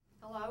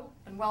Hello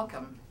and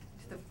welcome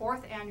to the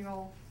 4th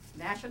Annual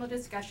National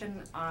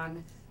Discussion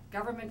on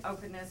Government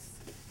Openness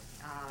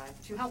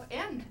to help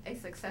end a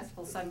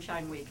successful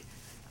Sunshine Week.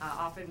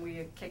 Often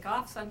we kick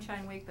off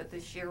Sunshine Week, but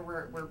this year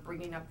we're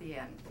bringing up the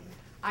end.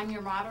 I'm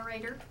your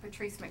moderator,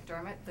 Patrice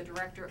McDermott, the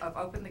director of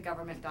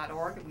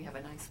openthegovernment.org, and we have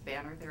a nice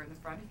banner there in the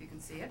front if you can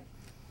see it.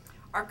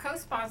 Our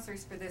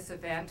co-sponsors for this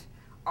event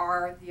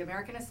are the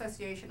American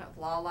Association of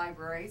Law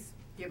Libraries,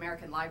 the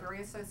American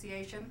Library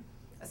Association,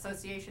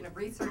 Association of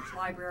Research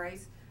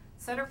Libraries,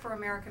 Center for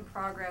American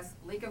Progress,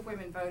 League of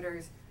Women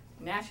Voters,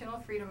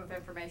 National Freedom of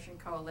Information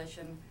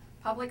Coalition,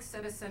 Public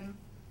Citizen,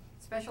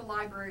 Special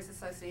Libraries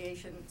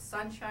Association,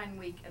 Sunshine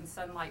Week, and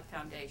Sunlight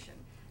Foundation.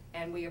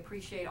 And we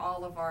appreciate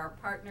all of our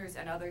partners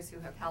and others who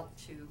have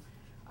helped to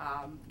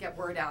get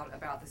word out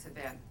about this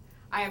event.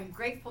 I am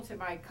grateful to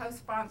my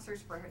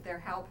co-sponsors for their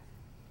help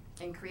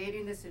in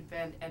creating this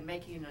event and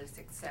making it a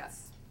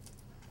success.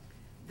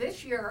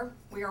 This year,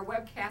 we are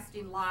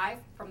webcasting live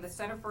from the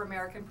Center for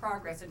American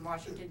Progress in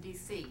Washington,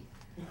 D.C.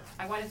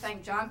 I want to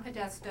thank John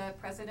Podesta,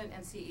 President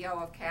and CEO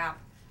of CAP,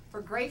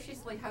 for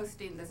graciously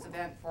hosting this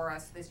event for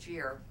us this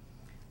year.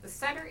 The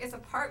Center is a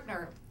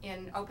partner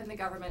in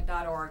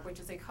openthegovernment.org, which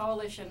is a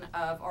coalition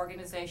of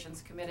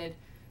organizations committed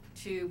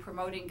to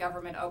promoting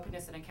government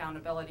openness and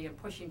accountability and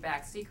pushing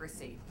back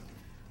secrecy.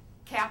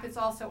 CAP is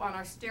also on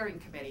our steering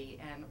committee,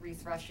 and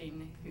Reese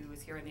Rushing, who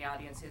is here in the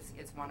audience,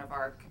 is one of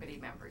our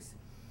committee members.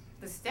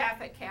 The staff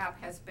at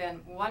CAP has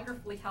been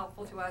wonderfully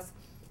helpful to us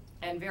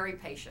and very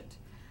patient.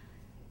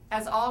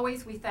 As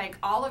always, we thank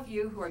all of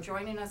you who are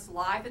joining us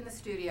live in the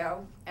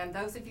studio and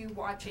those of you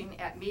watching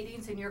at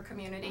meetings in your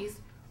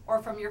communities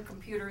or from your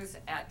computers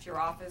at your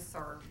office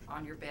or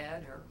on your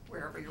bed or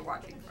wherever you're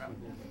watching from.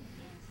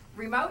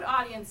 Remote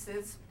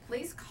audiences,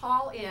 please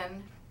call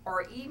in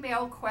or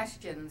email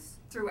questions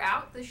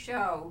throughout the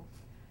show.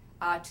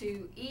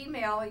 To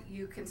email,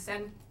 you can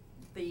send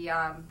the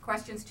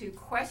questions to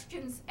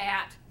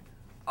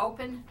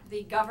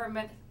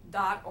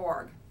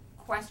questions@openthegovernment.org,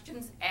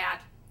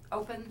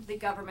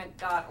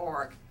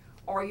 questions@openthegovernment.org,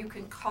 or you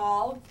can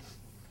call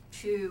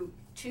to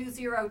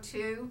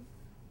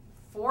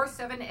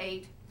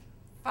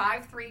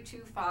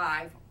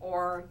 202-478-5325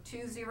 or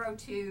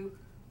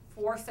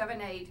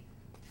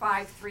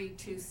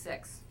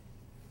 202-478-5326.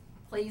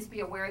 Please be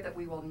aware that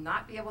we will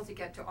not be able to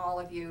get to all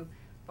of you,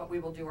 but we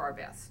will do our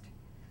best.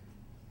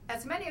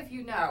 As many of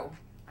you know,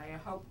 I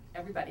hope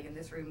everybody in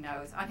this room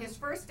knows, on his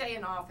first day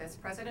in office,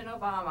 President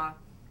Obama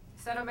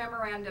sent a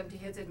memorandum to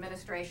his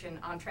administration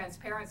on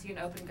transparency and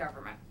open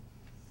government,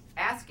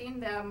 asking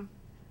them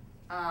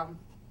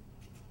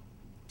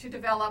to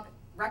develop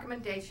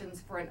recommendations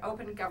for an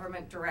open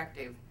government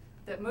directive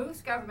that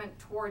moves government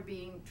toward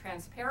being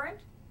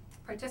transparent,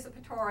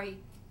 participatory,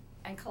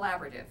 and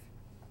collaborative.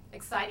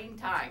 Exciting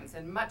times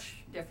and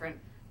much different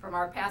from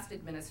our past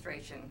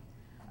administration.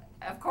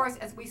 Of course,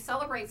 as we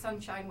celebrate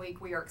Sunshine Week,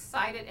 we are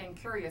excited and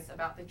curious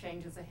about the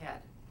changes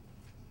ahead.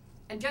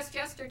 And just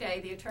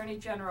yesterday, the Attorney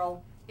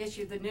General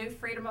issued the new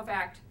Freedom of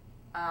Act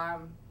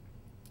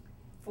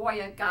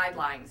FOIA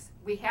guidelines.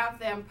 We have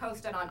them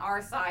posted on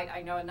our site.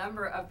 I know a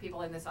number of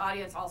people in this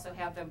audience also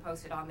have them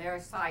posted on their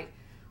site.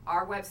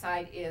 Our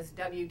website is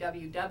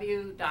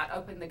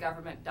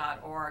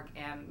www.openthegovernment.org,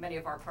 and many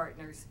of our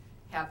partners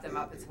have them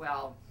up as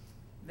well.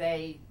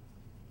 They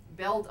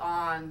build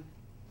on,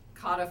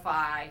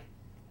 codify,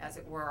 as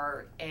it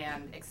were,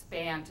 and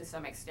expand to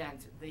some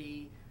extent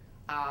the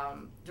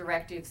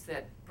directives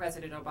that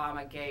President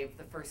Obama gave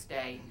the first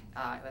day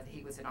that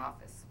he was in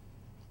office.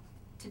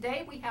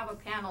 Today we have a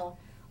panel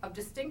of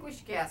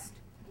distinguished guests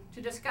to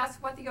discuss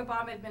what the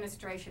Obama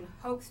administration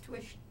hopes to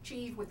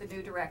achieve with the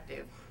new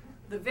directive,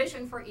 the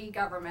vision for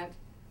e-government,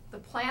 the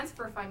plans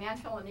for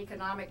financial and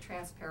economic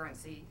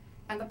transparency,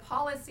 and the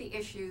policy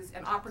issues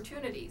and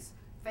opportunities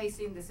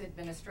facing this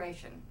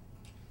administration.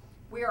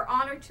 We are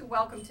honored to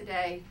welcome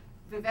today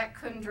Vivek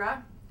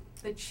Kundra,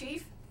 the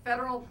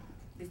Federal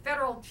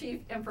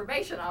Chief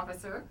Information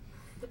Officer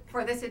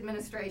for this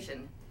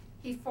administration.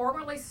 He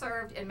formerly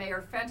served in Mayor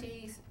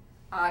Fenty's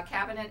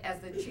cabinet as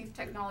the Chief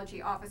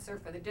Technology Officer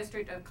for the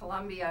District of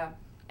Columbia,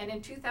 and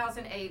in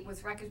 2008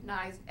 was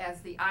recognized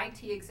as the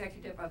IT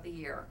Executive of the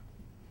Year.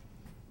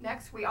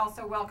 Next, we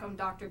also welcome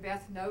Dr.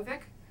 Beth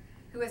Noveck,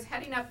 who is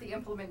heading up the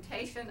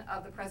implementation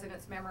of the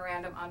President's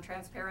Memorandum on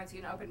Transparency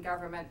and Open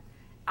Government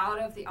out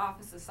of the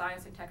Office of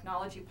Science and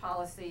Technology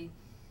Policy,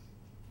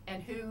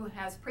 and who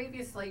has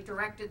previously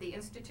directed the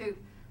Institute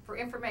for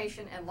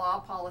Information and Law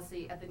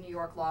Policy at the New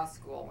York Law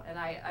School. And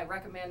I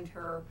recommend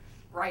her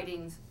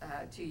writings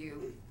to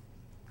you,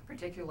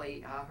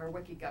 particularly her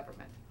Wiki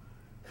Government.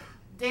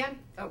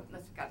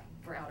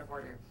 We're out of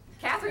order.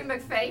 Katherine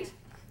McFate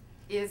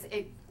is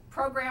a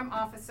program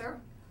officer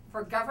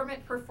for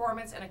Government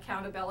Performance and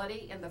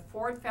Accountability in the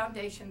Ford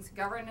Foundation's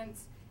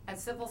Governance and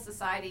Civil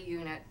Society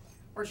Unit,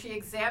 where she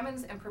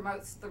examines and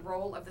promotes the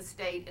role of the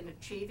state in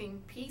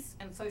achieving peace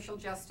and social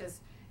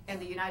justice in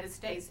the United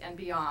States and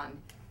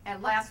beyond.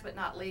 And last but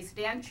not least,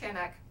 Dan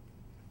Chenok,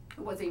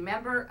 who was a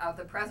member of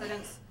the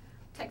President's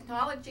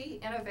Technology,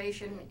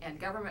 Innovation, and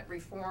Government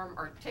Reform,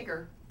 or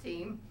TIGR,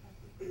 team,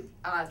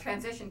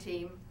 transition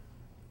team.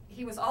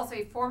 He was also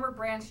a former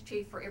branch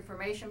chief for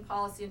information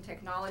policy and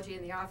technology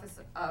in the Office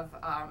of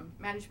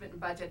Management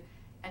and Budget,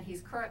 and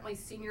he's currently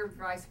senior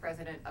vice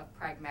president of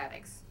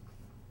Pragmatics.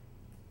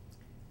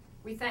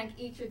 We thank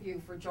each of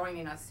you for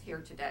joining us here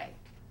today.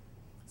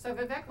 So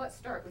Vivek, let's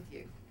start with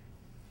you.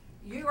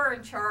 You are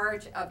in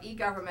charge of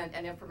e-government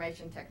and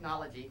information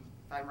technology,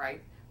 if I'm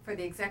right, for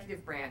the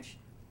executive branch.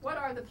 What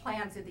are the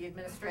plans of the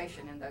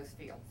administration in those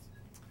fields?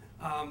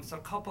 So a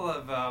couple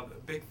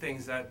of big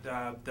things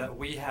that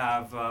we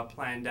have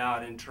planned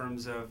out in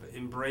terms of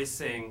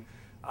embracing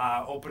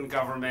open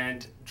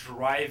government,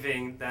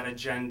 driving that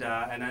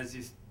agenda, and as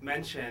you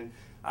mentioned,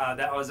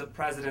 that was the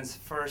President's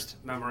first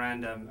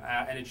memorandum,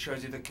 and it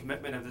shows you the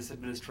commitment of this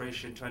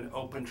administration to an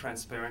open,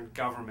 transparent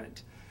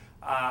government.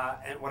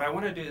 And what I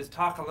want to do is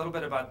talk a little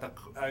bit about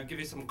give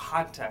you some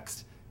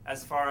context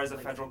as far as the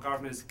federal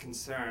government is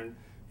concerned.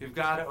 We've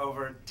got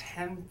over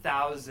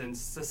 10,000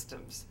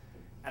 systems.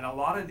 And a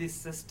lot of these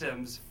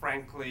systems,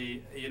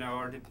 frankly,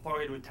 are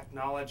deployed with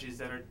technologies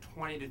that are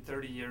 20 to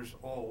 30 years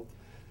old.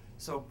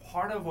 So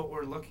part of what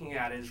we're looking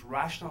at is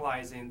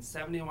rationalizing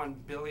 $71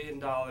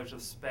 billion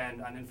of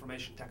spend on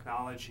information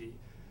technology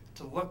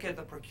to look at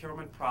the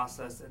procurement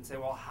process and say,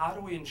 well, how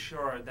do we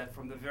ensure that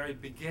from the very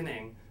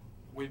beginning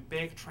we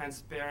bake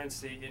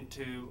transparency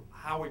into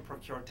how we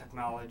procure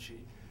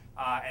technology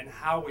and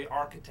how we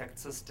architect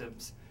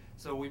systems.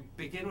 So we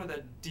begin with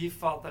a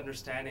default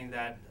understanding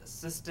that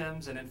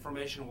systems and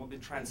information will be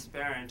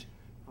transparent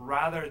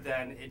rather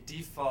than a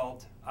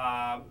default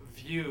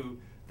view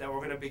that we're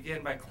going to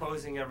begin by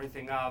closing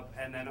everything up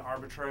and then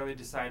arbitrarily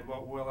decide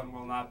what will and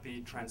will not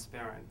be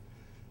transparent.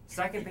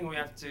 Second thing we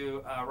have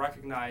to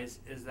recognize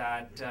is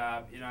that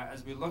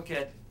as we look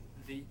at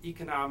the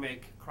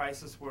economic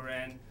crisis we're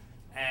in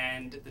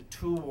and the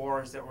two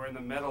wars that we're in the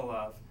middle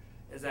of,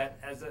 is that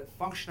as a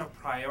function of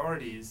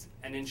priorities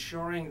and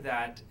ensuring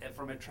that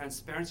from a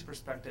transparency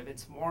perspective,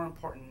 it's more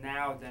important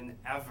now than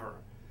ever.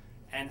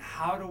 And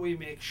how do we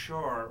make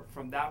sure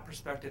from that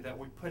perspective that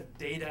we put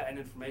data and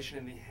information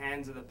in the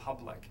hands of the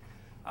public?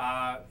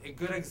 A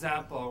good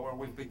example where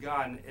we've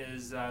begun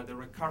is the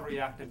Recovery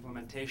Act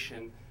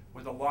implementation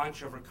with the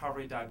launch of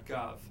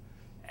recovery.gov.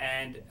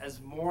 And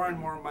as more and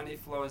more money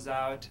flows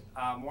out,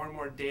 more and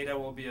more data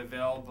will be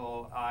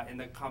available in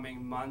the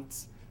coming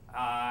months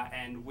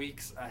and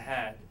weeks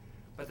ahead.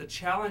 But the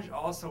challenge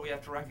also we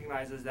have to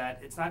recognize is that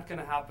it's not going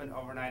to happen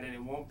overnight and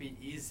it won't be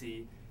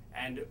easy.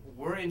 And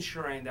we're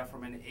ensuring that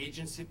from an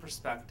agency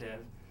perspective,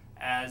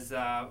 as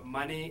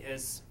money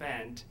is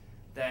spent,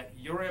 that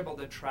you're able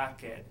to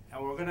track it.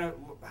 And we're going to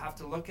have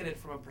to look at it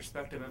from a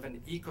perspective of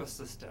an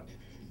ecosystem,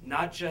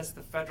 not just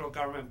the federal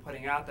government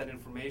putting out that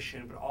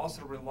information, but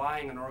also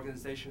relying on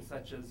organizations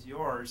such as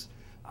yours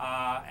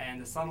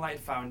and the Sunlight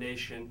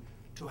Foundation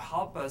to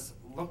help us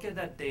look at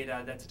that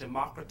data that's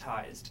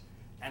democratized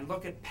and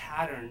look at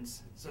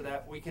patterns so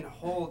that we can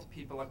hold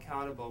people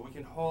accountable, we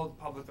can hold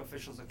public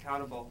officials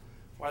accountable,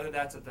 whether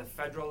that's at the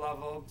federal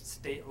level,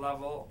 state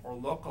level, or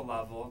local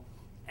level,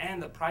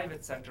 and the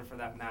private sector for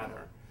that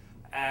matter.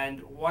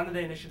 And one of the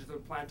initiatives we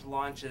plan to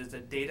launch is the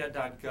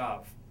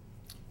data.gov,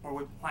 where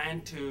we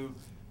plan to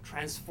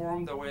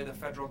transform the way the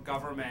federal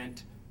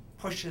government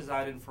pushes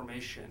out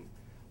information.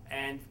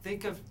 And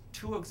think of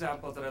two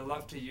examples that I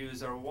love to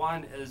use.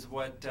 One is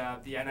what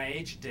the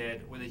NIH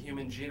did with the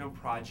Human Genome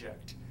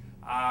Project.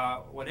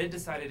 What it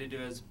decided to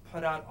do is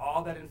put out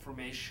all that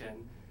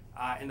information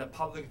in the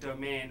public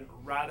domain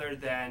rather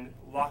than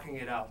locking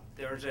it up.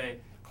 There's a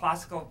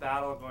classical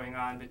battle going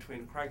on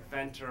between Craig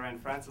Venter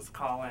and Francis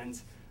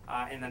Collins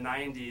in the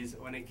 90s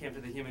when it came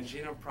to the Human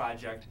Genome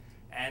Project.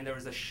 And there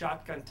was a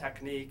shotgun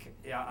technique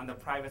on the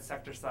private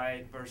sector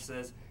side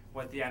versus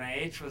what the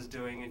NIH was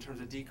doing in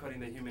terms of decoding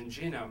the human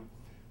genome.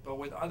 But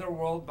with other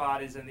world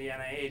bodies in the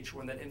NIH,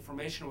 when that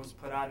information was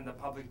put out in the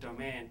public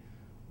domain,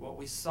 what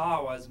we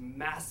saw was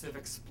massive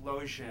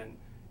explosion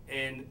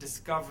in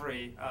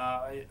discovery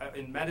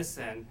in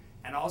medicine,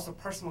 and also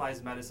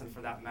personalized medicine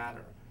for that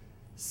matter.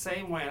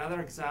 Same way, another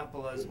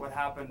example is what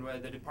happened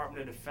with the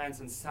Department of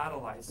Defense and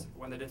satellites.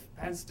 When the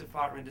Defense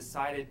Department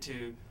decided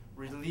to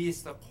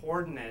release the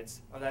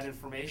coordinates of that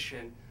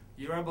information,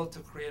 you're able to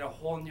create a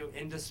whole new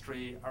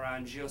industry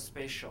around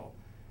geospatial.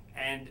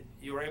 And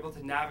you're able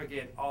to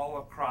navigate all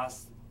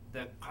across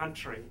the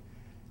country.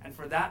 And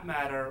for that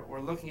matter,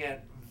 we're looking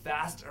at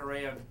vast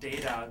array of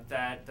data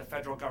that the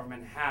federal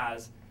government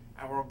has,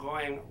 and we're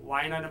going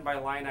line item by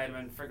line item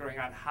and figuring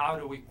out how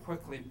do we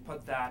quickly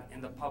put that in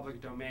the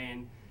public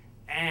domain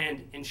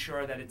and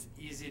ensure that it's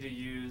easy to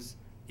use,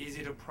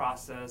 easy to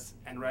process,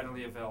 and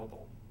readily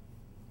available.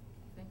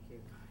 Thank you.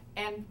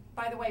 And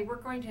by the way, we're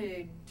going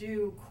to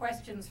do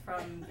questions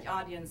from the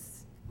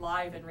audience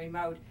live and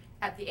remote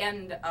at the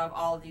end of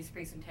all of these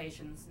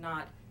presentations,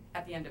 not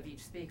at the end of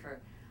each speaker.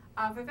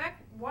 Vivek,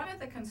 one of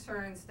the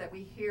concerns that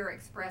we hear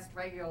expressed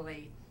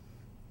regularly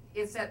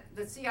is that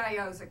the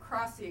CIOs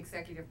across the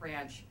executive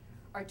branch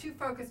are too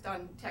focused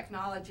on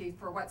technology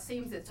for what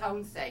seems its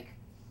own sake,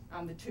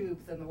 on the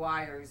tubes and the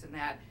wires and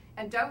that,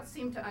 and don't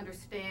seem to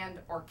understand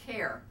or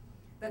care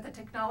that the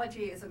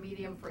technology is a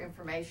medium for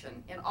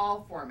information in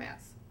all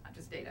formats, not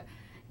just data.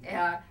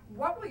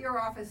 What will your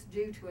office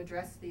do to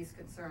address these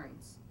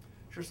concerns?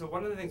 Sure. So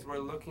one of the things we're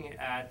looking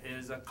at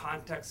is a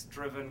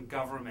context-driven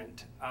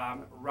government.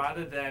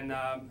 Rather than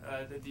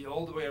the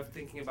old way of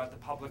thinking about the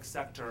public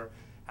sector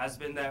has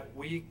been that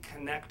we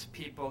connect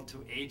people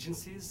to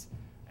agencies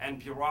and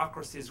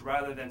bureaucracies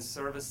rather than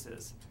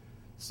services.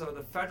 So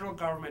the federal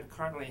government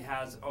currently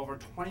has over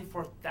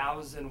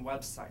 24,000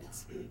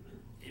 websites.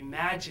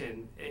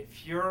 Imagine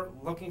if you're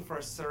looking for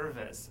a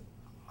service,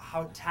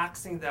 how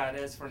taxing that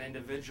is for an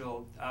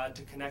individual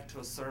to connect to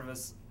a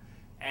service.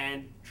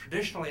 And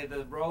traditionally,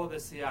 the role of the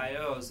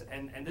CIOs,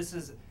 and this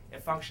is a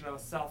function of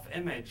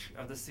self-image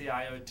of the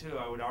CIO too,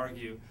 I would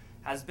argue,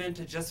 has been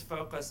to just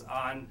focus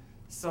on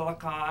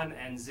silicon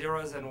and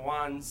zeros and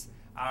ones,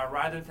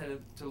 rather than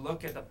to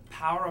look at the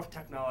power of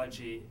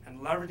technology and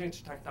leveraging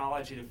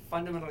technology to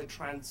fundamentally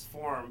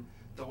transform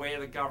the way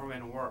the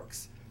government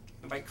works.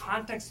 And by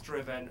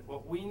context-driven,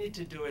 what we need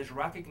to do is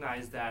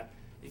recognize that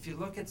if you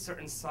look at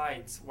certain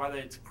sites, whether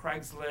it's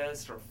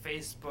Craigslist or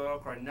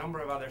Facebook or a number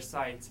of other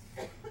sites,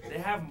 they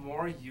have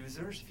more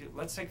users.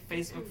 Let's take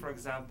Facebook, for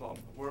example.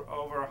 We're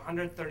over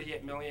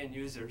 138 million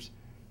users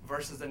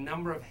versus the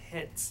number of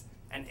hits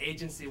an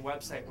agency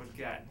website would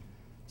get.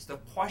 So the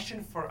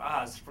question for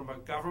us from a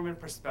government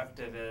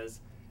perspective is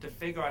to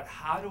figure out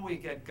how do we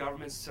get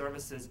government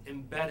services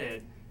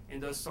embedded in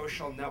those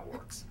social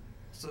networks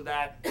so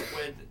that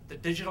with the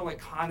digital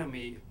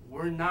economy,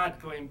 we're not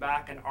going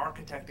back and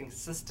architecting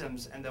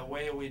systems and the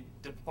way we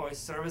deploy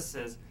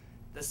services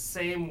the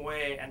same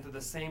way and through the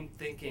same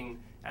thinking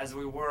as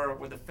we were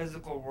with the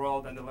physical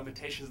world and the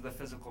limitations of the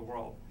physical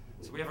world.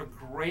 So we have a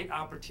great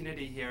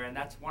opportunity here, and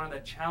that's one of the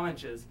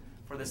challenges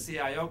for the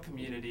CIO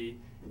community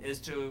is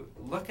to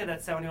look at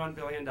that $71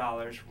 billion,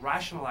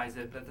 rationalize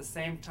it, but at the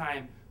same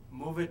time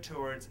move it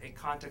towards a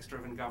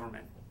context-driven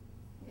government.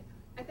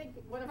 I think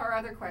one of our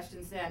other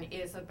questions then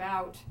is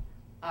about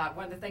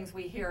one of the things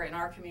we hear in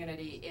our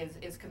community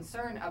is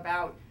concern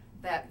about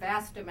that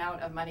vast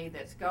amount of money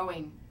that's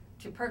going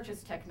to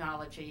purchase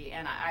technology,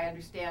 and I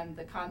understand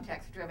the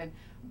context-driven,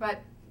 but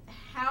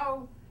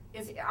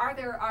are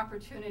there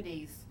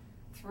opportunities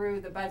through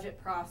the budget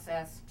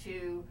process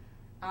to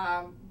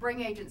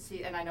bring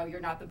agencies, and I know you're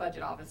not the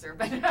budget officer,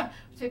 but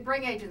to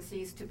bring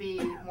agencies to be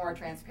more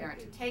transparent,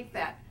 to take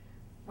that,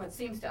 what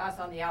seems to us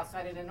on the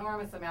outside, an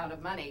enormous amount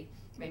of money,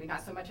 maybe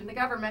not so much in the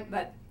government,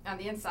 but on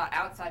the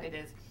outside it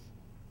is,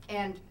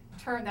 and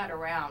turn that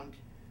around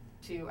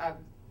to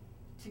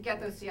get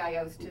those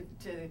CIOs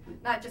to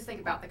not just think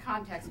about the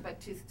context,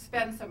 but to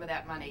spend some of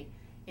that money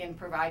in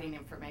providing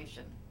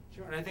information.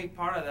 Sure, and I think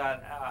part of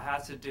that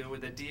has to do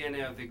with the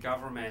DNA of the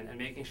government and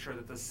making sure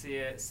that the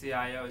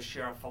CIOs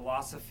share a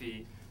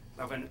philosophy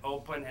of an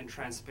open and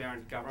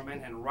transparent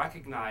government and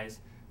recognize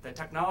that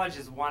technology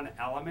is one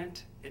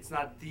element, it's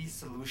not the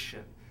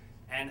solution.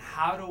 And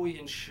how do we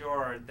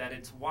ensure that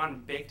it's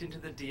one, baked into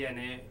the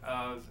DNA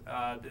of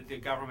the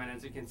government?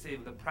 As you can see,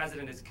 the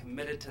president is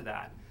committed to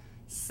that.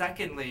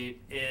 Secondly,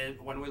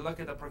 when we look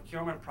at the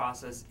procurement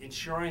process,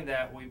 ensuring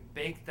that we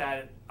bake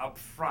that up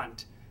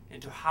front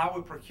into how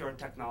we procure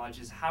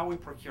technologies, how we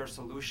procure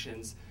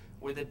solutions,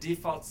 with a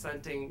default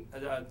setting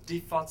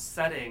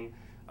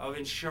of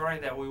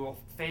ensuring that we will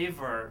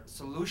favor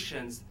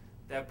solutions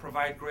that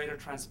provide greater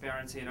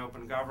transparency and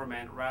open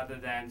government rather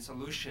than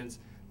solutions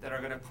that are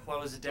going to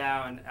close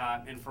down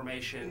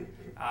information.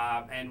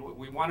 And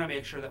we want to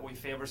make sure that we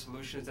favor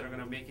solutions that are going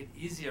to make it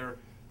easier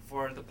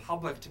for the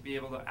public to be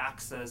able to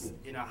access,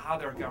 how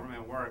their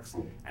government works,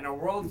 and a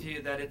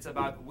worldview that it's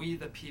about we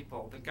the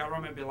people. The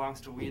government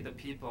belongs to we the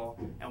people,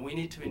 and we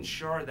need to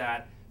ensure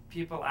that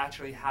people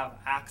actually have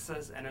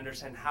access and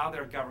understand how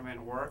their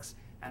government works,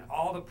 and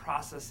all the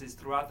processes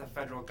throughout the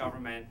federal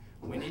government.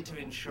 We need to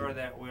ensure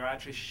that we're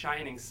actually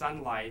shining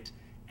sunlight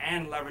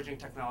and leveraging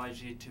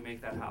technology to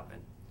make that happen.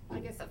 I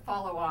guess a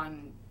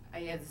follow-on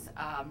is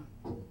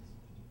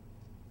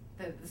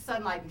the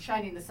sunlight and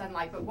shining the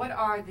sunlight, but what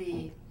are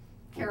the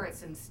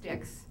carrots and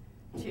sticks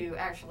to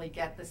actually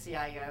get the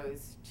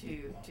CIOs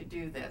to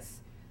do this?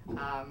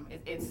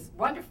 It's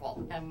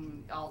wonderful,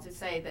 and I'll just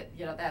say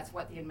that that's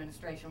what the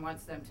administration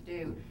wants them to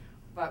do,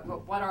 but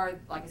what are,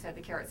 like I said,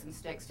 the carrots and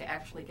sticks to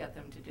actually get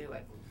them to do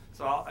it?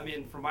 So,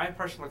 from my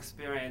personal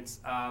experience,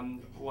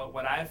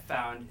 what I've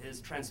found is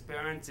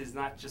transparency is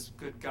not just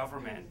good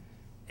government.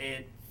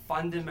 It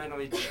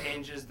fundamentally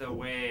changes the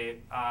way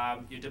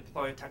you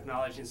deploy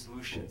technology and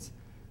solutions.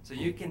 So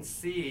you can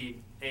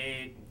see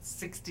a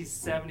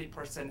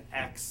 60-70%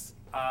 X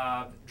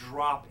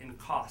drop in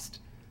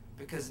cost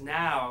because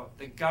now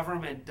the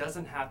government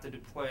doesn't have to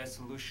deploy a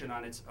solution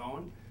on its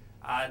own.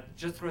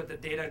 Just through the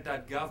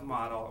data.gov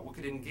model, we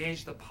could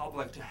engage the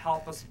public to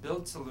help us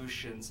build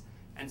solutions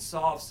and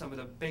solve some of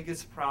the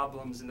biggest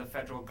problems in the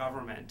federal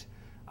government.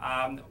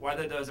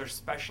 Whether those are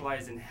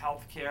specialized in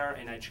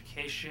healthcare, in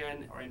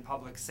education, or in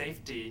public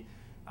safety,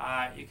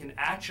 you can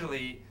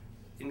actually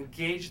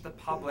engage the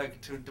public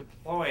to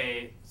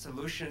deploy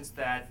solutions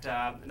that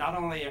not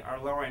only are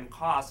lower in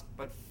cost,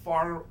 but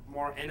far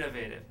more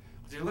innovative.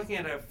 you're looking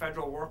at a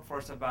federal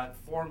workforce of about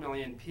 4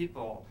 million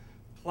people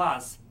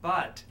plus,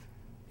 but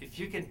if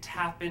you can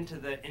tap into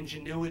the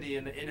ingenuity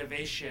and the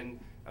innovation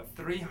of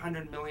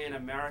 300 million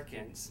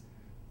Americans,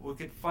 we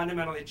could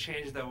fundamentally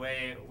change the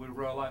way we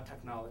roll out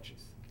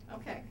technologies.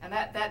 Okay, and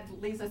that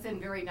leads us in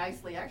very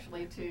nicely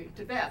actually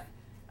to Beth,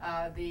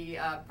 the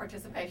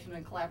participation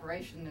and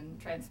collaboration and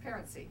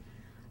transparency.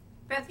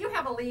 Beth, you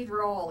have a lead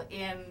role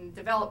in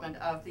development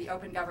of the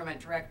Open Government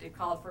Directive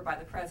called for by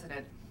the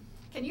President.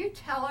 Can you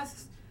tell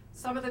us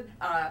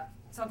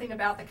something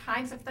about the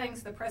kinds of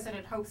things the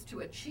President hopes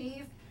to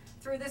achieve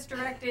through this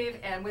directive,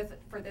 and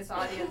for this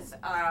audience,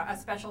 a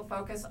special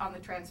focus on the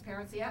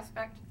transparency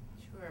aspect?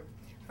 Sure.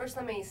 First,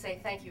 let me say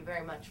thank you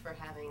very much for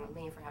having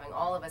me, for having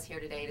all of us here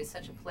today. It is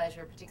such a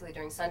pleasure, particularly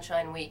during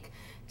Sunshine Week,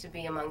 to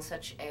be among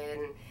such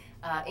an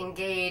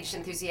engaged,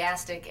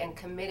 enthusiastic, and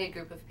committed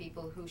group of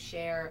people who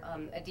share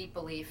a deep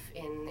belief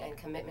in and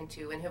commitment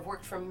to, and have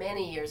worked for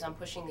many years on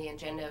pushing the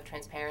agenda of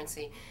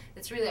transparency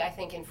that's really, I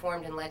think,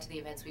 informed and led to the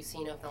events we've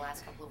seen over the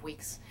last couple of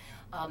weeks.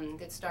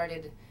 That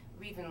started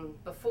even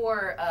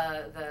before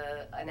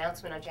the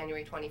announcement on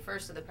January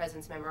 21st of the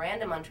President's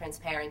memorandum on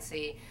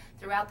transparency.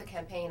 Throughout the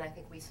campaign, I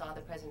think we saw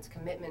the President's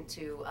commitment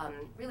to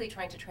really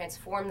trying to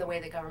transform the way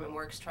the government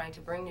works, trying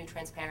to bring new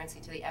transparency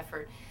to the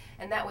effort.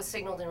 And that was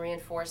signaled and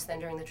reinforced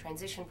then during the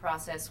transition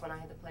process when I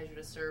had the pleasure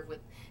to serve with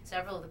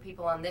several of the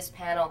people on this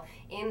panel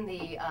in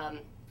the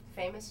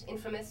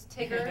infamous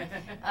Tigger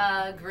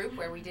group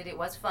where we did It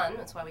Was Fun,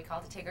 that's why we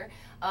called it Tigger.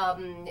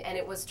 And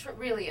it was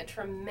really a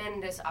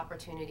tremendous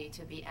opportunity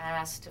to be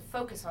asked to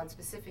focus on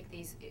specific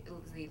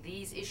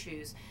these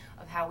issues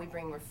of how we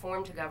bring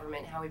reform to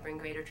government, how we bring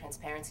greater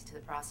transparency to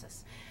the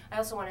process. I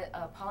also want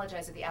to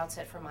apologize at the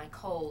outset for my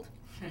cold.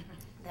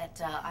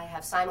 That I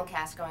have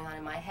simulcast going on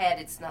in my head.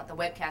 It's not the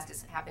webcast,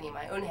 it's happening in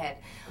my own head.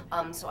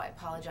 So I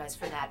apologize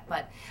for that.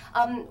 But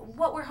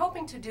what we're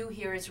hoping to do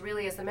here is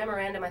really, as the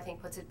memorandum I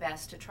think puts it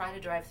best, to try to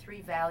drive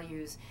 3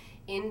 values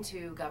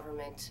into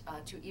government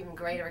to even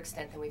greater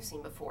extent than we've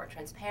seen before: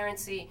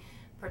 transparency,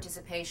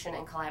 participation,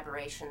 and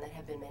collaboration that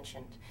have been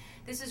mentioned.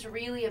 This is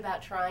really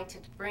about trying to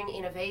bring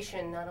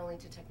innovation not only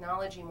to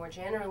technology more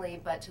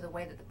generally, but to the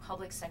way that the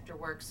public sector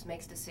works,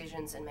 makes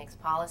decisions, and makes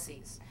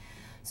policies.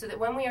 So that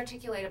when we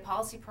articulate a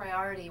policy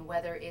priority,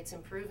 whether it's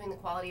improving the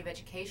quality of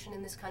education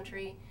in this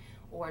country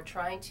or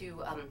trying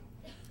to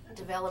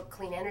develop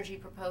clean energy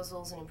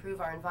proposals and improve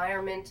our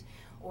environment,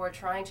 or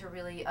trying to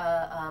really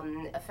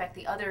affect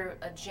the other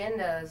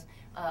agendas,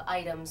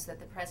 items that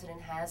the President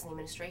has and the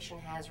administration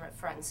has right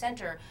front and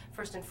center,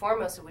 first and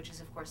foremost of which is,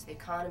 of course, the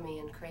economy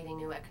and creating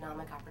new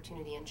economic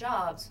opportunity and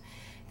jobs,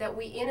 that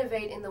we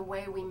innovate in the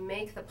way we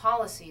make the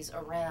policies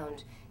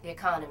around the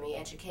economy,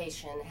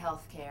 education,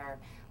 healthcare,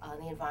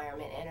 the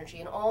environment, energy,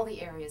 and all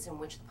the areas in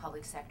which the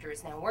public sector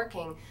is now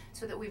working,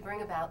 so that we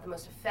bring about the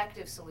most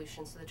effective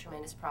solutions to the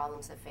tremendous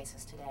problems that face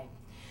us today.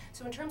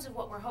 So in terms of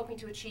what we're hoping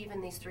to achieve in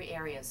these 3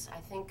 areas, I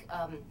think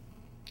I'm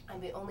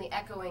only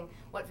echoing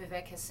what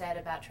Vivek has said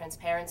about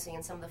transparency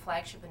and some of the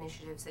flagship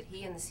initiatives that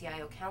he and the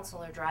CIO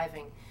Council are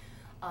driving,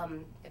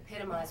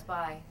 epitomized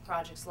by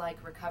projects like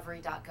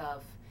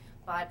recovery.gov,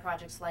 by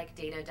projects like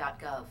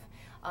data.gov.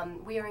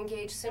 We are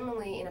engaged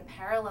similarly in a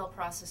parallel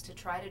process to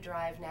try to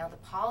drive now the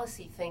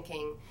policy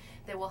thinking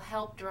that will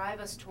help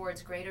drive us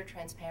towards greater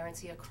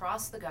transparency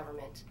across the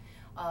government,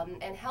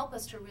 and help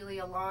us to really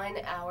align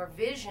our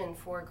vision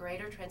for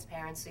greater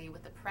transparency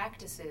with the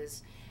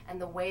practices and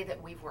the way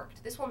that we've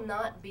worked. This will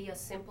not be a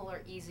simple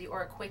or easy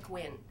or a quick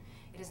win.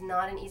 It is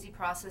not an easy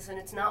process, and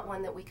it's not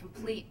one that we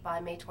complete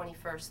by May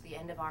 21st, the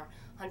end of our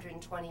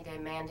 120-day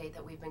mandate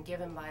that we've been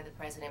given by the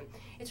President.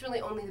 It's really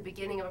only the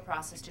beginning of a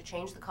process to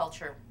change the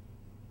culture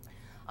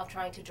of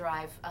trying to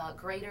drive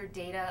greater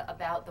data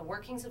about the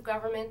workings of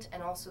government,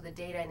 and also the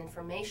data and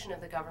information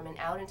of the government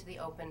out into the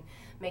open,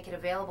 make it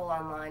available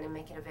online, and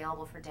make it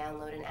available for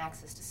download and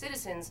access to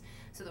citizens,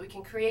 so that we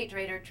can create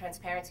greater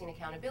transparency and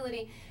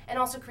accountability, and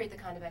also create the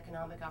kind of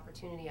economic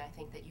opportunity I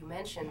think that you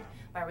mentioned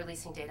by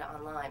releasing data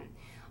online.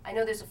 I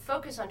know there's a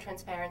focus on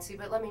transparency,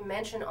 but let me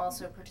mention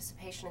also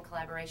participation and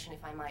collaboration,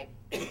 if I might.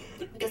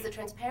 Because the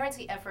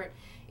transparency effort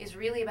is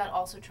really about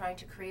also trying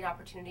to create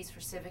opportunities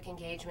for civic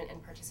engagement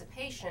and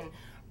participation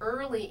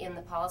early in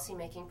the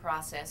policymaking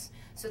process,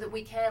 so that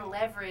we can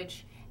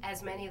leverage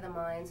as many of the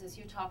minds, as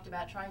you talked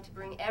about, trying to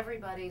bring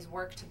everybody's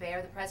work to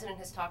bear. The President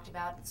has talked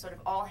about sort of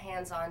all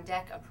hands on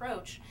deck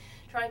approach,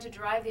 trying to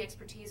drive the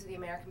expertise of the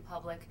American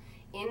public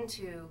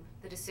into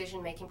the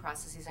decision-making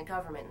processes in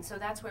government. And so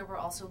that's where we're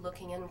also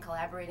looking and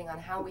collaborating on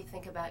how we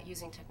think about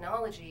using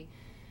technology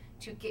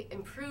to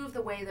improve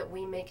the way that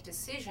we make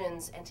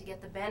decisions and to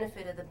get the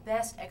benefit of the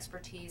best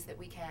expertise that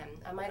we can.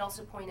 I might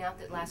also point out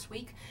that last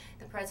week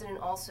the President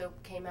also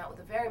came out with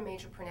a very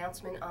major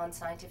pronouncement on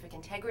scientific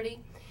integrity,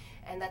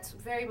 and that's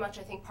very much,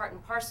 I think, part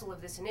and parcel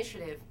of this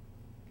initiative,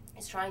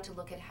 is trying to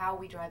look at how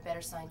we drive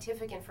better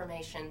scientific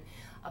information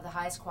of the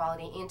highest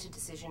quality into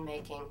decision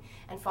making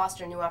and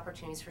foster new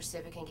opportunities for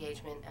civic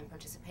engagement and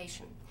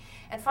participation.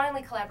 And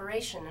finally,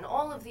 collaboration. And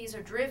all of these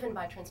are driven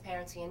by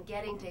transparency and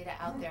getting data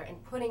out there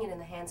and putting it in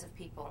the hands of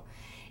people.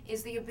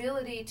 is the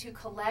ability to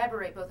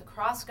collaborate both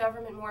across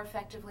government more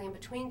effectively and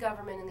between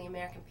government and the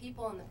American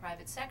people and the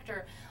private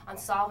sector on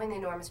solving the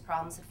enormous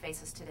problems that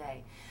face us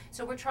today.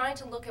 So we're trying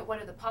to look at what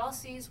are the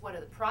policies, what are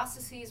the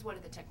processes, what are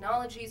the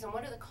technologies, and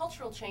what are the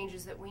cultural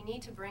changes that we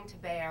need to bring to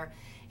bear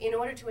in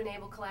order to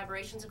enable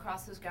collaborations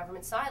across those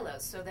government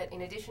silos, so that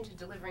in addition to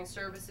delivering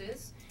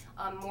services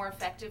more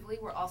effectively,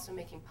 we're also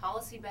making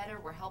policy better,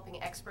 we're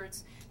helping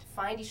experts to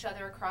find each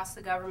other across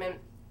the government,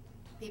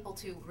 people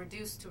to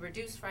reduce,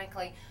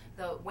 frankly,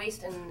 the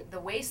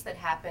waste that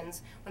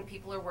happens when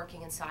people are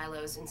working in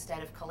silos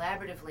instead of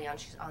collaboratively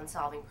on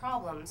solving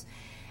problems.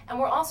 And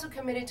we're also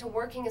committed to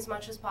working as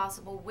much as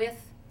possible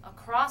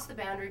across the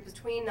boundary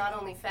between not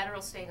only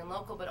federal, state, and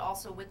local, but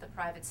also with the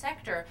private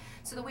sector,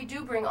 so that we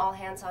do bring all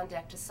hands on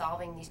deck to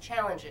solving these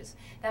challenges.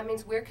 That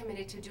means we're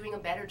committed to doing a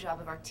better job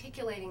of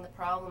articulating the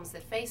problems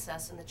that face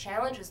us and the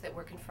challenges that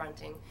we're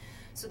confronting,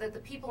 so that the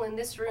people in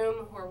this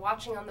room who are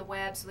watching on the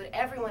web, so that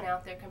everyone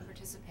out there can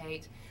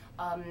participate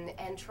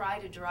and try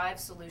to drive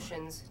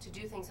solutions to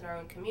do things in our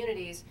own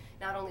communities,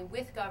 not only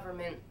with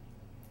government,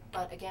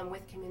 but again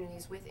with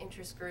communities, with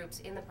interest groups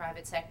in the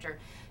private sector,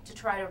 to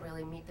try to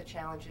really meet the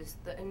challenges,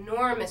 the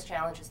enormous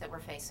challenges that we're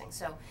facing.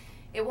 So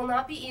it will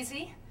not be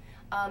easy,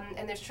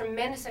 and there's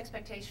tremendous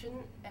expectation,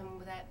 and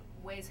that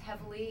weighs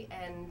heavily,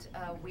 and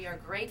we are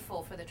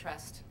grateful for the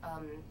trust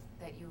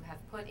that you have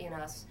put in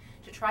us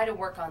to try to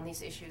work on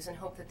these issues, and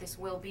hope that this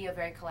will be a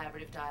very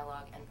collaborative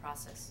dialogue and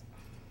process.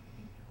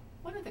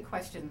 One of the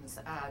questions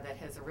that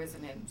has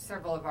arisen in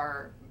several of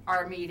our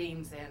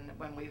meetings and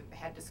when we've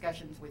had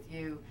discussions with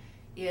you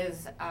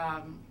is,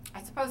 I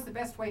suppose the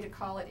best way to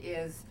call it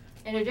is,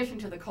 in addition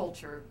to the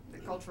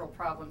cultural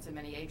problems in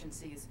many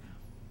agencies,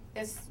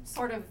 is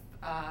sort of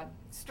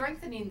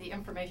strengthening the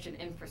information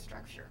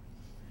infrastructure,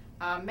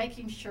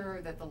 making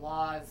sure that the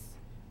laws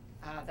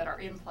that are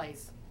in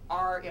place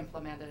are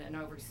implemented and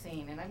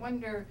overseen. And I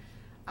wonder,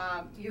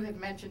 you have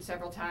mentioned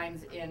several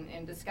times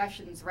in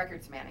discussions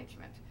records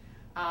management.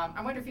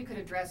 I wonder if you could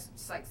address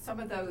like some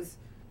of those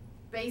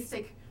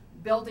basic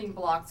building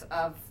blocks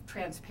of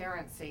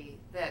transparency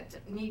that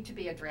need to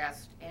be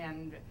addressed,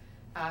 and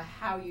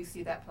how you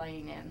see that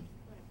playing in.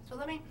 So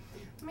let me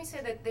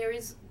say that there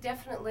is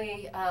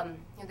definitely,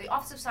 the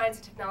Office of Science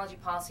and Technology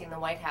Policy in the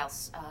White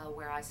House,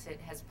 where I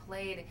sit, has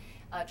played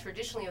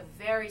traditionally a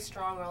very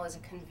strong role as a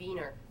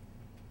convener.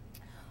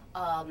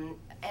 And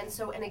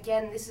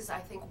again, this is, I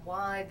think,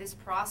 why this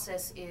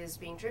process is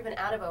being driven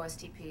out of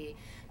OSTP,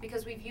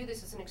 because we view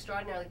this as an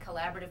extraordinarily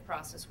collaborative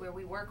process where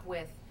we work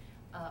with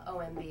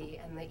OMB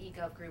and the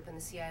eGov group and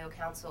the CIO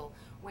Council,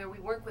 where we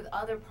work with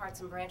other parts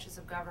and branches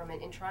of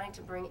government in trying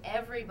to bring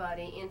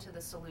everybody into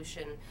the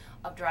solution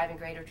of driving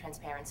greater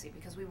transparency,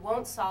 because we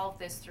won't solve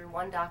this through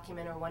one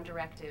document or one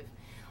directive.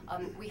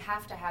 We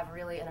have to have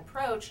really an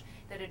approach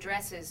that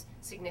addresses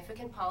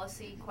significant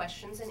policy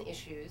questions and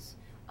issues,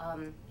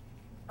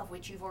 of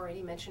which you've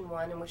already mentioned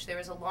one, in which there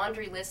is a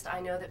laundry list I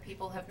know that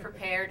people have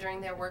prepared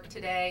during their work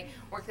today,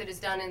 work that is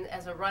done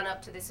as a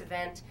run-up to this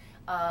event,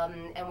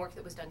 and work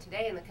that was done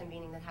today in the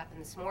convening that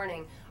happened this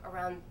morning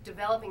around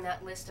developing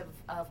that list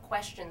of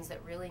questions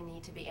that really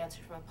need to be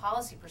answered from a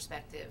policy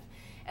perspective,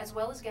 as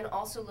well as, again,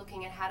 also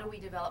looking at how do we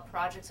develop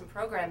projects and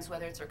programs,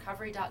 whether it's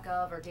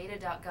recovery.gov or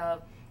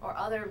data.gov or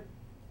other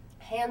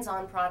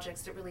hands-on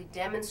projects that really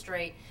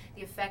demonstrate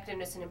the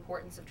effectiveness and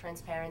importance of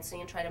transparency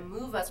and try to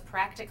move us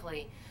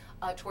practically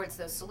towards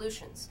those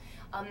solutions.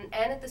 And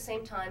at the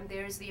same time,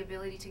 there's the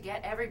ability to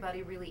get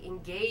everybody really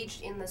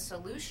engaged in the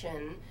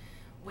solution,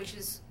 which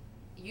is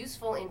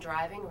useful in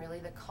driving really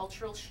the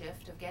cultural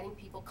shift of getting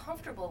people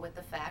comfortable with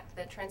the fact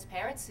that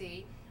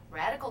transparency,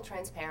 radical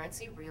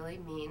transparency, really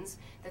means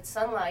that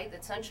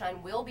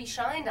sunshine will be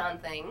shined on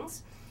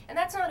things. And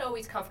that's not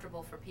always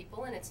comfortable for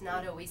people, and it's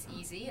not always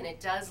easy, and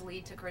it does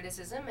lead to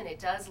criticism, and it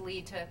does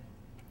lead to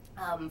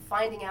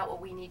finding out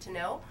what we need to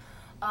know.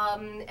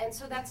 And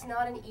so that's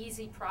not an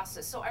easy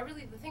process. So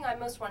the thing I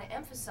most want to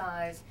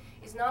emphasize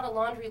is not a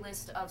laundry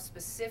list of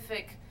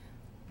specific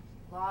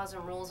laws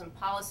and rules and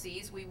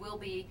policies. We will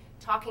be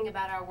talking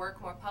about our work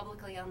more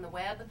publicly on the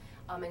web,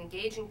 and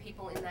engaging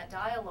people in that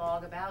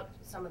dialogue about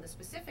some of the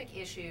specific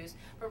issues,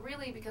 but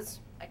really because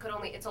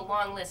it's a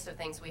long list of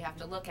things we have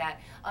to look at,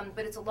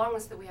 but it's a long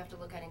list that we have to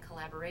look at in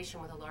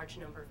collaboration with a large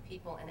number of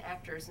people and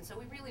actors. And so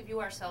we really view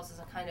ourselves as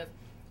a kind of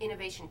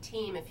innovation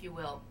team, if you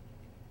will,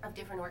 of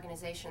different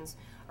organizations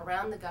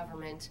around the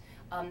government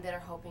that are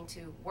hoping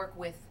to work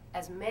with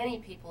as many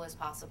people as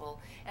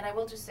possible. And I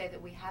will just say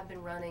that we have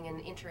been running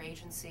an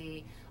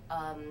interagency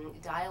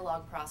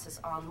dialogue process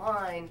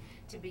online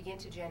to begin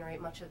to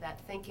generate much of that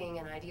thinking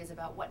and ideas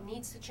about what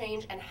needs to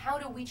change and how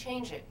do we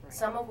change it, right.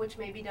 Some of which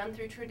may be done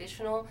through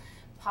traditional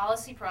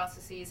policy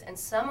processes, and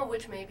some of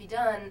which may be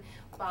done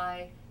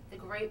by the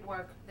great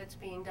work that's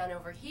being done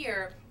over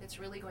here that's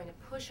really going to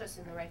push us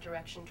in the right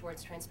direction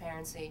towards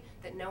transparency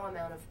that no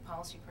amount of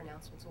policy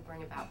pronouncements will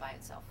bring about by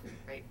itself.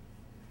 Great.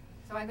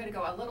 So I'm going to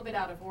go a little bit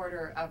out of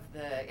order of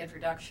the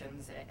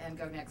introductions and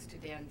go next to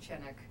Dan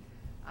Chenok,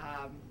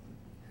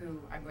 who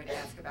I'm going to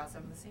ask about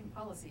some of the same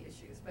policy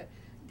issues. But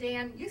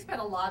Dan, you spent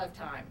a lot of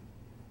time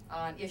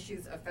on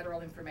issues of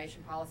federal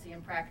information policy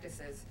and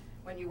practices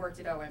when you worked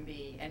at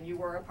OMB and you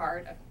were a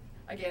part,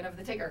 again, of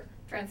the TIGR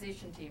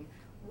transition team.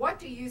 What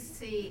do you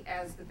see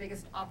as the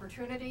biggest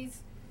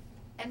opportunities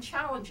and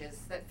challenges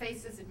that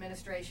face this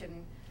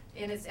administration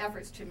in its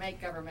efforts to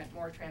make government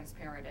more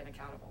transparent and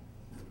accountable?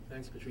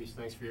 Thanks, Patrice.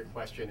 Thanks for your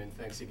question, and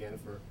thanks again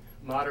for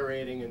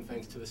moderating, and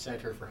thanks to the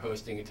Center for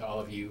hosting, and to all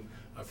of you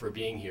for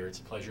being here. It's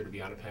a pleasure to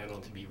be on a panel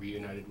and to be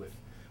reunited with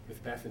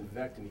Beth and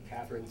Vivek, to meet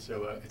Catherine.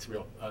 So it's a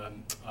real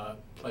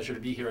pleasure to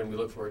be here, and we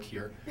look forward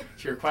to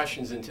your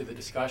questions and to the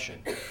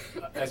discussion.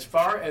 As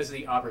far as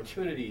the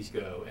opportunities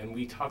go, and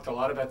we talked a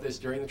lot about this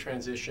during the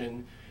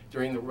transition,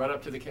 during the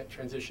run-up to the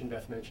transition,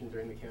 Beth mentioned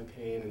during the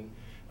campaign,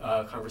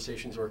 and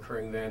conversations were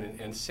occurring then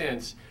and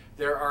since,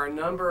 there are a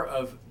number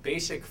of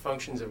basic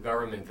functions of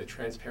government that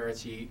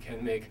transparency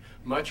can make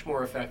much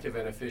more effective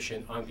and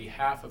efficient on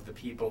behalf of the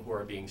people who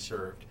are being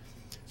served.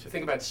 So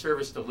think about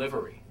service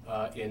delivery.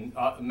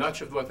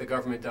 Much of what the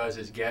government does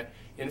is get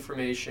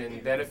information,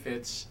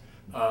 benefits,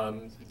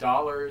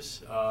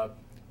 dollars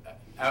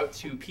out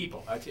to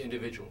people, out to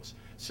individuals.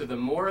 So the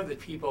more that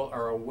people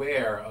are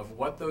aware of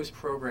what those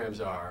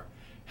programs are,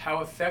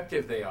 how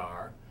effective they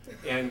are,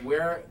 and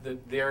where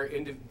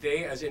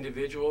they as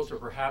individuals, or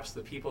perhaps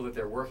the people that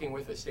they're working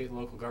with, as state and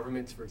local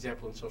governments, for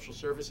example, in social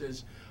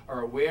services,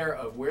 are aware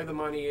of where the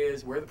money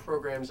is, where the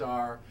programs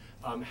are,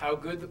 how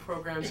good the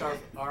programs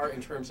are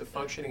in terms of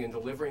functioning and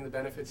delivering the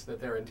benefits that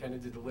they're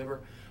intended to deliver,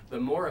 the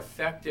more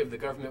effective the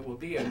government will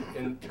be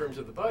in terms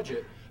of the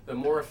budget, the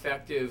more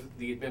effective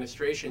the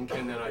administration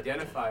can then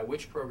identify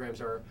which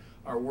programs are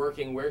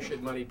working, where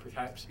should money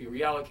perhaps be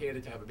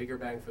reallocated to have a bigger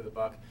bang for the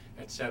buck,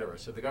 et cetera.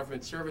 So the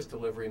government service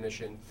delivery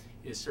mission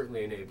is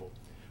certainly enabled.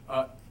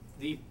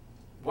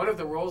 One of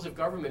the roles of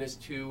government is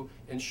to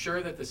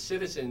ensure that the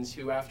citizens,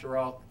 who after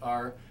all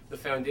are the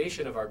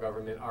foundation of our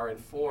government, are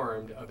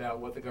informed about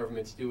what the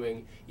government's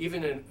doing,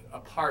 even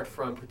apart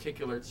from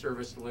particular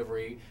service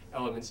delivery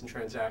elements and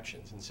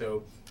transactions. And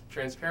so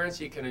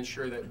transparency can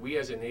ensure that we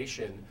as a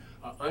nation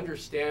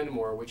understand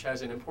more, which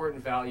has an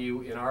important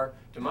value in our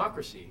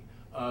democracy,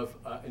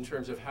 in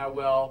terms of how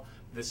well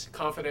this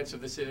confidence of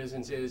the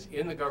citizens is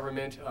in the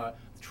government,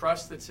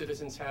 trust that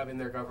citizens have in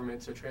their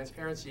government. So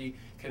transparency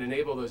can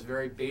enable those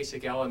very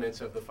basic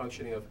elements of the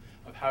functioning of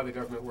how the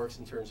government works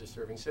in terms of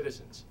serving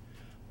citizens.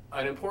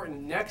 An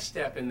important next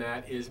step in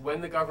that is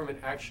when the government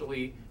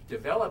actually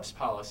develops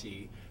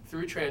policy,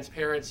 through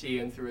transparency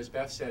and through, as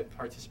Beth said,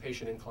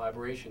 participation and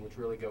collaboration, which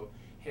really go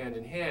hand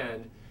in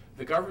hand,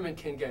 the government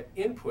can get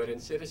input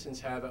and citizens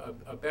have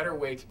a better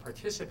way to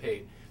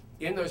participate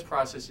in those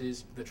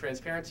processes. The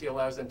transparency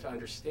allows them to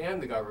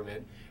understand the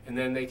government, and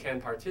then they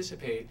can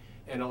participate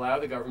and allow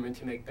the government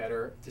to make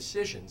better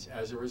decisions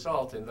as a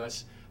result, and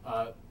thus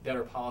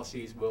better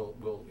policies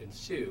will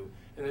ensue.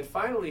 And then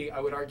finally, I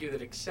would argue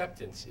that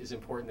acceptance is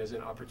important as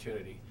an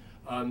opportunity.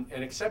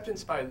 And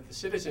acceptance by the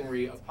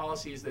citizenry of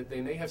policies that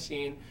they may have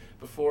seen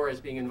before as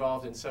being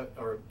involved in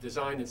or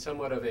designed in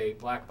somewhat of a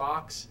black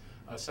box,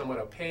 somewhat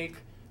opaque.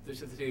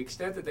 To the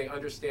extent that they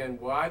understand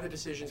why the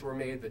decisions were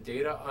made, the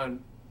data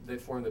that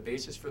form the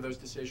basis for those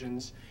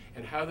decisions,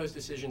 and how those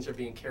decisions are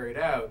being carried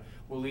out,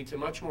 will lead to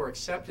much more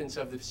acceptance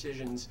of the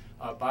decisions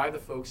by the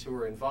folks who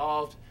are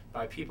involved,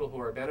 by people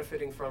who are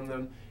benefiting from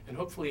them, and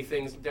hopefully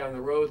things down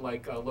the road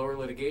like lower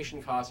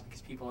litigation costs,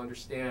 because people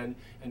understand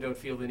and don't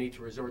feel the need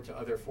to resort to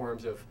other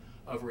forms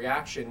of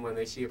reaction when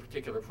they see a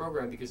particular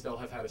program, because they'll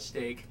have had a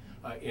stake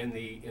in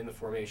the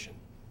formation.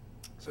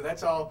 So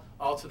that's all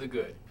to the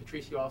good.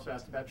 Patrice, you also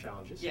asked about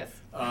challenges. Yes.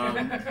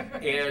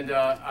 And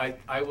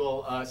I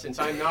will, since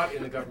I'm not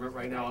in the government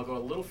right now, I'll go a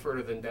little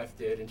further than Beth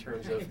did in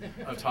terms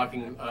of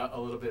talking a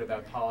little bit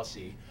about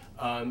policy.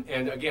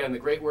 And again, the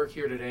great work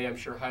here today, I'm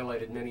sure,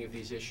 highlighted many of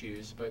these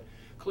issues. But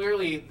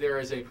clearly there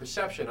is a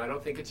perception, I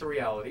don't think it's a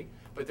reality,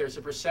 but there's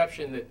a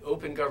perception that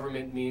open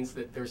government means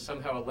that there's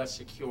somehow a less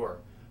secure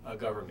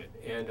government.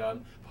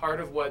 And part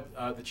of what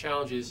the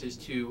challenge is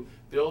to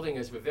building,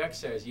 as Vivek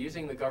says,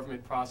 using the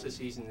government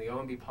processes and the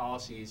OMB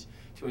policies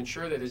to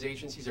ensure that as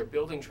agencies are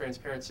building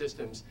transparent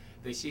systems,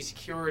 they see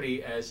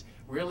security as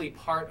really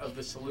part of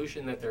the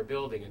solution that they're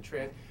building.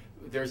 And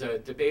there's a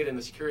debate in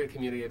the security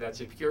community about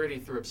security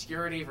through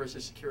obscurity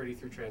versus security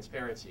through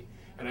transparency.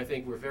 And I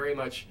think we're very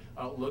much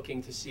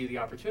looking to see the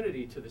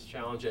opportunity to this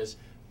challenge as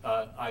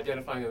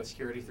identifying the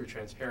security through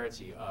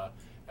transparency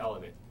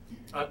element.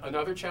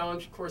 Another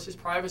challenge, of course, is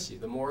privacy.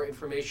 The more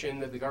information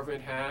that the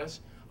government has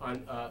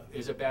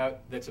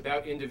that's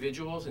about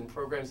individuals and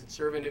programs that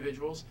serve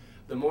individuals,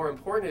 the more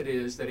important it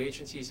is that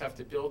agencies have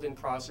to build in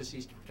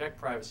processes to protect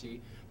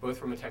privacy, both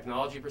from a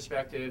technology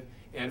perspective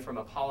and from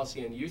a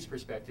policy and use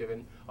perspective.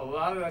 And a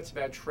lot of that's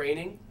about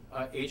training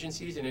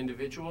agencies and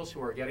individuals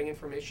who are getting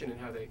information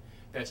and how they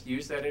best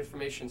use that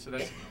information. So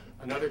that's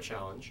another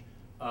challenge.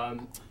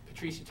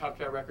 Patrice, you talked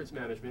about records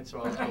management,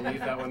 so I'll leave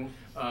that one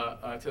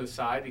to the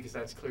side, because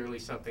that's clearly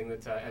something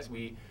that as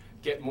we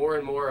get more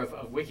and more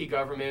of wiki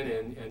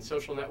government and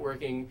social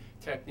networking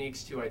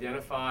techniques to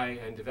identify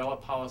and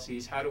develop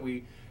policies, how do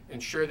we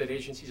ensure that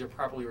agencies are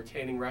properly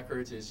retaining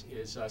records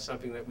is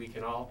something that we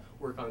can all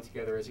work on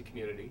together as a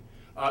community.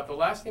 The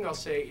last thing I'll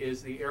say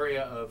is the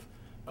area of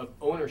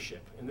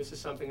ownership, and this is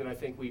something that I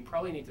think we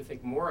probably need to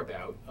think more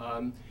about.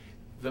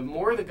 The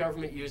more the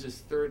government uses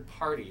third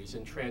parties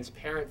and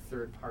transparent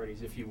third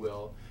parties, if you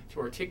will, to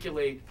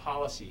articulate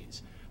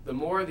policies, the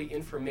more the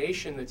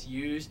information that's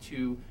used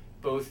to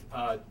both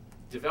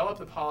develop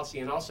the policy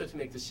and also to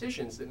make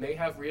decisions that may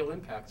have real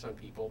impacts on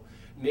people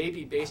may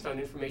be based on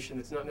information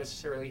that's not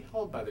necessarily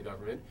held by the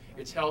government.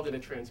 It's held in a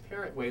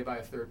transparent way by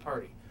a third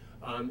party.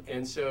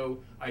 And so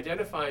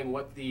identifying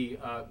what the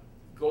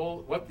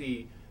what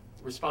the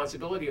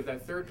responsibility of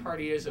that third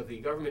party is, of the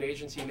government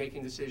agency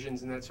making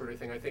decisions and that sort of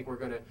thing, I think we're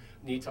going to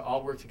need to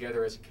all work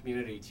together as a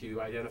community to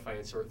identify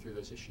and sort through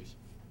those issues.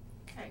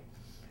 Okay.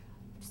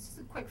 Just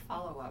a quick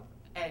follow-up,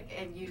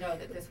 and you know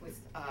that this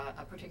was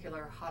a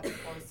particular hot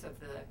voice of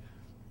the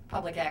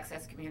public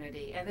access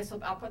community, and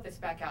I'll put this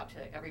back out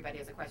to everybody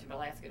as a question, but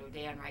I'll ask it to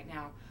Dan right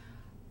now.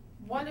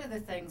 One of the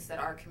things that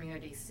our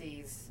community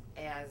sees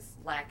as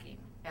lacking,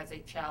 as a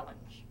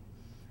challenge,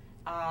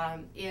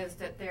 is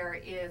that there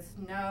is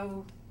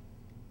no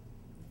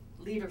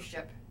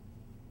leadership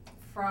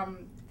from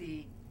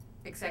the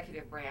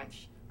executive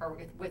branch or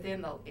within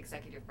the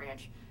executive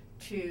branch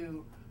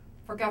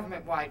for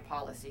government-wide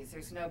policies.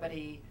 There's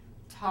nobody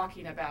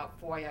talking about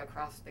FOIA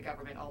across the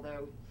government,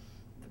 although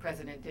the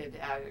president did,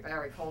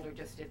 Eric Holder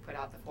just did put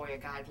out the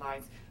FOIA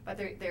guidelines, but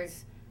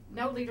there's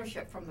no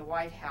leadership from the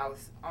White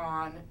House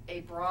on a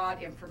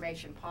broad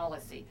information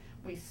policy.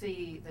 We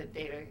see the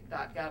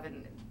data.gov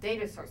and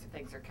data sorts of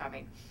things are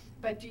coming,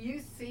 but do you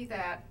see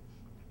that,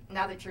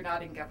 now that you're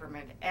not in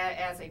government,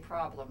 as a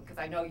problem? Because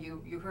I know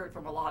you heard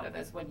from a lot of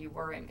us when you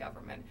were in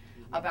government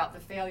about the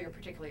failure,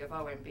 particularly of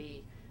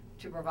OMB,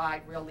 to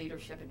provide real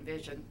leadership and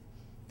vision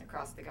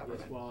across the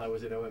government. Yes, while I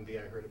was at OMB,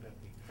 I heard about it.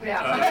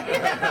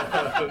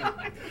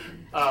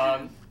 Yeah.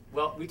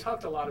 Well, we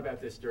talked a lot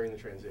about this during the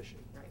transition.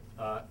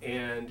 Right.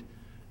 And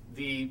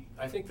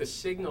I think the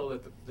signal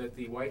that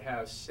the White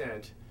House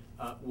sent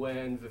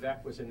when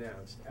Vivek was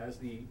announced as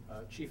the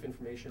Chief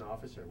Information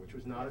Officer, which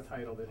was not a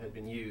title that had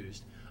been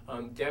used,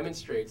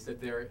 demonstrates that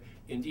there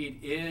indeed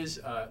is,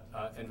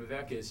 and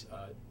Vivek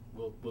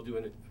will do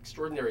an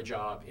extraordinary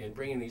job in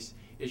bringing these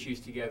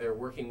issues together,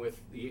 working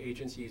with the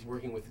agencies,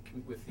 working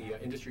with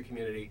the industry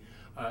community,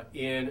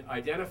 in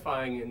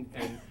identifying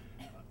and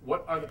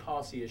what are the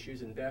policy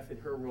issues, and Beth in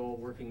her role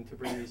working to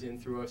bring these in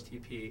through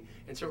OSTP.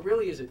 And so it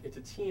really is it's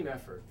a team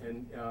effort.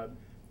 And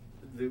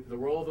the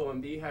role of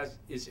OMB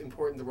is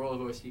important, the role of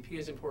OSTP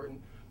is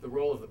important, the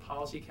role of the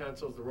policy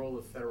councils, the role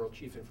of federal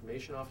chief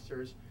information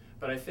officers.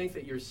 But I think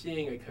that you're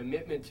seeing a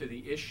commitment to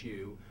the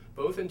issue,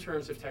 both in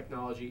terms of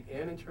technology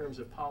and in terms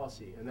of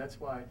policy. And that's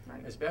why,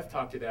 right, as Beth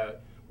talked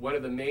about, one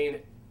of the main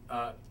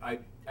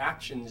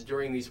actions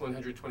during these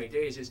 120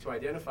 days is to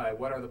identify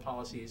what are the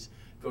policies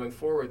going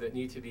forward that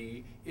need to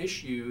be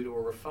issued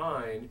or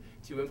refined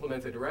to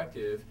implement the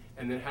directive,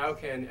 and then how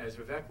can, as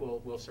Vivek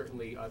will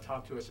certainly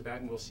talk to us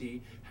about and we'll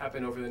see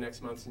happen over the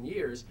next months and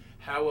years,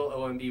 how will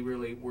OMB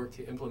really work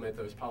to implement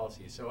those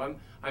policies? So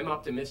I'm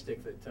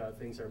optimistic that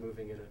things are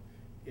moving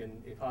in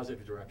a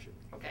positive direction.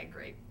 Okay,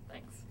 great,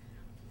 thanks.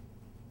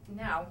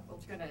 Now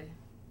we're going to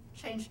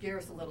change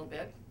gears a little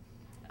bit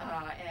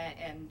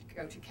and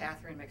go to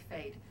Katherine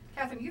McFate.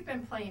 Katherine, you've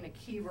been playing a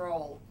key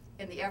role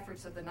in the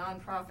efforts of the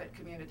nonprofit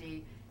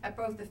community at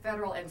both the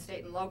federal and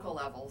state and local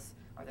levels,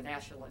 or the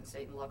national and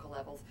state and local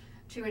levels,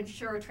 to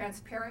ensure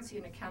transparency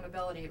and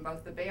accountability in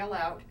both the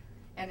bailout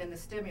and in the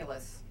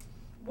stimulus.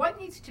 What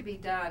needs to be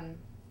done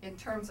in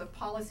terms of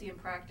policy and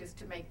practice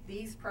to make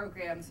these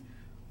programs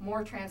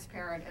more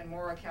transparent and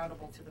more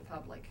accountable to the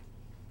public?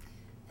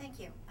 Thank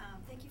you.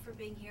 Thank you for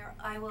being here.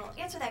 I will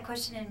answer that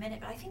question in a minute,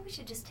 but I think we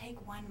should just take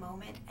one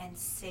moment and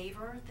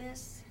savor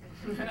this.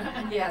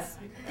 Yes.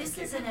 This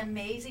is an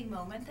amazing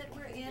moment that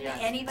we're in. Yes.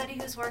 Anybody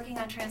who's working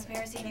on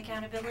transparency and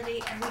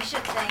accountability, and we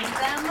should thank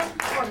them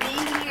for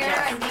being here,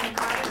 yes, and being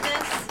part of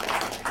this.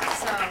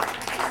 So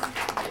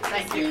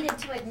thank you. Needed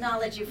to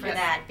acknowledge you for, yes,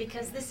 that,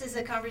 because this is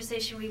a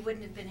conversation we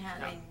wouldn't have been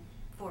having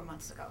 4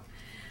 months ago,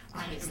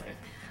 obviously.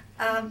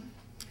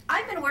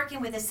 I've been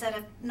working with a set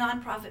of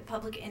nonprofit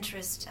public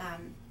interest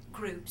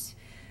groups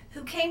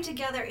who came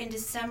together in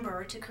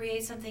December to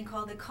create something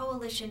called the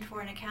Coalition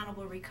for an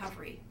Accountable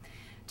Recovery,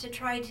 to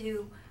try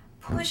to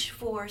push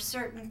for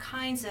certain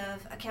kinds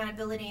of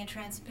accountability and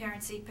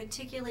transparency,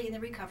 particularly in the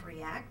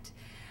Recovery Act,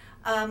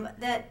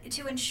 that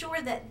to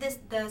ensure that the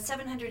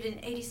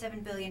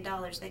 $787 billion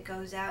that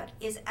goes out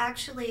is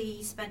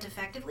actually spent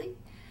effectively,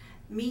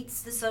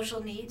 meets the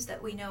social needs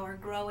that we know are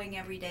growing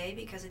every day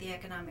because of the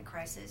economic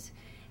crisis,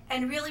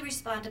 and really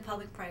respond to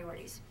public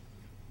priorities.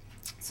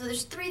 So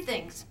there's 3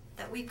 things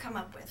that they've come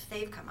up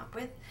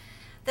with,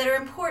 that are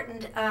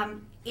important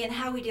in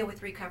how we deal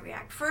with Recovery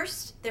Act.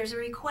 First, there's a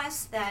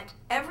request that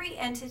every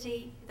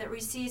entity that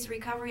receives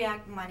Recovery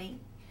Act money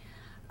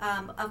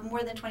of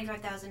more than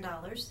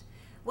 $25,000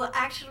 will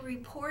actually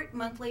report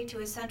monthly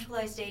to a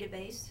centralized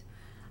database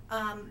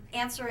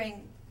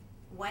answering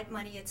what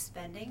money it's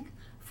spending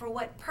For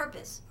what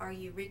purpose? Are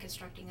you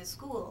reconstructing a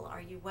school?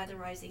 Are you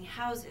weatherizing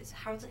houses?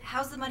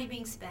 How's the money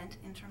being spent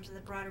in terms of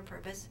the broader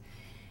purpose?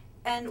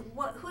 And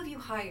who have you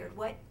hired?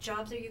 What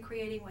jobs are you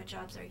creating? What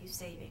jobs are you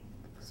saving?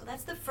 So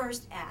that's the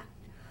first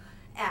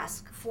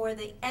ask for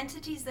the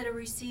entities that are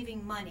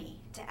receiving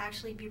money to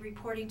actually be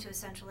reporting to a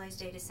centralized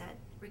data set,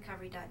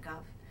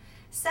 recovery.gov.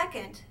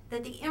 Second,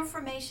 that the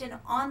information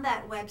on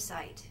that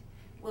website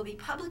will be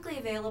publicly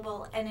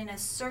available and in a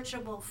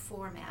searchable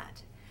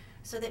format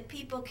so that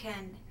people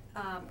can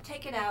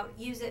take it out,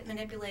 use it,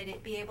 manipulate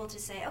it, be able to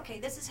say, okay,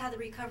 this is how the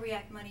Recovery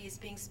Act money is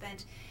being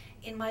spent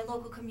in my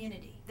local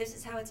community. This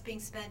is how it's being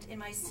spent in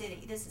my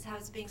city. This is how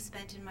it's being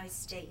spent in my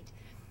state.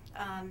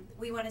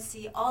 We want to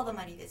see all the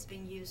money that's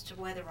being used to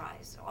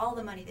weatherize, all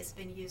the money that's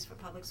been used for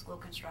public school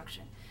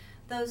construction.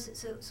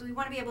 So we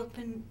want to be able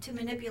to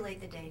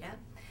manipulate the data.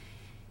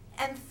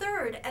 And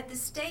third, at the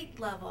state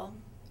level,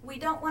 we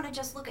don't want to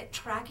just look at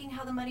tracking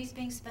how the money's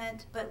being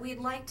spent, but we'd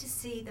like to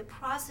see the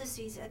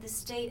processes at the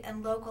state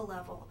and local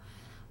level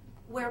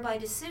whereby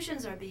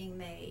decisions are being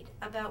made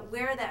about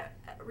where that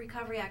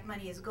Recovery Act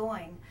money is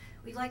going.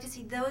 We'd like to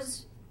see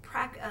those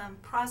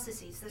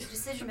processes, those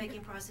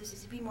decision-making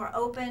processes, to be more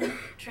open,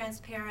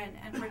 transparent,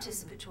 and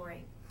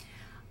participatory.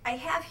 I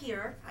have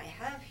here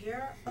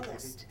a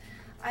list.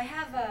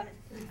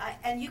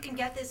 And you can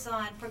get this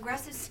on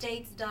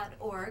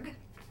progressivestates.org.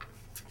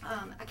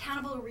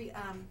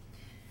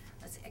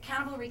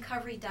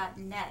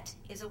 AccountableRecovery.net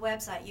is a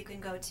website you can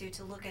go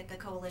to look at the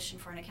Coalition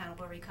for an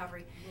Accountable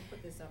Recovery. We'll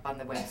put this up on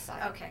the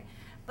website. Okay.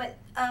 But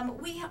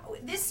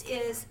this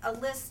is a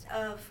list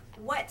of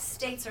what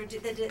states are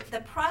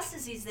the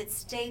processes that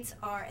states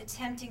are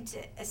attempting to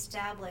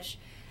establish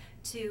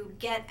to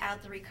get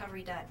out the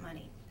Recovery Act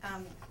money,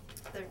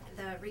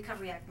 the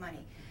Recovery Act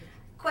money.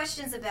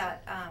 Questions about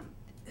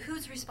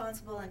who's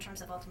responsible in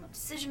terms of ultimate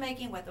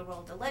decision-making, what the role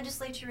of the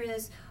legislature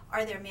is,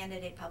 are there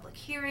mandated public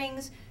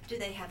hearings, do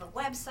they have a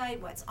website,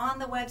 what's on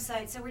the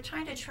website. So we're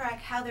trying to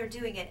track how they're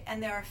doing it,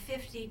 and there are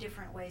 50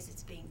 different ways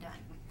it's being done,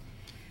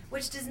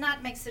 which does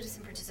not make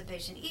citizen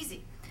participation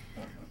easy.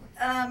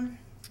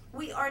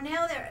 We are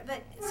now there,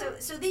 but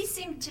so these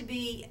seem to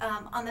be,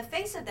 on the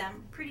face of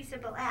them, pretty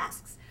simple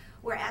asks.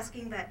 We're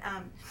asking that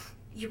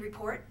you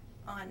report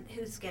on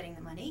who's getting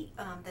the money,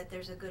 that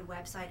there's a good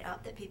website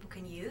up that people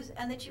can use,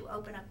 and that you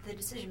open up the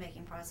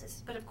decision-making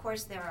process. But of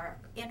course, there are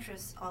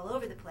interests all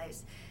over the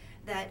place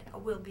that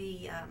will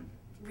be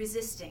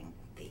resisting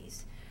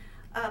these.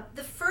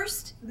 The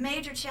first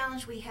major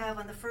challenge we have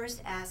on the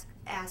first ask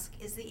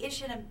is the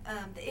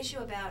issue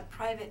about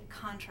private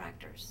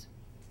contractors.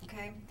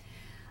 Okay,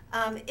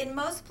 in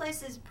most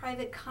places,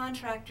 private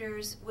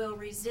contractors will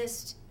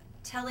resist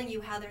telling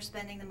you how they're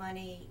spending the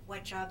money,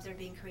 what jobs are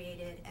being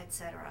created,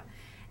 etc.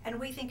 And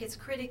we think it's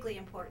critically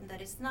important that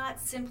it's not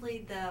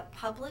simply the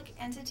public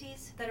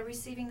entities that are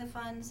receiving the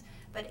funds,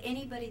 but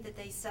anybody that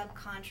they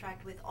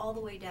subcontract with all the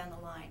way down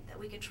the line, that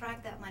we could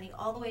track that money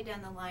all the way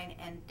down the line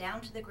and down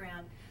to the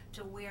ground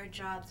to where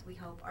jobs, we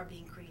hope, are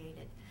being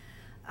created.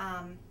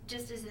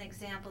 Just as an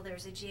example,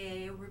 there's a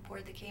GAO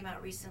report that came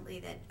out recently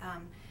that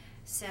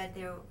said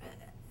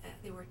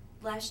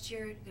last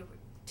year there were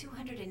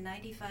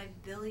 $295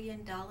 billion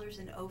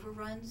in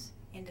overruns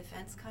in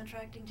defense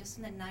contracting, just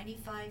in the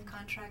 95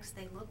 contracts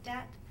they looked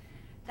at.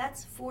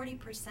 That's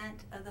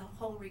 40% of the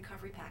whole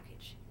recovery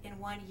package in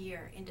 1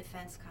 year in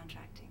defense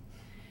contracting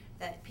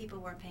that people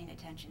weren't paying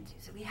attention to.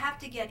 So we have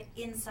to get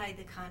inside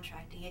the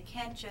contracting. It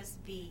can't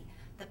just be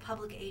the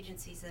public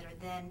agencies that are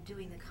then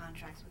doing the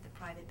contracts with the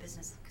private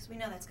business, because we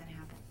know that's going to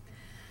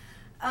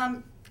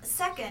happen.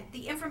 Second,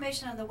 the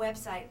information on the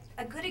website.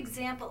 A good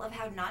example of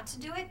how not to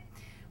do it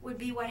would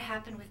be what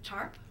happened with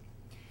TARP,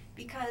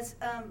 because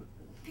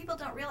people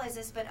don't realize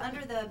this, but under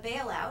the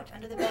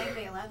bank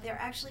bailout, there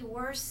actually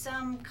were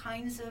some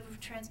kinds of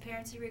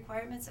transparency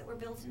requirements that were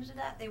built into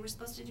that. They were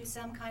supposed to do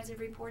some kinds of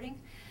reporting.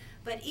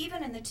 But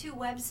even in the two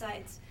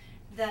websites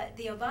that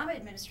the Obama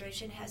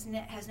administration has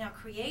now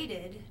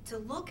created to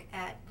look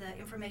at the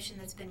information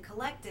that's been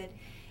collected,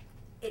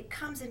 it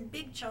comes in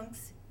big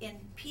chunks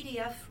in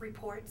PDF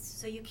reports,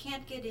 so you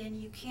can't get in,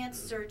 you can't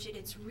search it,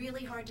 it's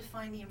really hard to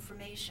find the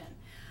information.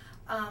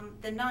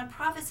 The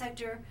nonprofit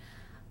sector,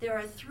 there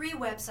are 3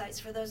 websites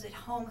for those at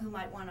home who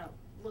might want to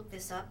look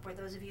this up, or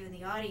those of you in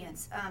the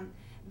audience.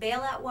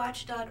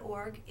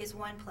 Bailoutwatch.org is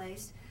one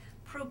place.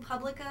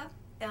 ProPublica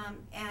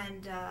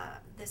and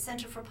the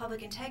Center for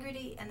Public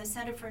Integrity and the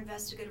Center for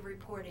Investigative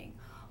Reporting.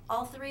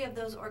 All 3 of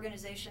those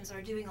organizations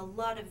are doing a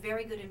lot of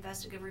very good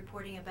investigative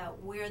reporting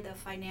about where the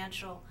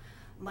financial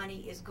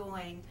money is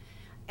going,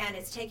 and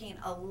it's taking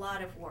a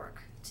lot of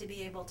work to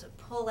be able to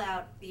pull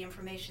out the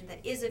information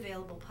that is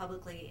available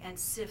publicly and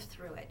sift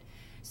through it.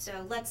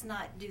 So let's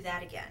not do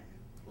that again.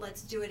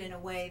 Let's do it in a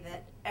way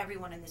that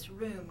everyone in this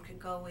room could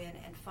go in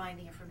and find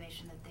the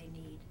information that they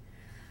need.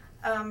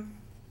 And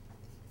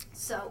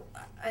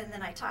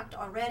then I talked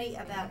already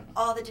about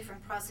all the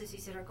different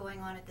processes that are going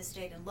on at the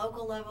state and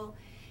local level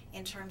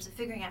in terms of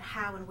figuring out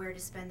how and where to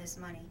spend this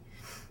money.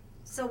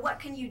 So what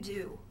can you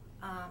do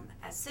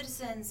as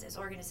citizens, as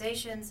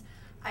organizations?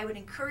 I would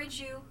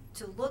encourage you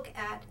to look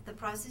at the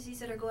processes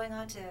that are going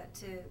on, to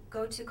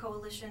go to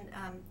Coalition,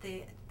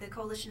 the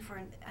Coalition for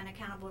an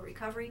Accountable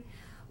Recovery.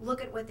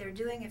 Look at what they're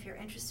doing if you're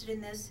interested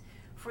in this.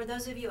 For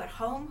those of you at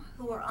home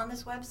who are on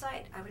this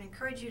website, I would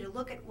encourage you to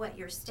look at what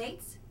your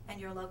states and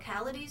your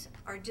localities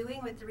are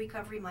doing with the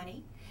recovery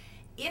money.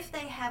 If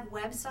they have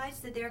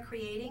websites that they're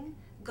creating,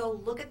 go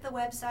look at the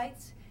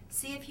websites.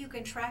 See if you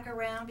can track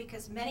around,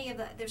 because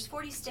there's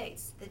 40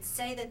 states that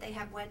say that they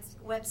have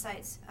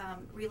websites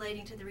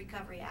relating to the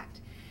Recovery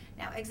Act.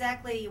 Now,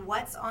 exactly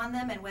what's on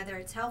them and whether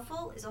it's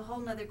helpful is a whole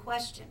nother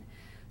question.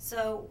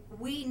 So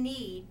we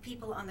need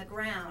people on the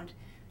ground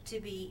to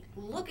be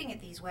looking at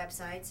these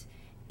websites.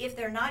 If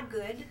they're not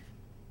good,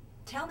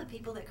 tell the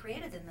people that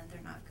created them that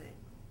they're not good.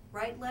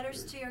 Write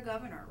letters to your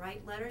governor,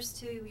 write letters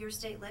to your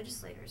state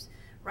legislators,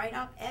 write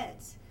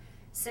op-eds.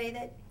 Say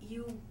that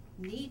you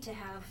need to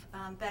have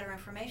better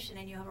information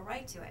and you have a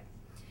right to it.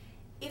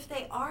 If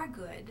they are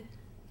good,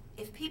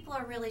 if people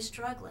are really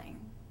struggling,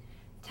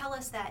 tell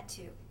us that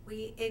too.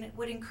 We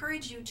would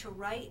encourage you to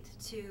write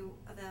to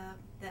the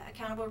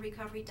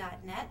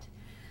accountablerecovery.net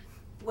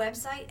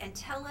website and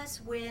tell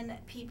us when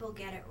people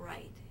get it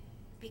right.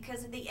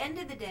 Because at the end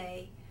of the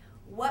day,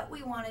 what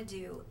we want to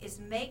do is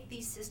make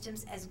these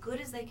systems as good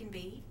as they can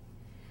be,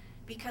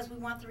 because we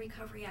want the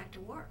Recovery Act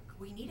to work.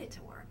 We need it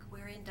to work.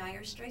 We're in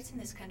dire straits in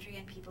this country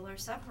and people are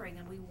suffering,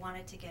 and we want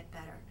it to get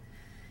better.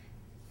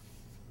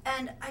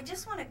 And I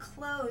just want to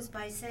close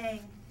by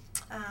saying,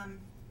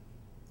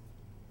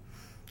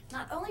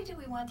 not only do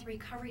we want the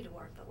recovery to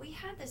work, but we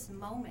have this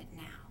moment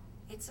now.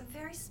 It's a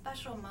very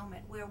special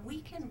moment where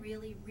we can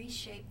really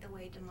reshape the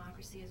way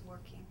democracy is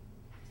working.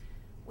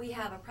 We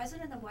have a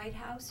president of the White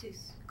House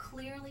who's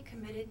clearly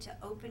committed to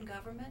open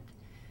government,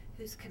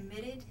 who's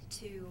committed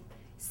to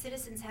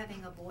citizens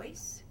having a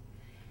voice,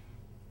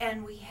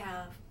 and we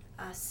have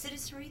a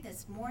citizenry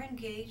that's more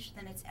engaged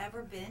than it's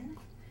ever been.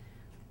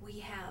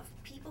 We have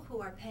people who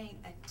are paying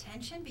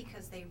attention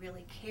because they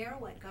really care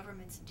what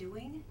government's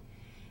doing,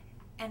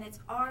 and it's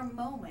our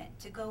moment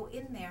to go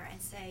in there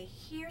and say,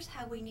 here's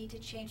how we need to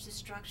change the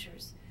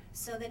structures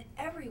so that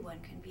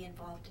everyone can be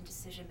involved in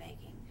decision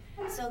making,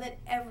 so that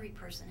every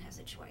person has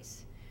a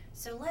choice.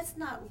 So let's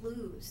not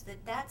lose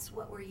that that's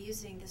what we're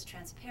using this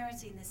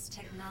transparency and this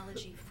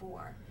technology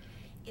for.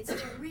 It's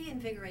to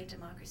reinvigorate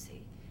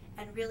democracy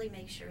and really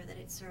make sure that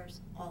it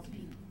serves all the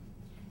people.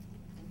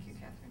 Thank you,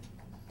 Catherine.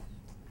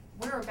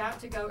 We're about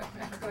to go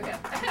ahead.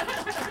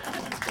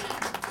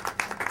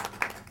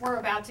 We're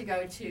about to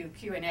go to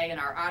Q&A in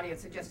our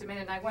audience in just a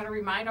minute. And I want to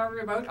remind our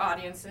remote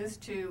audiences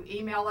to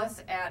email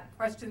us at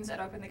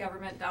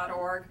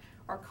questions@openthegovernment.org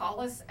or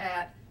call us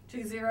at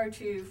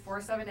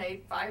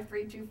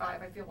 202-478-5325.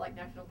 I feel like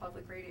National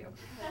Public Radio.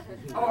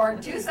 Or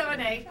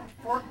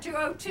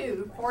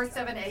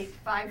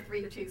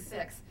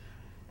 202-478-5326.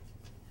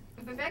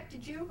 Vivek,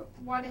 did you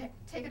want to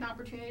take an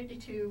opportunity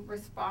to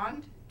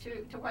respond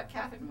to what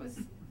Catherine was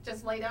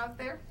just laid out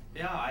there?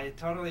 Yeah, I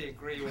totally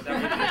agree with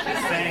everything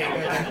she's saying.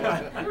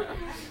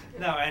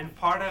 No, and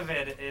part of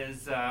it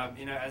is,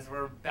 as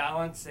we're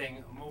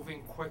balancing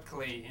moving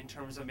quickly in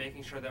terms of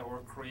making sure that we're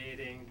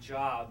creating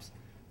jobs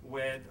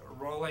with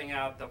rolling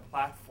out the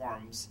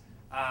platforms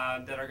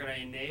that are going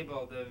to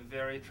enable the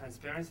very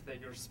transparency that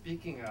you're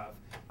speaking of.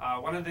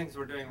 One of the things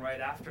we're doing right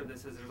after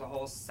this is there's a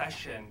whole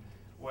session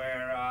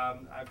where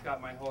I've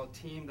got my whole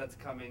team that's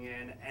coming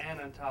in,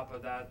 and on top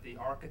of that, the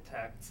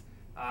architects,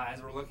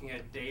 as we're looking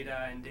at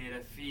data and data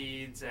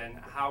feeds and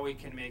how we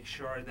can make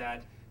sure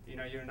that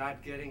you're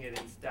not getting it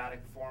in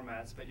static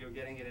formats, but you're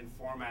getting it in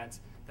formats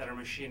that are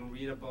machine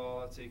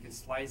readable, so you can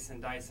slice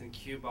and dice and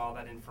cube all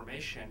that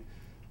information.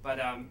 But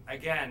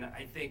again,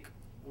 I think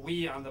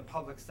we on the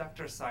public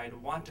sector side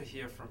want to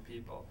hear from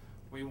people.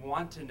 We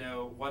want to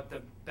know what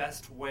the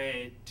best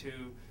way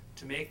to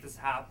make this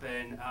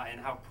happen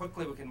and how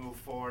quickly we can move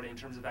forward in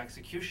terms of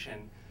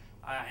execution.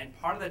 And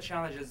part of the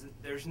challenge is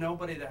there's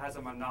nobody that has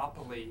a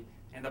monopoly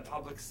in the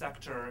public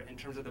sector in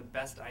terms of the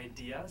best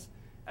ideas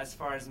as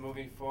far as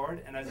moving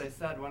forward. And as I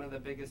said, one of the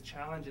biggest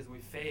challenges we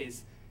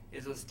face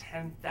is those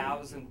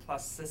 10,000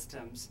 plus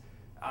systems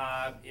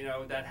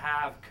that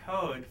have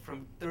code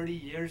from 30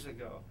 years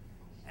ago.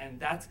 And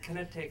that's going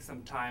to take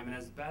some time. And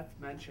as Beth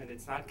mentioned,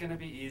 it's not going to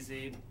be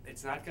easy.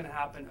 It's not going to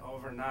happen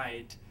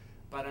overnight.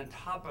 But on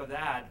top of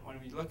that, when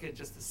we look at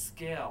just the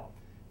scale,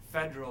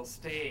 federal,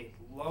 state,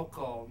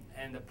 local,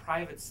 and the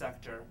private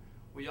sector,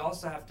 we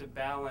also have to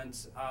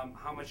balance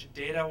how much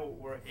data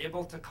we're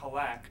able to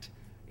collect,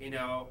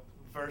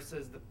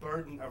 versus the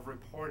burden of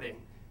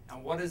reporting.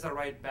 And what is the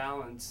right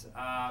balance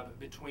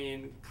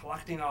between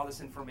collecting all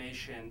this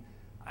information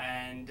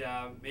and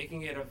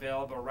making it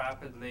available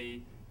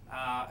rapidly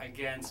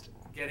against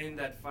getting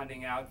that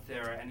funding out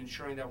there and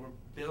ensuring that we're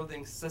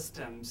building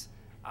systems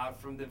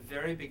from the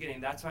very beginning.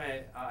 That's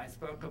why I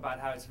spoke about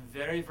how it's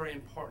very, very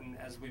important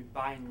as we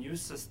buy new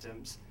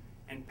systems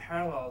in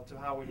parallel to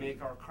how we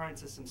make our current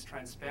systems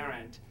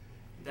transparent,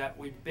 that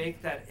we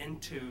bake that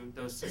into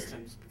those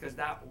systems, because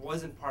that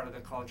wasn't part of the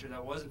culture,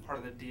 that wasn't part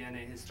of the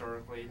DNA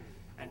historically,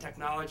 and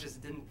technologists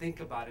didn't think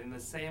about it in the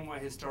same way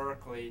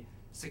historically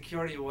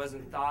security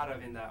wasn't thought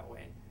of in that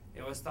way.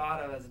 It was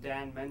thought of, as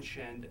Dan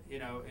mentioned,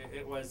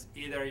 it was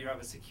either you have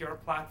a secure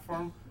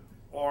platform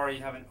or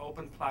you have an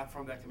open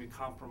platform that can be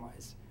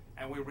compromised.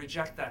 And we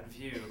reject that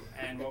view.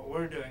 And what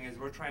we're doing is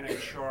we're trying to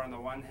ensure, on the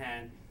one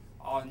hand,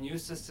 all new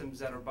systems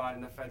that are bought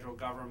in the federal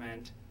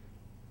government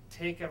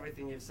take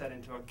everything you've said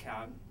into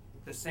account.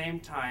 At the same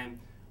time,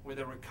 with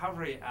the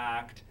Recovery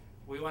Act,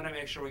 we want to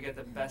make sure we get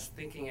the best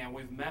thinking, and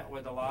we've met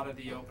with a lot of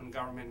the open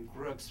government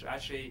groups to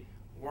actually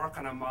work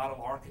on a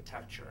model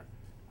architecture.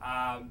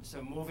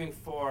 So moving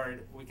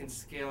forward, we can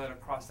scale it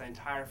across the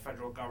entire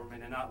federal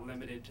government and not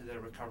limit it to the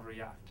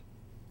Recovery Act.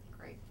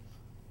 Great.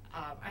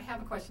 I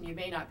have a question you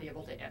may not be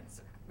able to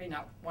answer, may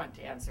not want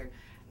to answer,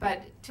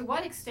 but to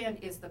what extent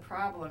is the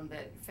problem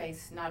that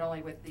faced not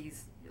only with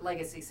these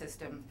legacy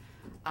systems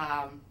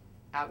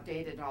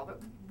outdated and all,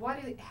 but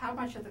how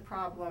much of the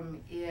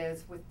problem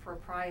is with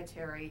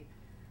proprietary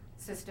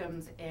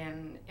systems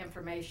and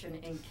information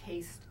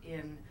encased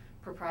in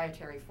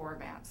proprietary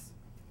formats?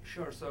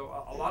 Sure.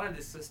 So a lot of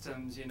these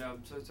systems,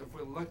 so if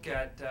we look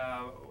at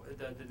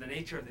the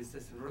nature of these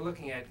systems, we're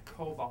looking at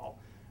COBOL,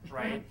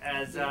 right,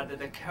 as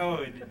the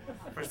code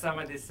for some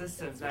of these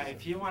systems. Now,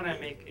 if you want to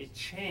make a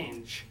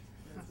change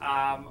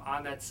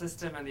on that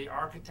system and the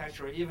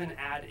architecture, or even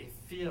add a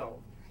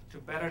field to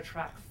better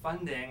track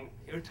funding,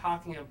 you're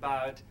talking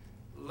about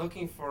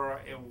looking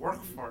for a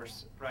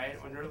workforce,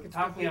 right? When you're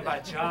talking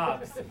about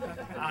jobs,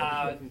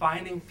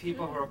 finding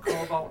people who are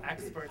COBOL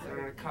experts that are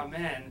going to come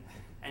in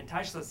and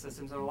touch those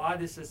systems. And a lot of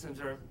these systems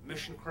are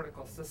mission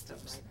critical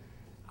systems.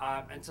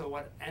 And so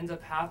what ends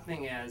up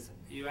happening is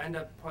you end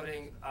up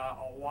putting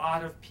a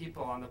lot of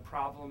people on the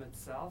problem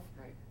itself.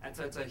 Right. And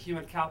so it's a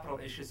human capital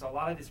issue. So a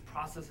lot of these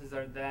processes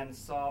are then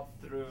solved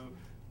through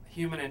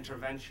human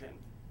intervention.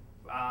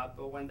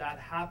 But when that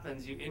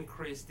happens, you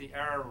increase the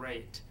error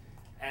rate.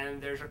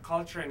 And there's a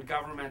culture in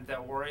government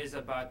that worries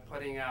about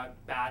putting out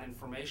bad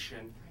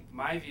information.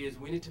 My view is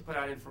we need to put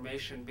out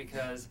information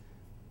because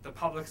the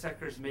public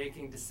sector is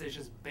making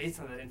decisions based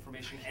on that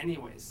information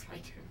anyways.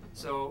 Right.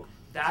 So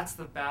that's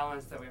the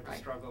balance that we have to Right.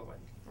 struggle with.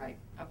 Right.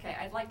 Okay,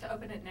 I'd like to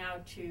open it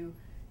now to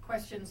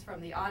questions from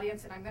the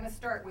audience, and I'm going to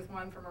start with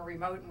one from a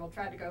remote, and we'll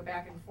try to go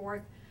back and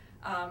forth.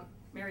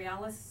 Mary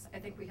Alice, I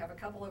think we have a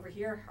couple over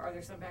here. Are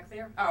there some back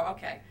there? Oh,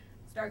 okay.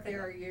 Start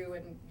there, you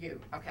and you.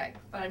 Okay.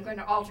 But I'm going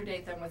to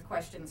alternate them with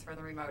questions for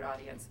the remote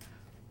audience.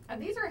 And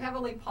these are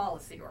heavily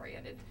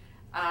policy-oriented.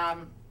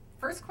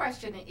 First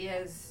question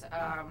is,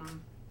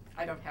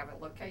 I don't have a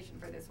location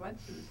for this one.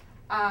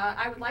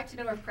 I would like to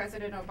know if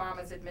President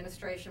Obama's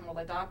administration will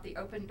adopt the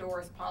open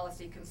doors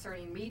policy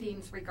concerning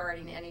meetings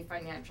regarding any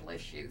financial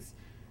issues.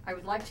 I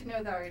would like to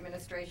know that our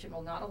administration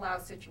will not allow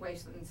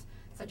situations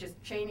such as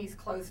Cheney's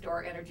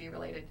closed-door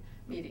energy-related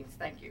meetings.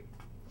 Thank you.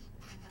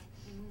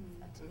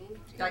 To me?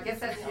 I guess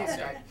that's you,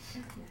 start.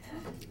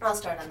 I'll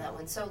start on that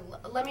one. So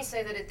let me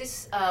say that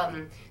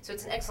so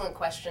it's an excellent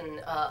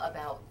question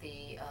about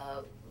the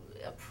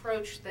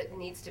approach that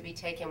needs to be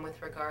taken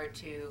with regard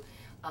to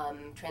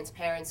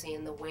transparency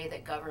in the way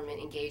that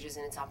government engages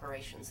in its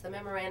operations. The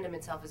memorandum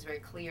itself is very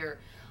clear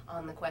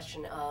on the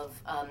question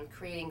of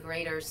creating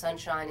greater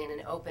sunshine and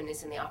an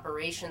openness in the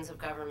operations of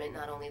government,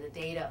 not only the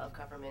data of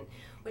government,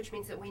 which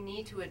means that we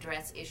need to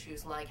address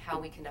issues like how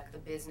we conduct the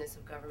business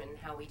of government and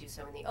how we do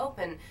so in the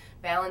open,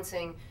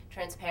 balancing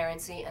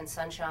transparency and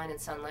sunshine and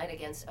sunlight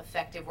against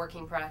effective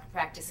working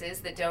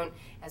practices that don't,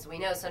 as we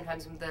know,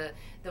 sometimes the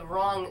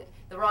wrong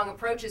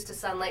approaches to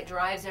sunlight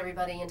drives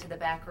everybody into the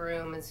back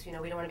room. As we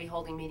don't want to be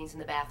holding meetings in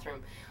the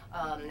bathroom,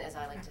 as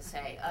I like to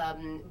say.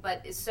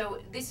 But so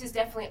this is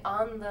definitely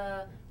on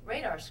the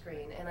radar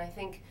screen, and I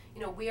think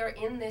we are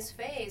in this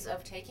phase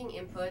of taking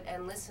input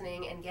and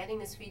listening and getting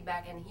this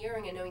feedback and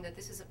hearing and knowing that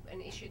this is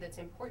an issue that's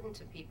important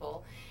to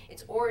people.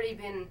 It's already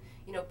been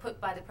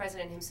put by the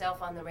president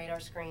himself on the radar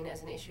screen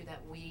as an issue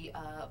that we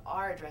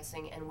are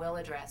addressing and will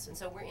address. And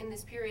so we're in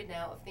this period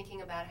now of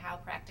thinking about how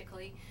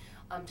practically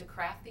to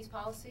craft these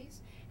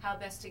policies, how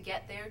best to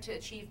get there to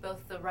achieve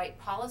both the right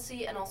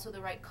policy and also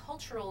the right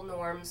cultural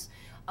norms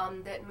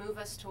that move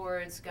us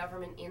towards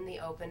government in the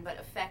open, but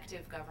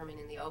effective government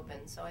in the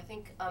open. So I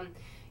think,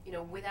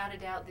 without a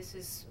doubt, this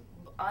is,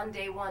 on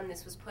day one,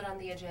 this was put on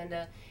the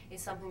agenda,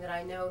 is something that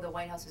I know the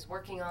White House is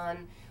working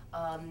on,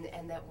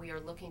 and that we are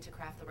looking to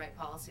craft the right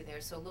policy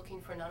there. So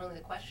looking for not only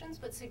the questions,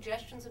 but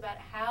suggestions about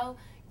how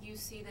you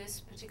see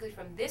this, particularly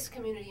from this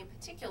community in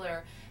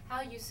particular,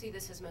 how you see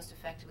this as most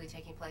effectively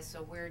taking place.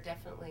 So we're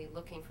definitely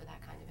looking for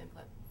that kind of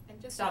input.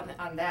 And just on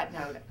that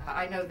note,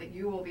 I know that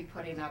you will be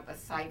putting up a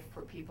site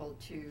for people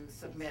to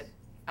submit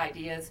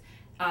ideas.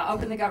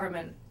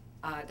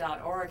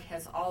 OpenTheGovernment.org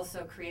has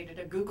also created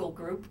a Google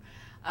group,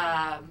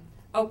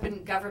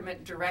 Open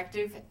Government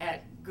Directive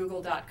at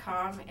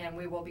google.com, and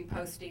we will be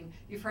posting.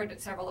 You've heard that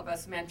several of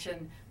us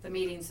mention the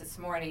meetings this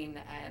morning,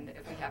 and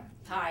if we have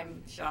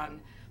time,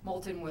 Sean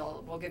Moulton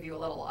will give you a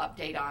little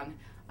update on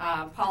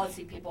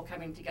policy people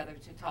coming together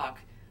to talk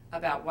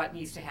about what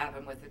needs to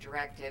happen with the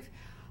directive.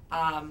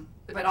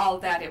 But all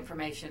of that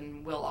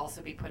information will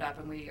also be put up,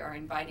 and we are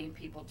inviting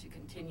people to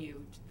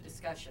continue the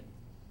discussion.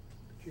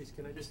 Jeez,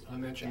 can I just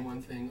mention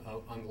one thing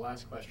on the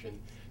last question?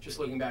 Just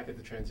looking back at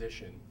the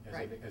transition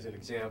as an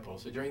example.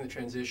 So during the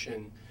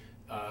transition,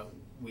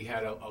 we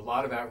had a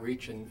lot of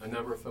outreach, and a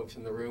number of folks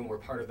in the room were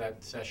part of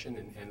that session,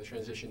 and the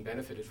transition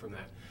benefited from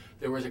that.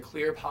 There was a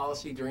clear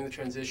policy during the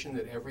transition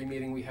that every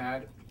meeting we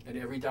had and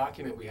every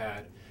document we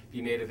had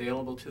be made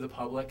available to the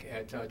public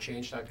at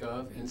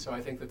change.gov, and so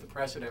I think that the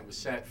precedent was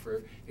set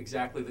for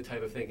exactly the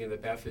type of thinking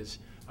that Beth is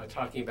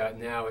talking about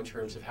now in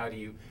terms of how do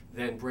you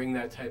then bring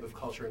that type of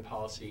culture and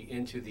policy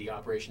into the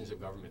operations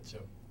of government. So,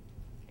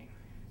 okay.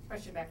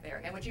 Question back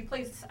there, and would you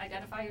please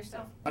identify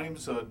yourself? My name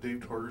is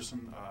Dave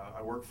Torgerson.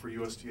 I work for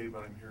USDA,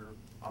 but I'm here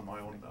on my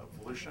own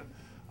volition.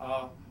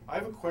 I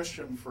have a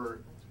question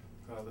for,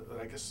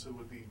 I guess it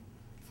would be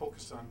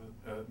focused on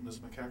Ms.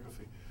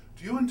 McAfee.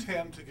 Do you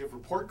intend to give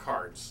report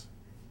cards?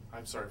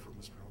 I'm sorry for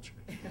mispronouncing.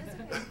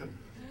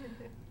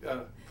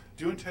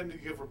 Do you intend to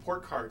give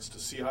report cards to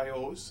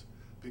CIOs?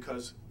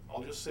 Because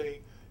I'll just say,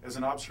 as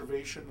an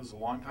observation, as a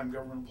longtime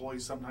government employee,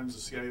 sometimes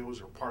the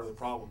CIOs are part of the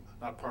problem,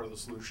 not part of the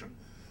solution.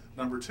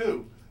 Number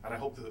two, and I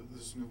hope that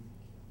this new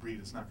breed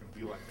is not going to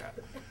be like that.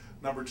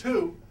 Number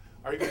two,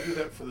 are you going to do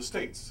that for the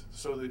states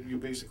so that you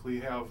basically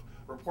have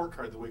a report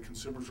card the way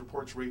Consumers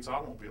Reports rates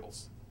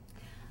automobiles?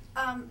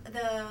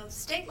 The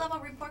state level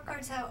report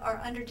cards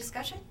are under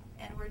discussion,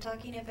 and we're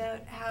talking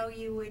about how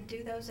you would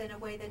do those in a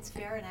way that's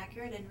fair and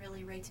accurate and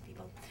really rates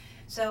people.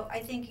 So I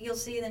think you'll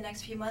see in the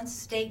next few months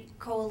state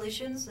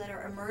coalitions that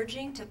are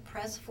emerging to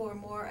press for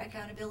more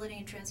accountability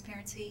and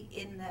transparency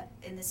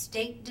in the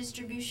state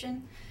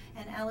distribution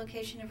and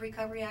allocation of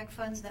Recovery Act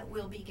funds that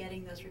will be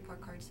getting those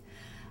report cards.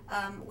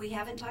 We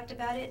haven't talked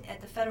about it at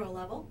the federal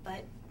level,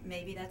 but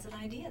maybe that's an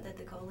idea that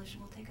the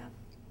coalition will take up.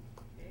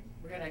 Okay.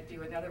 We're going to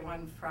do another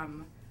one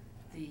from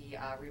the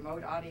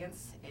remote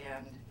audience,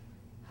 and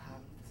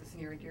this is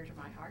near and dear to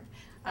my heart.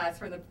 It's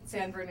from the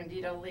San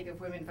Bernardino League of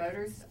Women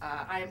Voters.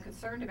 I am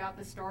concerned about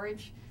the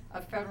storage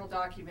of federal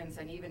documents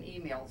and even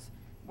emails.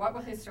 What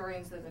will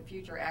historians of the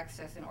future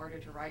access in order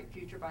to write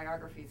future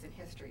biographies and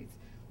histories?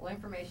 Will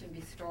information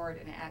be stored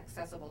and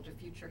accessible to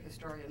future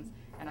historians?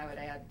 And I would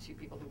add to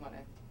people who want to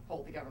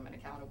hold the government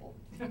accountable.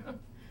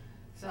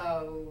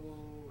 So,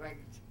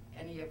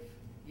 any of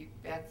you,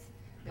 Beth?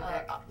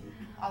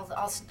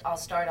 I'll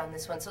start on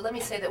this one. So let me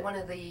say that one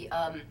of the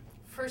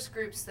first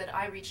groups that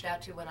I reached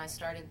out to when I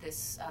started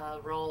this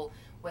role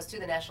was to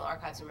the National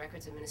Archives and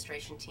Records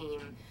Administration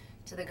team,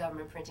 to the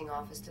government printing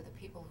office, to the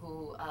people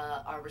who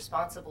are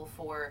responsible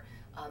for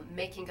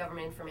making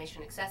government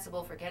information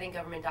accessible, for getting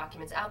government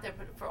documents out there,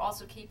 but for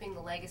also keeping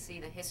the legacy,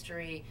 the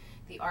history,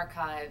 the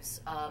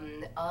archives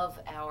of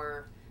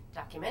our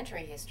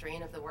documentary history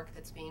and of the work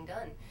that's being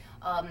done.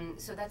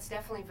 So that's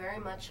definitely very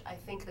much, I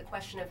think, the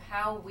question of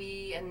how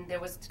we, and there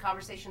was a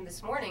conversation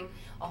this morning,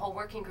 a whole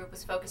working group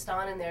was focused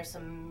on, and there's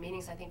some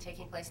meetings, I think,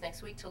 taking place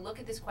next week to look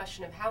at this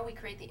question of how we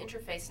create the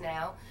interface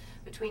now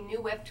between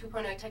new Web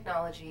 2.0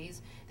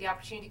 technologies, the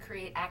opportunity to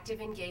create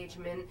active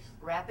engagement,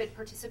 rapid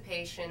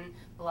participation,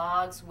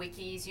 blogs,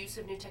 wikis, use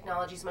of new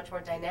technologies, much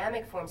more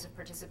dynamic forms of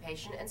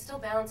participation, and still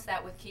balance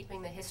that with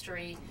keeping the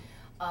history,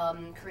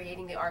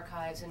 creating the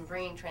archives, and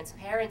bringing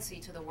transparency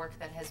to the work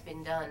that has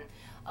been done.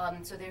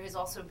 So there has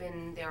also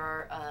been,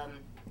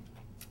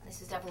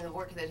 this is definitely the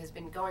work that has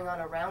been going on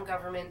around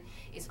government,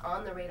 is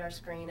on the radar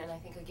screen, and I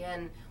think,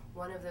 again,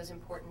 one of those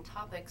important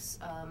topics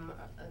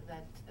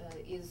that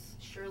is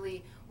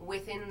surely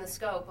within the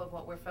scope of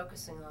what we're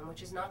focusing on,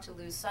 which is not to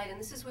lose sight. And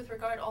this is with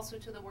regard also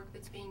to the work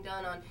that's being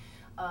done on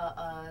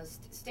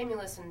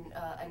stimulus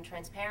and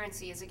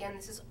transparency, is, again,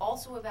 this is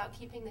also about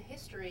keeping the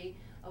history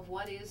of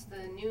what is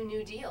the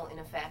New Deal, in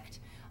effect,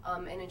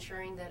 and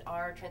ensuring that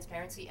our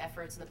transparency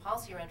efforts and the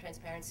policy around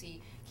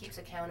transparency keeps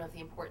account of the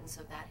importance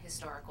of that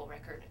historical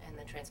record and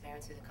the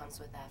transparency that comes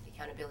with that, the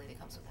accountability that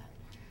comes with that.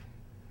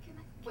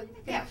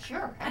 Yeah,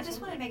 sure. I just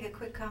want to make a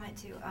quick comment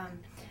to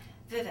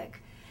Vivek.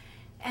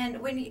 And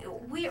when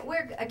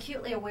we're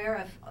acutely aware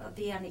of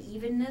the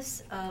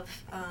unevenness of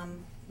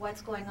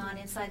what's going on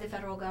inside the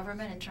federal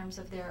government in terms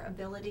of their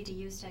ability to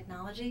use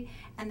technology,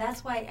 and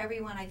that's why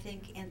everyone, I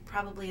think,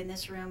 probably in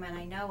this room, and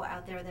I know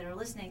out there that are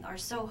listening, are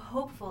so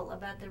hopeful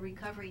about the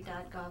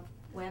recovery.gov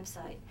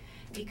website,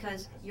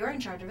 because you're in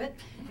charge of it,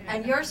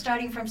 and you're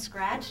starting from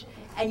scratch,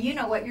 and you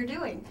know what you're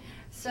doing.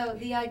 So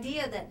the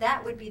idea that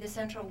that would be the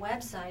central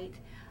website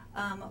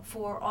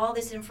for all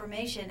this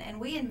information, and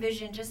we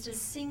envision just a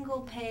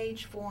single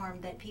page form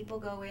that people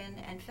go in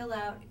and fill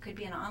out. It could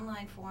be an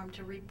online form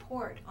to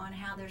report on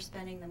how they're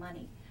spending the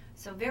money.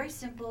 So very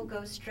simple,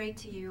 goes straight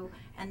to you,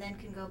 and then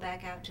can go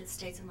back out to the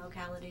states and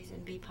localities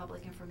and be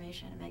public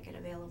information and make it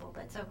available.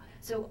 But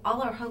so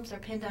all our hopes are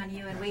pinned on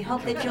you, and we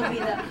hope that you'll be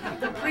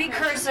the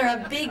precursor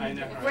of big,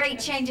 great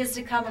changes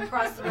to come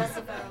across the rest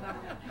of the federal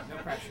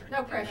government.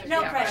 No pressure.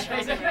 No pressure.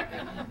 No Yeah,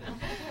 pressure.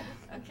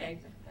 right. Okay.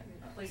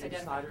 Please Steve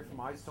identify. Snyder from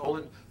I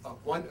Stolen.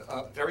 One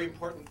very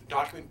important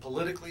document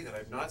politically that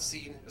I've not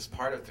seen as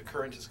part of the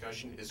current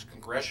discussion is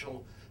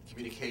congressional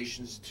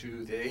communications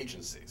to the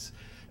agencies.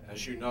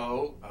 As you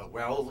know,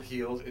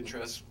 well-heeled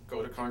interests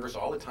go to Congress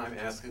all the time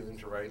asking them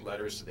to write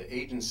letters to the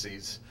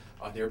agencies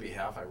on their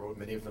behalf. I wrote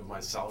many of them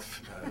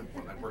myself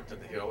when I worked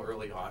at the Hill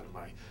early on in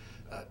my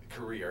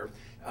career.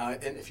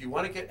 And if you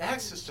want to get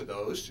access to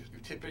those, you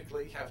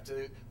typically have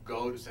to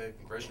go to, say, a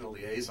congressional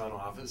liaison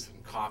office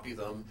and copy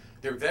them.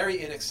 They're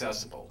very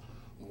inaccessible.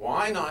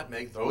 Why not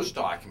make those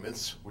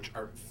documents, which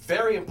are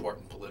very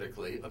important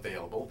politically,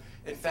 available?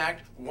 In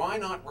fact, why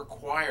not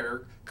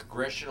require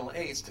congressional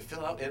aides to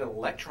fill out an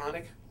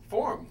electronic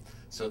form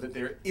so that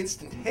they're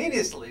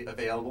instantaneously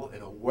available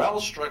in a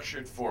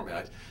well-structured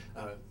format?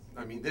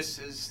 I mean, this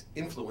is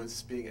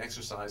influence being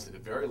exercised in a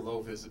very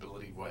low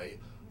visibility way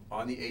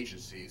on the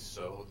agencies,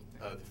 so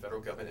the federal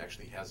government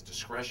actually has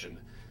discretion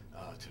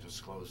to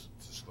disclose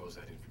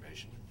that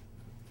information.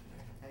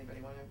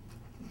 Anybody want to?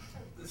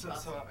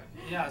 So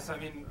I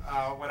mean,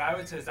 what I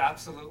would say is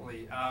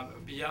absolutely.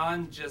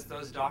 Beyond just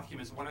those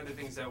documents, one of the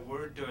things that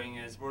we're doing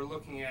is we're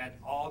looking at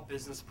all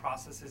business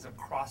processes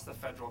across the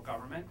federal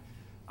government.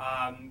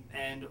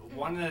 And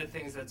one of the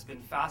things that's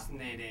been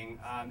fascinating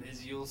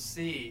is you'll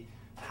see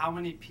how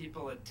many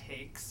people it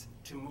takes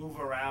to move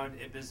around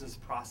a business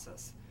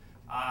process.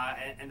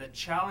 And the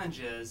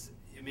challenge is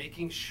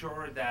making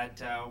sure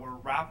that we're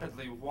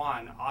rapidly,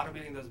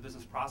 automating those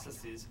business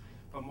processes,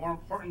 but more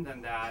important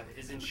than that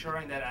is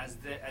ensuring that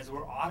as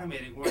we're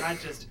automating, we're not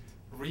just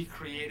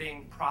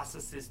recreating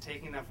processes,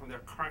 taking them from their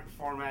current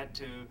format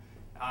to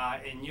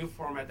a new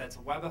format that's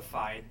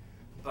webified,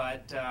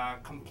 but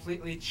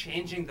completely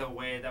changing the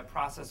way that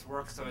process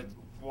works so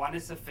one,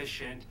 it's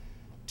efficient,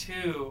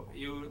 two,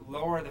 you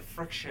lower the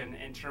friction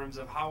in terms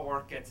of how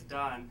work gets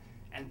done,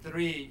 and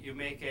three, you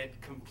make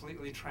it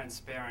completely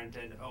transparent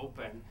and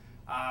open.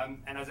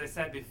 And as I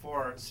said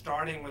before,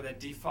 starting with a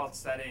default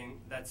setting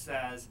that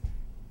says,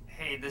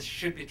 hey, this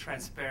should be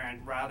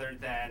transparent rather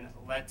than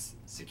let's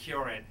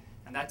secure it.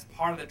 And that's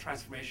part of the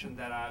transformation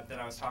that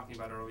I was talking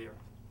about earlier.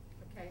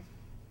 Okay.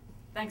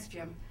 Thanks,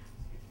 Jim.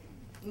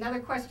 Another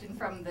question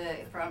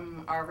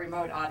from our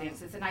remote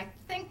audiences, and I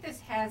think this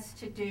has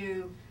to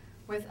do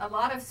with a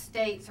lot of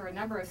states, or a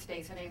number of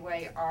states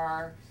anyway,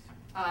 are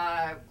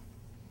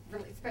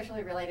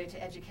especially related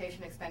to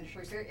education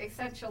expenditures. They're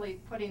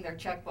essentially putting their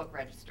checkbook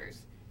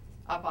registers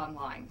up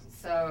online.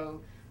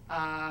 So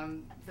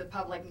the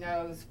public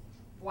knows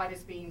what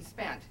is being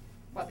spent,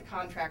 what the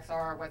contracts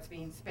are, what's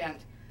being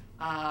spent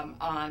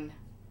on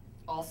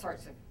all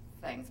sorts of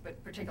things,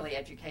 but particularly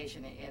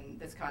education in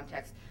this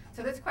context.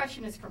 So this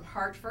question is from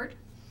Hartford,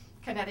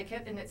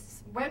 Connecticut, and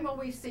it's, when will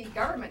we see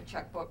government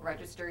checkbook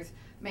registers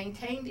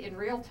maintained in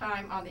real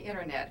time on the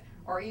internet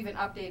or even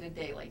updated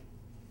daily?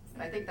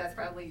 And I think that's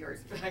probably yours.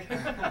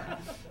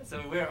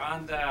 So we're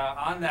on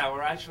that.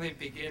 We're actually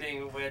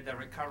beginning with the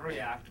Recovery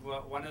Act.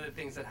 Well, one of the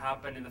things that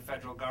happened in the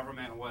federal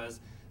government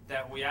was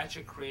that we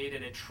actually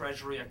created a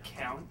Treasury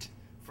account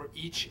for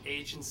each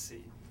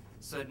agency.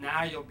 So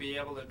now you'll be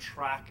able to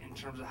track in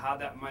terms of how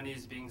that money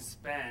is being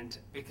spent,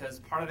 because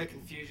part of the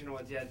confusion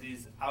was you had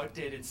these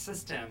outdated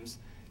systems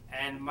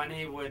and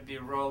money would be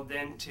rolled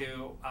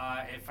into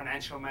a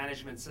financial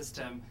management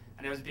system,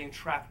 and it was being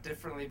tracked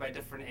differently by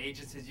different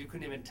agencies. You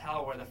couldn't even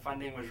tell where the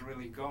funding was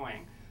really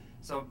going.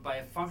 So by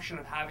a function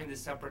of having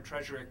these separate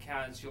Treasury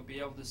accounts, you'll be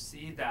able to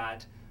see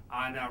that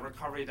on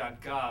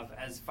recovery.gov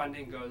as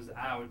funding goes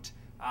out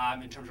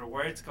in terms of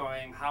where it's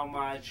going, how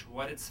much,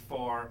 what it's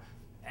for,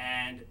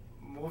 and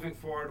moving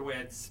forward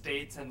with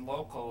states and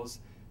locals,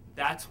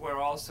 that's where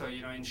also,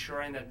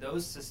 ensuring that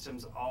those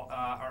systems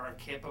are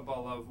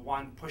capable of,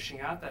 one,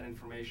 pushing out that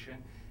information,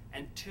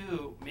 and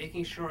two,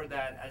 making sure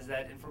that as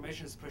that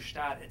information is pushed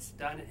out, it's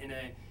done in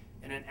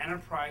an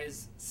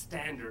enterprise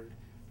standard,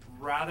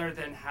 rather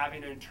than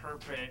having to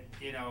interpret,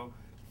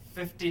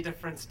 50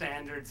 different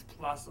standards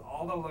plus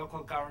all the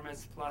local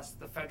governments plus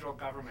the federal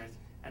government.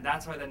 And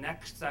that's why the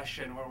next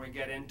session where we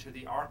get into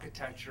the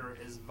architecture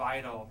is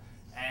vital,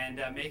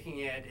 and making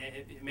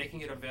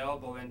it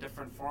available in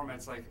different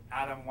formats like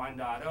Atom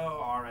 1.0,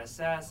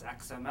 RSS,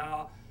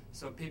 XML,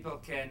 so people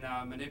can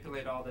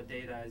manipulate all the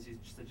data as you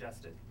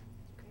suggested.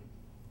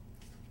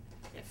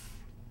 Yes.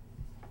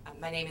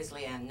 My name is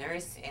Leanne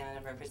Nurse, and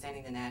I'm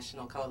representing the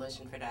National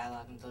Coalition for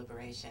Dialogue and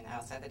Deliberation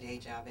outside the day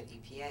job at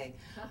EPA.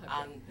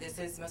 This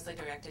is mostly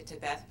directed to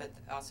Beth, but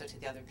also to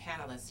the other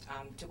panelists.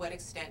 To what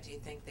extent do you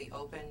think the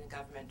Open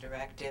Government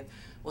Directive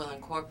will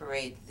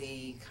incorporate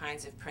the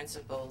kinds of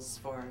principles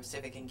for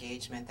civic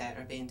engagement that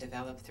are being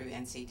developed through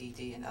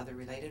NCDD and other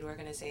related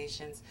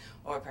organizations,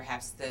 or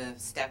perhaps the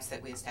steps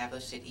that we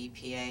established at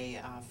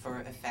EPA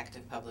for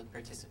effective public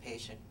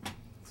participation?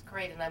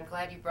 Great, and I'm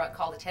glad you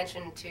called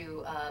attention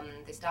to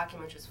this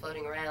document which was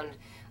floating around,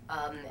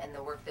 and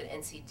the work that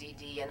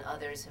NCDD and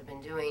others have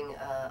been doing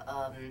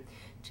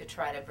to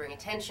try to bring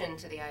attention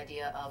to the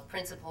idea of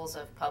principles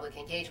of public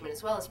engagement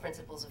as well as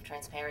principles of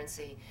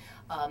transparency.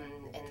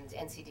 And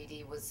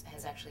NCDD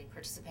has actually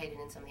participated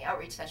in some of the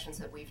outreach sessions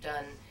that we've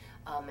done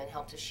and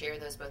help to share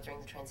those both during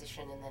the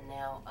transition and then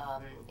now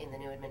in the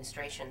new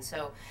administration.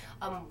 So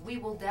we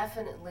will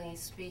definitely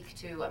speak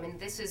to,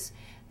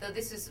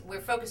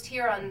 we're focused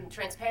here on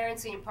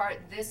transparency in part.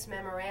 This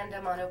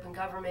memorandum on open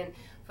government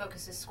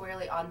focuses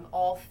squarely on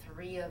all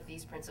three of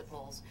these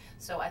principles.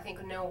 So I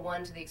think no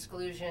one to the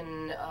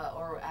exclusion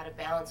or out of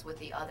balance with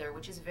the other,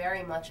 which is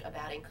very much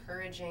about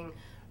encouraging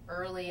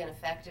early and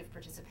effective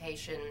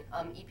participation.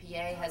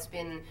 EPA has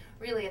been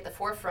really at the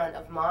forefront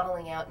of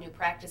modeling out new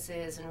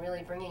practices and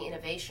really bringing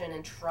innovation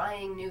and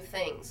trying new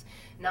things,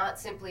 not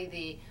simply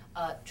the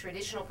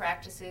traditional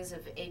practices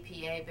of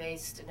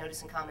APA-based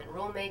notice and comment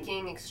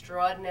rulemaking,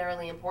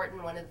 extraordinarily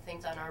important, one of the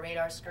things on our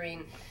radar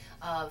screen,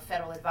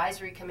 federal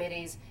advisory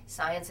committees,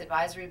 science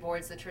advisory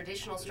boards, the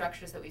traditional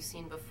structures that we've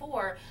seen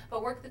before,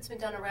 but work that's been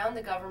done around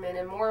the government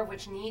and more of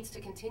which needs to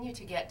continue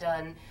to get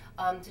done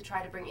to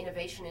try to bring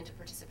innovation into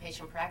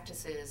participation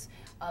practices.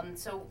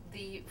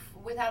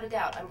 Without a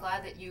doubt, I'm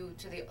glad that you,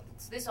 to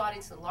this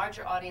audience, the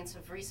larger audience,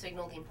 have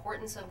re-signaled the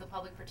importance of the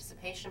public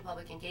participation,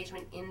 public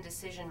engagement in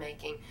decision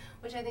making,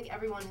 which I think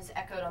everyone has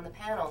echoed on the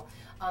panel,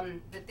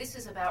 that this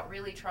is about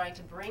really trying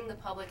to bring the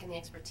public and the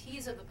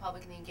expertise of the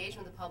public and the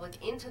engagement of the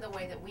public into the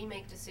way that we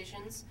make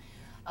decisions,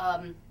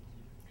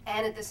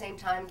 and at the same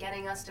time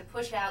getting us to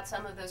push out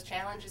some of those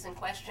challenges and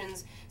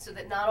questions so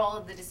that not all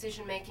of the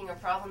decision making or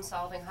problem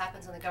solving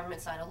happens on the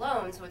government side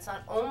alone. So it's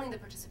not only the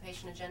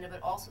participation agenda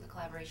but also the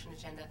collaboration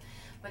agenda,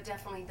 but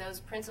definitely those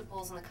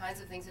principles and the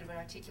kinds of things that have been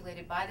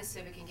articulated by the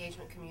civic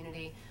engagement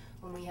community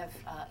when we have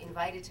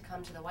invited to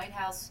come to the White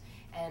House,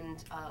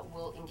 and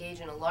will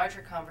engage in a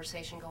larger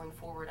conversation going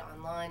forward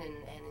online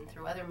and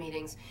through other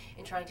meetings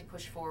in trying to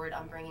push forward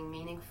on bringing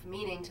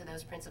meaning to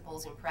those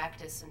principles in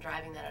practice and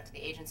driving that out to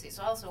the agencies.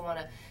 So I also want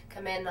to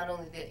commend not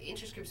only the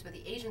interest groups but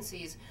the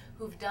agencies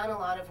who've done a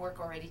lot of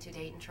work already to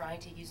date in trying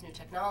to use new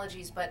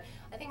technologies, but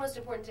I think most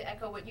important to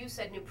echo what you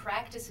said, new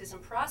practices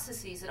and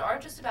processes that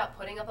aren't just about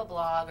putting up a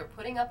blog or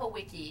putting up a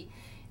wiki.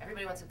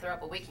 Everybody wants to throw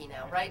up a wiki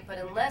now, right? But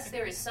unless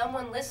there is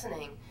someone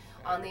listening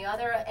on the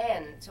other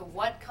end to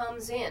what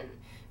comes in,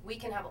 we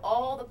can have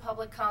all the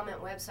public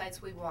comment websites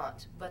we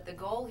want, but the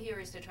goal here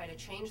is to try to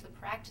change the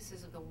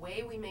practices of the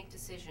way we make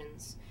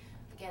decisions.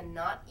 Again,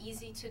 not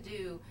easy to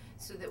do,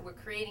 so that we're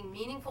creating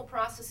meaningful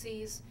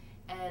processes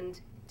and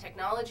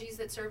technologies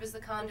that serve as the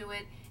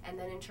conduit, and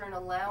then in turn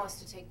allow us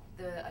to take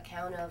the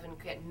account of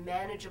and get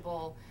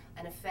manageable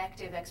and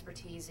effective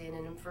expertise in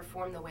and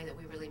perform the way that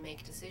we really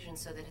make decisions,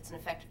 so that it's an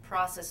effective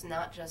process,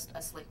 not just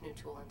a slick new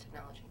tool and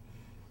technology.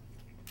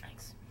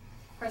 Thanks.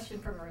 Question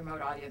from a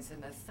remote audience,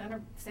 and the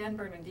San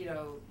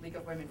Bernardino League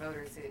of Women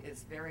Voters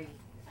is very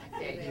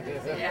engaged.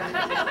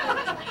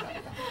 Yeah.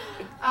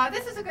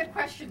 This is a good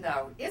question,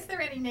 though. Is there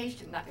any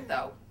nation,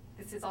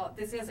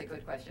 this is a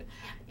good question.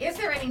 Is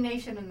there any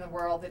nation in the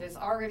world that is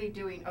already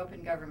doing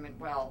open government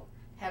well?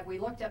 Have we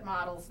looked at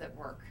models that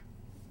work?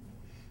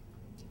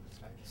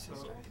 So,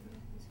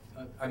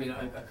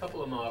 a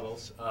couple of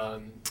models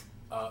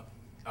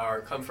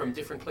come from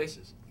different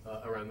places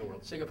around the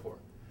world. Singapore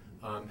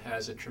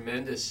has a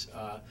tremendous,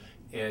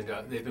 and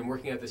they've been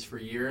working at this for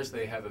years.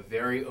 They have a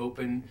very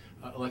open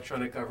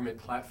electronic government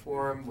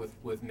platform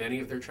with many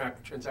of their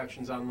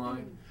transactions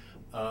online.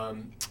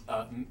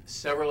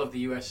 Several of the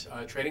U.S.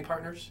 trading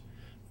partners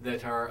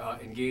that are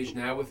engaged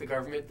now with the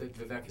government, that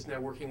Vivek is now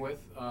working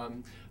with,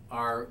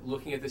 are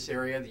looking at this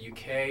area. The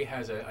UK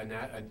has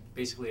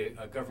basically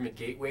a government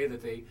gateway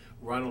that they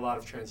run a lot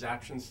of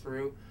transactions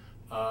through.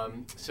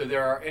 So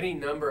there are any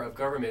number of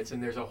governments,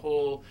 and there's a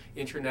whole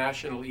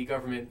international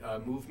e-government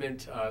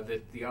movement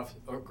that the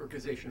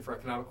Organization for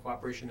Economic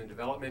Cooperation and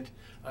Development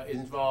is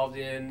involved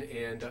in,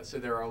 and so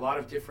there are a lot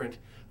of different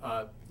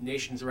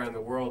nations around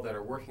the world that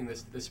are working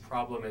this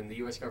problem, and the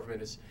U.S.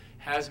 government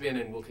has been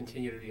and will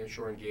continue to be, I'm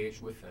sure,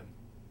 engaged with them.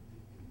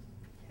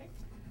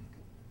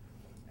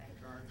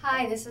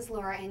 Hi, this is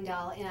Laura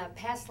Engdahl. In a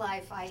past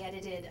life, I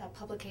edited a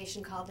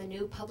publication called The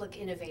New Public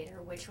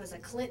Innovator, which was a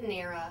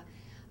Clinton-era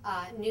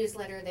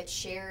newsletter that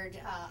shared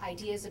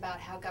ideas about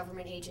how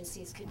government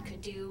agencies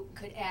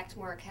could act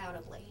more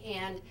accountably.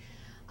 And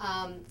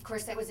of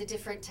course, that was a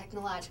different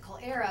technological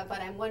era,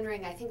 but I'm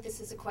wondering, I think this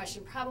is a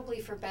question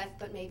probably for Beth,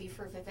 but maybe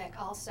for Vivek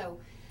also.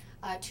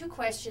 Two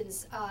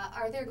questions.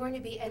 Are there going to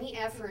be any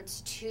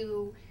efforts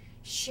to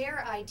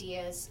share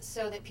ideas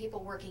so that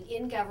people working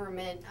in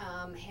government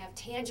have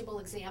tangible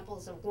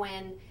examples of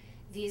when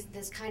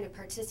this kind of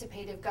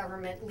participative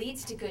government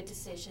leads to good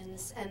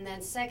decisions? And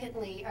then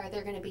secondly, are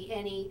there going to be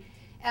any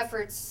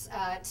efforts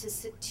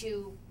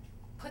to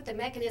put the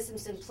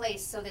mechanisms in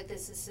place so that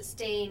this is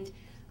sustained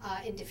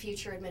into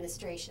future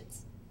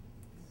administrations?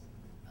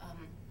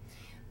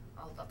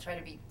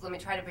 Let me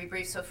try to be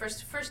brief. So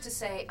first to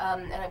say,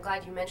 and I'm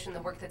glad you mentioned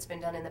the work that's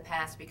been done in the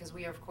past, because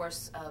we are, of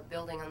course,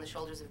 building on the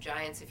shoulders of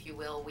giants, if you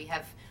will. We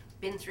have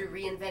been through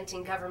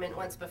reinventing government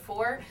once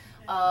before,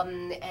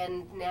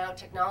 and now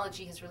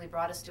technology has really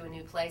brought us to a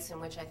new place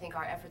in which I think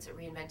our efforts at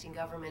reinventing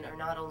government are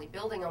not only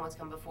building on what's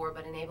come before,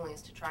 but enabling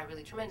us to try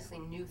really tremendously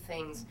new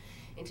things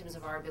in terms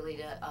of our ability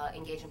to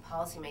engage in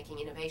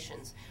policymaking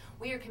innovations.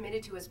 We are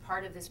committed to, as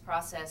part of this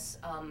process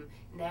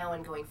now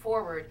and going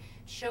forward,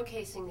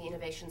 showcasing the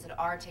innovations that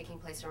are taking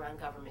place around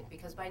government,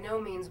 because by no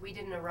means we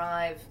didn't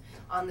arrive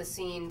on the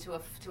scene to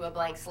a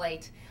blank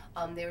slate.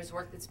 There's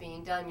work that's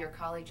being done. Your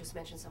colleague just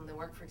mentioned some of the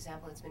work, for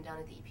example, that's been done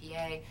at the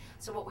EPA.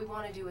 So what we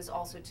want to do is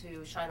also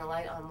to shine a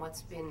light on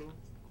what's been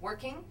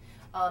working,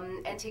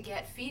 and to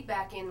get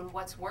feedback in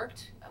what's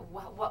worked,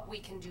 what we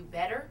can do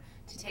better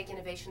to take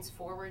innovations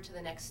forward to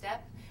the next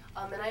step.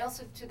 And I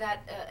also, to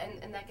that,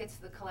 and that gets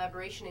to the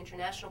collaboration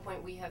international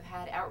point, we have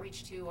had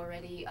outreach to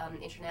already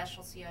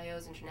international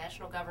CIOs,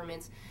 international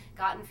governments,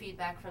 gotten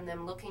feedback from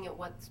them, looking at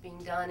what's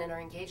being done, and are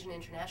engaged in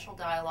international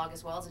dialogue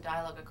as well as a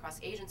dialogue across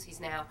agencies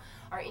now.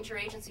 Our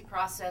interagency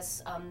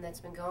process that's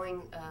been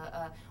going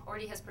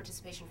already has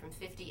participation from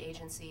 50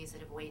 agencies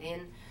that have weighed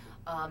in.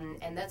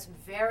 And that's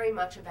very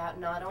much about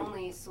not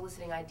only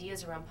soliciting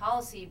ideas around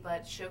policy,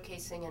 but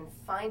showcasing and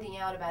finding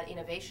out about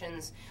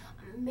innovations,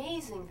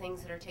 amazing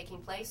things that are taking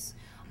place,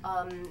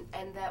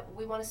 and that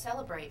we want to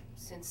celebrate,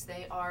 since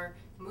they are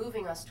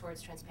moving us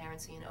towards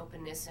transparency and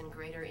openness and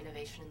greater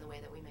innovation in the way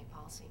that we make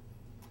policy.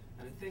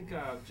 And I think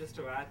just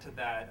to add to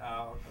that,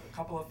 a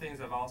couple of things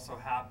have also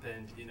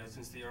happened,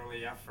 since the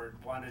early effort.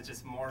 One is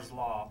just Moore's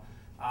Law.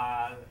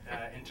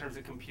 In terms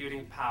of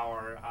computing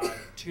power.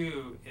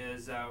 Two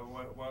is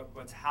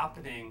what's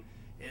happening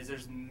is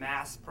there's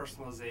mass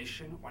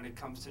personalization when it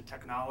comes to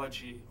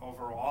technology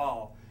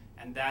overall,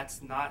 and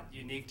that's not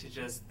unique to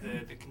just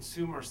the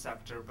consumer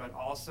sector, but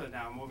also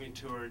now moving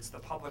towards the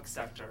public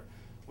sector,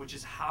 which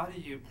is how do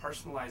you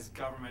personalize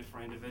government for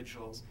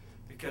individuals?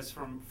 Because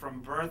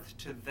from birth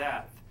to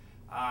death,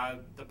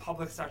 the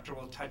public sector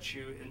will touch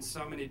you in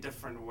so many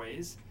different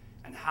ways.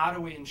 And how do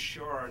we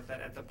ensure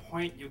that at the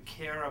point you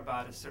care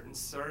about a certain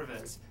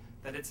service,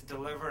 that it's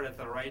delivered at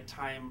the right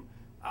time,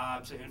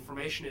 so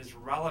information is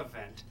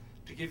relevant?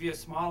 To give you a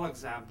small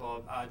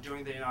example,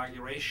 during the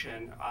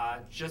inauguration,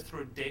 just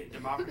through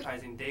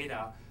democratizing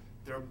data,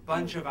 there are a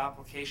bunch of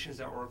applications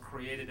that were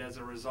created as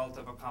a result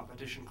of a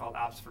competition called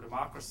Apps for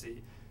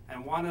Democracy.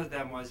 And one of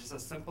them was just a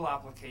simple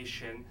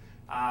application,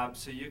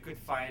 so you could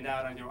find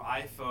out on your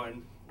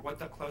iPhone what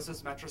the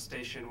closest metro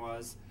station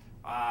was,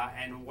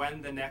 and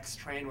when the next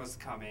train was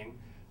coming,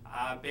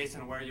 based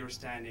on where you were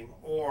standing,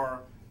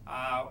 or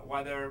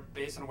whether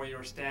based on where you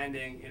were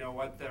standing,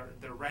 what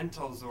the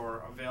rentals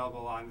were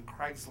available on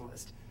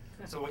Craigslist.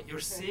 So what you're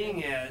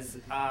seeing is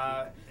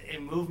a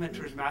movement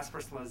towards mass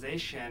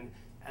personalization,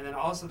 and then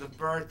also the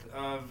birth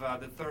of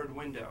the third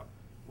window,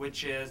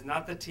 which is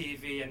not the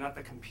TV and not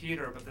the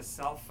computer, but the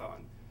cell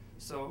phone.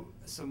 So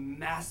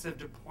massive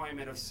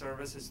deployment of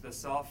services to the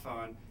cell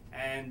phone.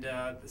 And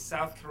the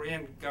South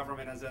Korean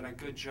government has done a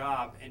good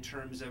job in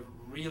terms of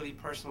really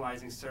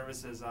personalizing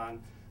services on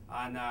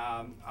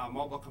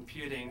mobile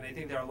computing. And I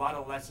think there are a lot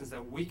of lessons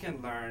that we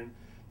can learn,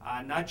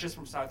 not just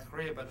from South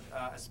Korea, but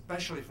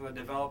especially from the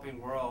developing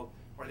world,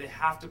 where they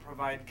have to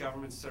provide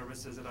government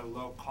services at a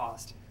low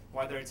cost,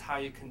 whether it's how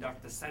you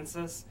conduct the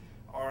census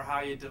or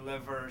how you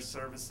deliver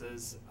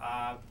services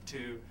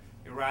to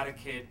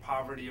eradicate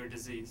poverty or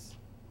disease.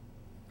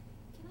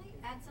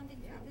 Add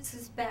something? Yeah. This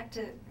is back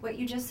to what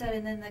you just said,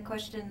 and then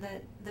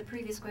the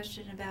previous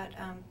question about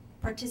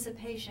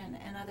participation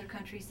and other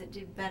countries that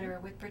do better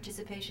with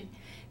participation,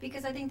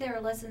 because I think there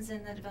are lessons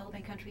in the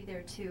developing country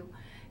there too.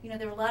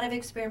 There are a lot of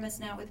experiments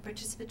now with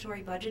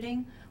participatory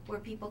budgeting, where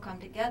people come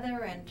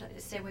together and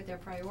say what their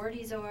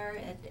priorities are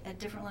at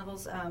different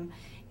levels.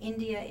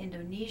 India,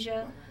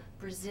 Indonesia,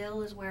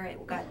 Brazil is where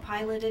it got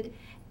piloted,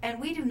 and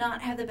we do not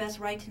have the best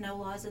right-to-know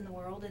laws in the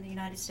world in the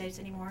United States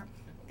anymore.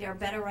 There are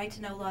better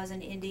right-to-know laws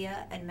in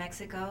India and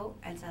Mexico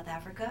and South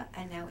Africa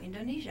and now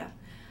Indonesia.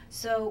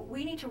 So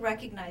we need to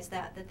recognize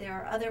that there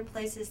are other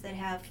places that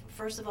have,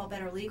 first of all,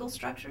 better legal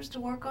structures to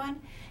work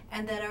on,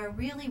 and that are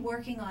really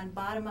working on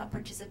bottom-up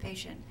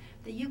participation.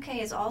 The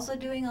UK is also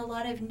doing a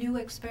lot of new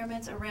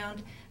experiments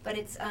around, but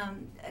it's a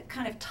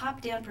kind of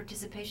top-down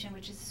participation,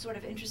 which is sort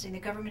of interesting. The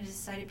government has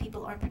decided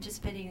people aren't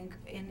participating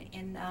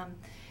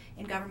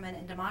in government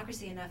and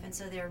democracy enough, and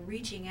so they're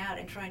reaching out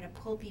and trying to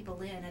pull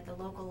people in at the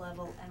local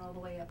level and all the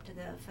way up to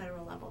the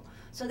federal level.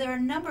 So there are a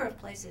number of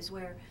places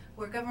where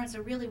governments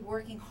are really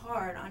working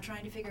hard on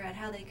trying to figure out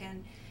how they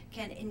can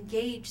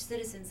engage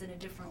citizens in a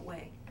different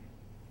way.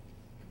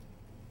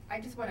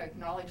 I just want to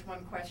acknowledge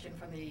one question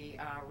from the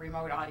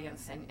remote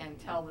audience and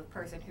tell the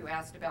person who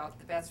asked about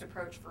the best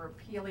approach for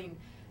appealing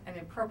an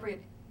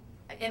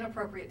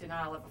inappropriate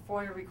denial of a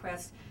FOIA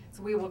request.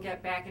 So we will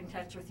get back in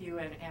touch with you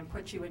and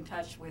put you in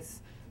touch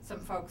with some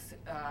folks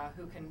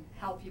who can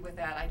help you with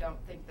that. I don't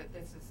think that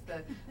this is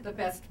the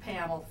best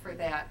panel for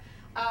that.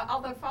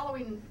 Although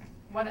following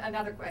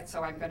another question,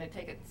 so I'm going to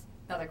take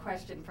another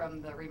question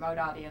from the remote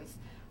audience,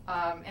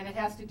 and it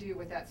has to do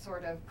with that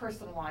sort of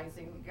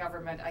personalizing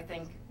government, I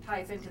think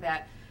ties into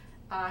that.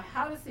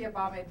 How does the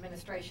Obama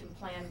administration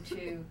plan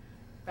to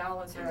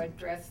balance or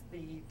address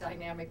the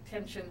dynamic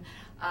tension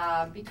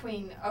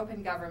between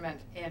open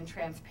government and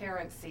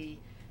transparency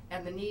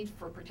and the need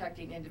for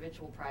protecting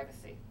individual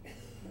privacy.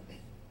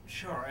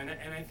 Sure,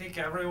 and I think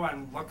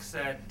everyone looks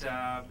at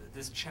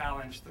this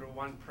challenge through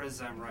one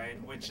prism,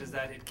 right, which is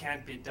that it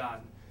can't be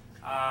done.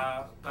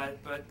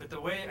 But the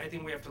way I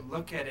think we have to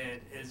look at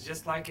it is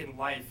just like in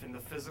life, in the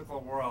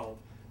physical world,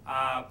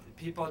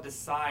 people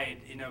decide,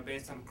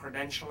 based on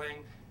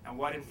credentialing and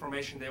what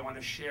information they want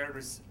to share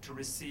to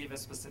receive a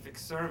specific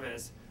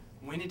service.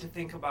 We need to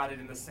think about it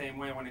in the same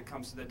way when it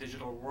comes to the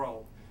digital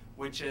world,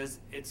 which is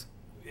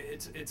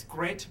it's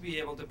great to be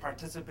able to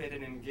participate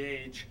and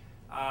engage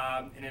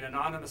in an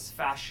anonymous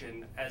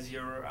fashion as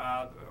you're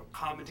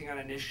commenting on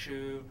an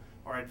issue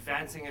or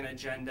advancing an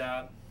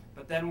agenda.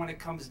 But then when it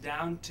comes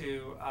down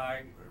to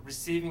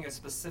receiving a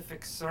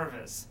specific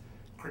service,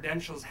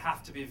 credentials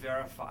have to be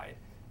verified.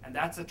 And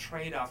that's a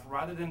trade-off.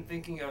 Rather than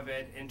thinking of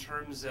it in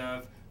terms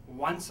of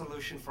one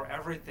solution for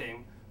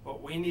everything,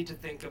 what we need to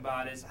think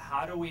about is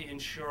how do we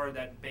ensure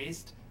that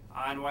based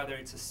on whether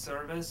it's a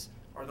service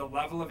or the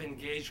level of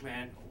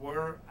engagement,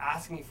 we're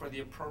asking for the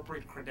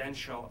appropriate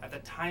credential at the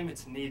time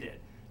it's needed.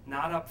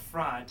 Not up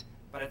front,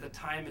 but at the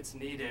time it's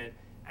needed,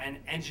 and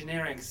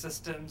engineering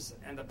systems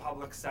and the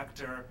public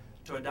sector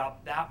to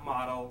adopt that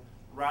model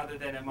rather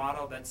than a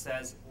model that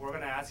says we're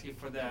going to ask you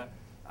for the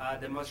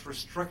most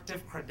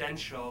restrictive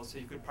credentials so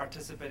you could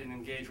participate and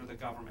engage with the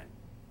government.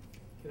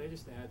 Can I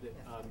just add that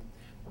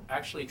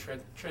actually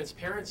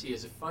transparency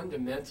is a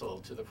fundamental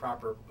to the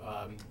proper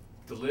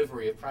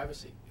delivery of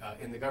privacy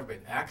in the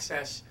government.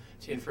 Access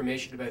to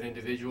information about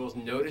individuals,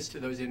 notice to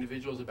those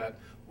individuals about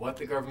what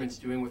the government's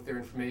doing with their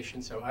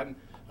information. So I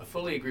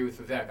fully agree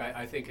with Vivek.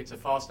 I think it's a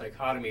false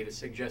dichotomy to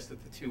suggest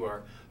that the two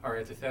are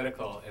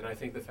antithetical. And I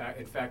think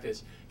in fact,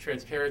 as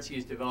transparency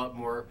is developed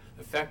more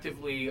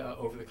effectively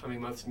over the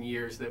coming months and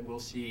years, that we'll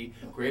see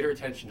greater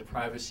attention to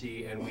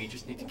privacy, and we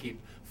just need to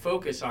keep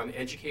focus on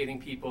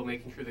educating people,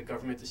 making sure that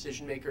government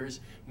decision makers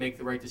make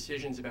the right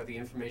decisions about the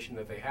information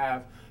that they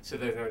have, so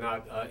that they're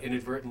not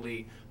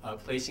inadvertently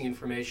placing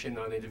information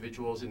on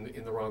individuals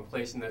in the wrong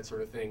place and that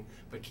sort of thing,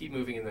 but keep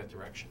moving in that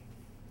direction.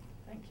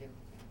 Thank you.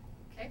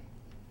 Okay.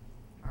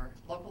 Our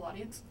local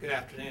audience. Good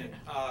afternoon.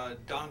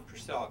 Don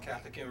Purcell,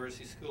 Catholic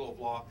University School of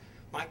Law.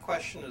 My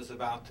question is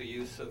about the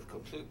use of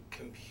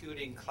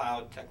computing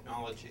cloud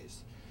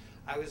technologies.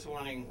 I was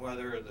wondering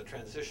whether the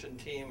transition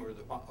team or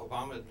the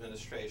Obama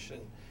administration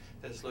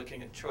is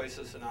looking at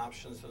choices and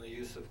options on the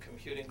use of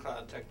computing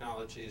cloud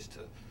technologies to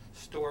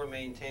store,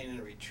 maintain,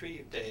 and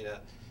retrieve data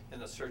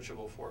in a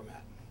searchable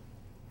format.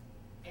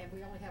 And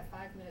we only have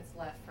 5 minutes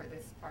left for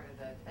this part of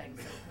the thing,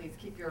 so please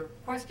keep your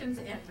questions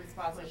and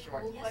responses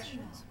short.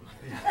 Questions?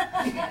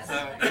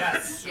 So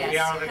yes, we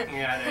are looking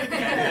at it.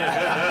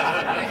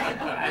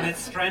 And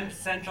it's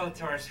central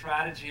to our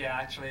strategy,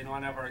 actually, in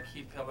one of our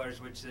key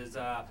pillars, which is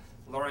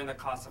lowering the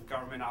cost of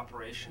government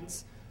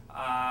operations.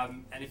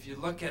 And if you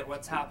look at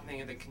what's happening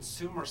in the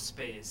consumer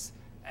space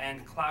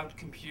and cloud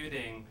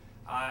computing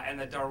and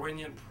the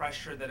Darwinian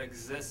pressure that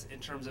exists in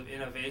terms of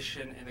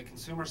innovation in the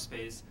consumer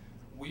space,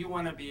 we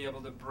want to be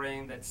able to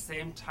bring that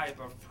same type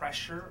of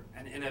pressure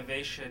and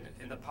innovation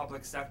in the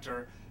public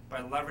sector by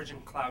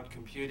leveraging cloud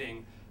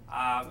computing.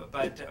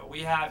 But we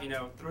have,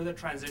 through the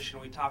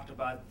transition, we talked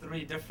about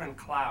 3 different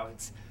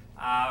clouds.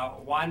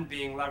 One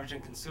being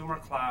leveraging consumer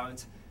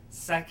clouds.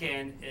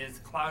 Second is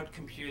cloud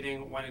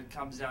computing when it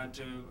comes down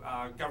to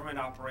government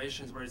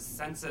operations where it's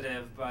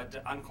sensitive but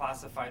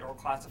unclassified or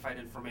classified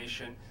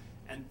information.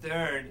 And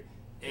third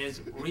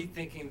is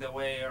rethinking the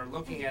way or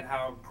looking at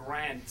how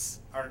grants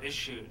are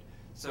issued.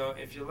 So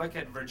if you look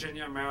at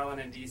Virginia,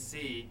 Maryland, and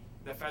DC,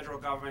 the federal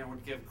government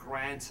would give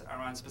grants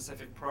around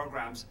specific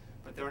programs,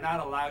 but they're not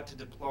allowed to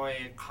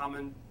deploy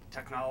common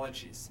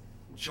technologies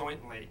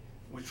jointly,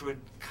 which would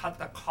cut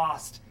the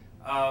cost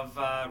of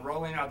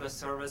rolling out the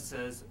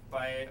services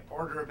by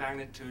order of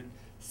magnitude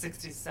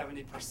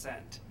 60-70%.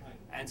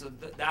 And so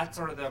that's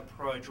sort of the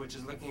approach, which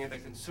is looking at the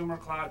consumer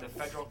cloud, the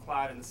federal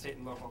cloud, and the state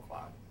and local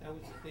cloud. That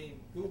was the theme.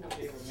 Google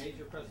gave a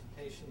major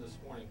presentation this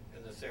morning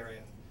in this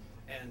area.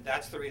 And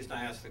that's the reason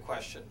I asked the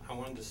question. I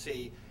wanted to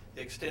see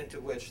the extent to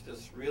which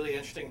this really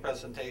interesting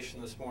presentation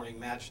this morning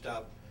matched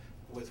up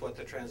with what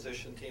the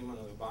transition team and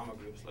the Obama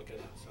group is looking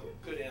at. So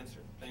good answer.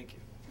 Thank you.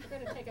 We're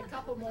going to take a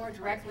couple more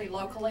directly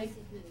locally.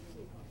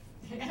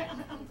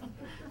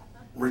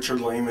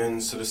 Richard Lehman,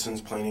 Citizens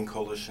Planning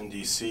Coalition,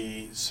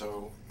 DC.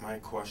 So my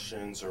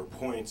questions or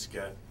points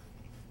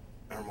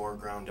are more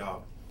ground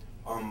up.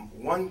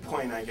 One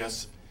point, I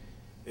guess,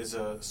 is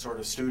a sort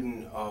of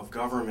student of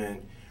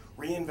government.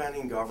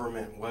 Reinventing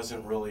government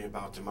wasn't really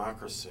about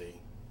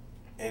democracy.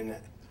 And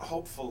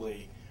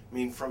hopefully,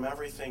 from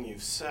everything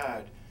you've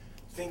said,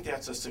 I think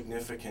that's a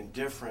significant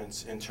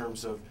difference in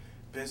terms of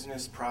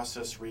business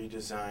process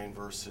redesign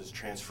versus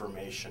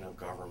transformation of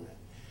government.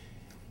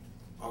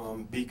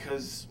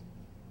 Because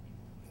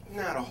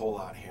not a whole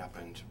lot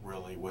happened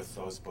really with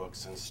those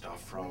books and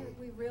stuff from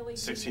we really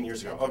 16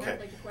 years ago. Okay,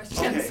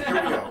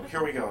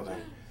 here we go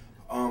then.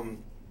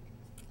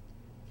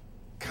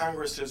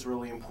 Congress is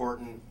really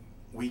important.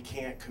 we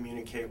can't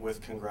communicate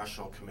with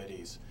congressional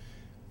committees.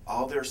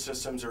 All their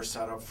systems are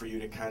set up for you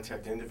to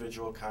contact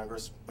individual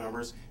Congress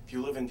members. If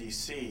you live in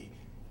DC,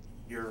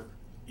 you're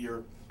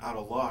out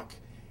of luck,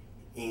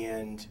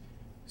 and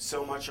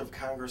so much of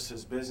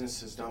Congress's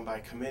business is done by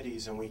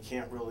committees, and we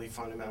can't really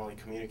fundamentally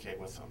communicate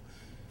with them.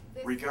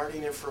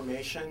 Regarding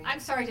information, I'm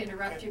sorry to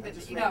interrupt you, but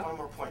just you make know, one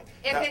more point.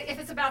 if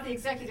it's about the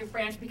executive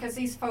branch, because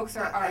these folks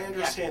are I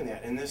understand yeah.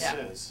 that, and this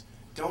Yeah. is,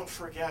 don't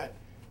forget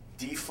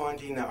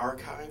defunding the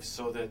archives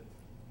so that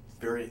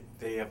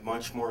they have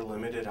much more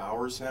limited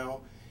hours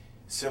now.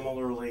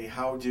 Similarly,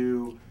 how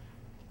do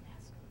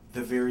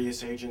the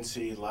various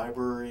agency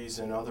libraries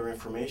and other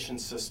information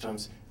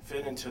systems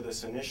fit into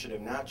this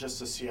initiative? Not just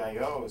the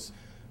CIOs,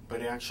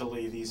 but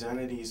actually these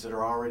entities that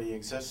are already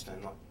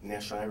existing, like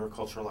National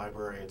Agricultural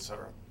Library, et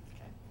cetera.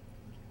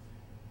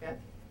 Yeah.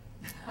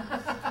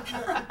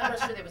 I'm not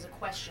sure there was a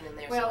question in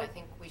there, Well, so I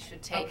think we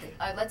should take,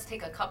 okay. Let's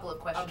take a couple of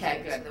questions Okay,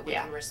 in good, so that we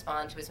yeah. can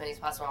respond to as many as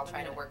possible. I'll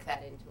try to work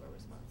that into a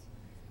response.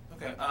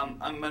 Okay,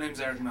 my name's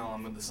Eric Mill.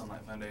 I'm with the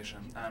Sunlight Foundation,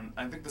 and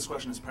I think this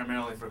question is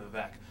primarily for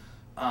Vivek,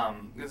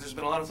 because there's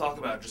been a lot of talk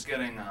about just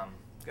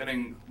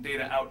getting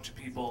data out to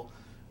people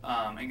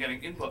and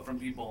getting input from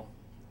people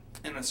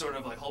in a sort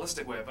of like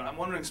holistic way. But I'm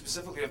wondering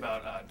specifically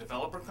about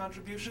developer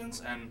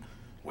contributions and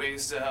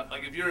ways to,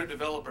 like, if you're a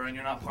developer and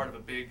you're not part of a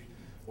big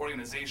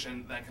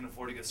organization that can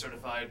afford to get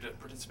certified to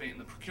participate in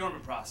the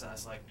procurement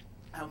process, like,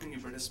 how can you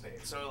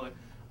participate? So,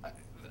 like,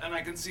 and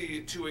I can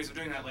see two ways of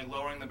doing that, like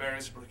lowering the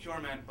barriers to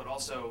procurement, but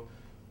also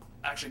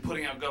actually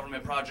putting out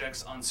government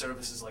projects on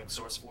services like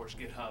SourceForge,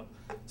 GitHub,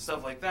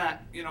 stuff like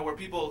that, you know, where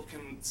people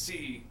can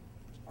see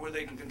where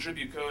they can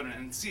contribute code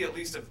and see at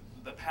least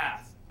the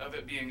path of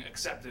it being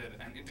accepted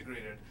and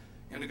integrated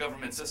into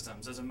government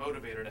systems as a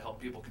motivator to help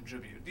people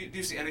contribute. Do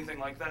you see anything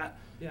like that?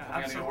 Yeah,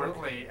 coming out of your work?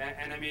 absolutely.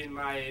 And I mean,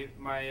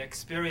 my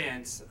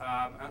experience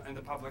in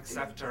the public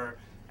sector,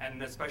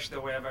 and especially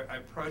the way I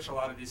approach a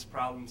lot of these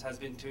problems, has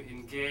been to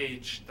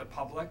engage the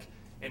public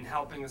in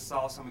helping us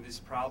solve some of these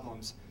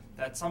problems.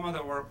 That's some of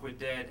the work we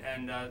did,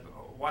 and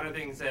one of the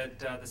things that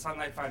the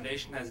Sunlight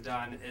Foundation has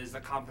done is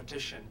the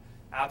competition,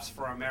 Apps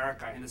for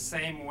America. In the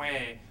same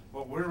way,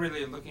 what we're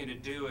really looking to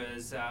do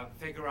is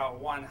figure out,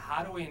 one,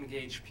 how do we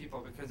engage people,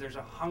 because there's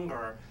a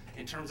hunger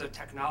in terms of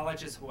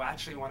technologists who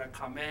actually want to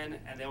come in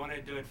and they want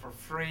to do it for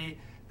free,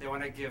 they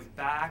want to give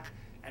back,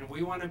 and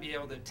we want to be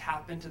able to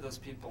tap into those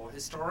people.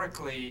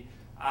 Historically,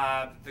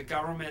 the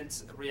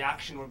government's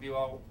reaction would be,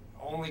 well,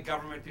 only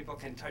government people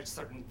can touch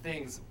certain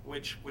things,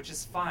 which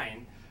is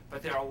fine,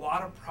 but there are a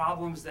lot of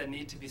problems that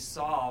need to be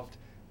solved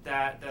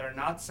that are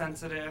not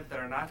sensitive, that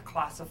are not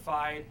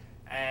classified,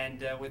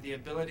 and with the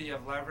ability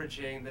of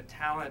leveraging the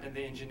talent and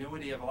the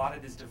ingenuity of a lot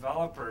of these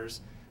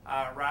developers,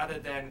 rather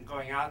than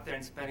going out there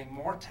and spending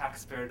more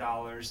taxpayer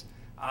dollars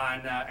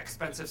on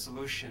expensive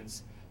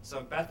solutions.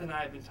 So Beth and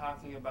I have been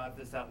talking about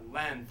this at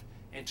length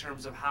in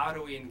terms of how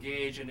do we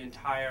engage an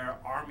entire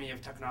army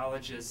of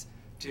technologists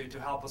to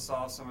help us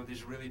solve some of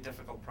these really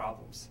difficult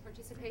problems.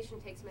 Participation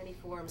takes many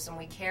forms, and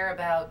we care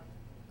about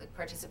the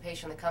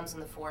participation that comes in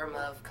the form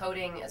of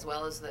coding, as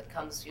well as that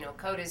comes, you know,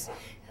 code is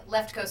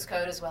left coast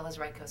code as well as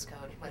right coast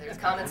code. Whether it's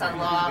comments on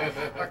law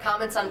or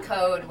comments on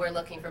code, we're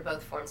looking for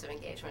both forms of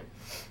engagement.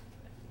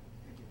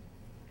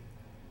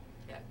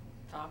 Yeah,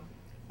 Tom?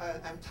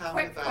 I'm Tom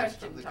Quick Noveck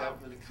question, from the Tom.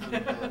 Government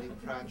Accountability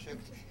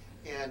Project.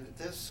 And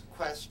this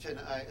question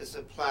is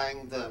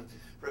applying the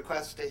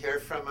request to hear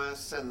from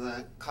us and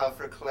the call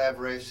for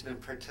collaboration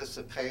and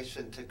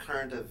participation to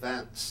current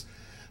events.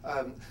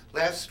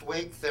 Last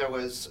week there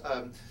was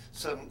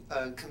some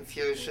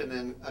confusion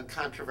and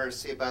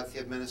controversy about the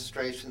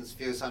administration's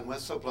views on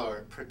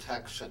whistleblower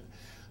protection.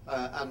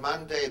 On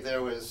Monday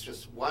there was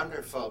just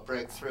wonderful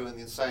breakthrough in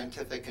the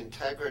scientific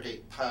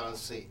integrity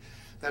policy.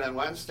 Then on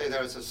Wednesday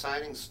there was a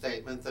signing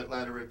statement that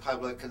led a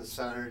Republican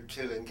senator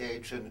to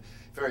engage in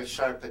very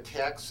sharp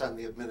attacks on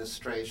the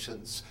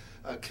administration's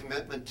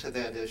commitment to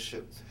that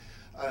issue.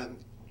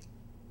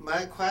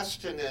 My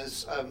question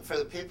is, for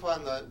the people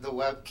on the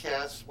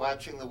webcast,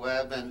 watching the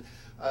web, and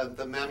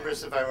the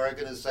members of our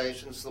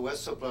organizations, the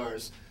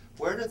whistleblowers,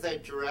 where do they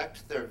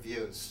direct their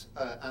views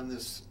on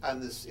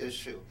this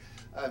issue?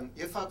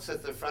 You folks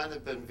at the front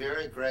have been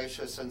very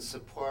gracious and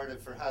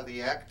supportive for how the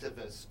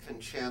activists can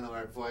channel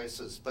our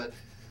voices, but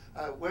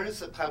where does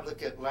the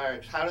public at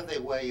large, how do they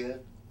weigh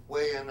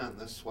in on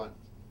this one?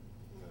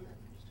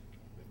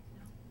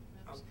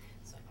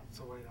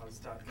 So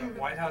WhiteHouse.gov.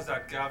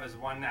 WhiteHouse.gov is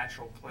one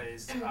natural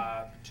place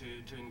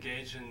to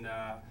engage in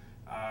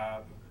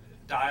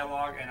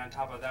dialogue, and on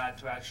top of that,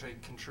 to actually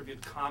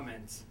contribute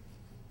comments.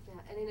 Yeah,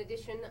 and in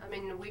addition, I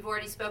mean, we've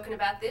already spoken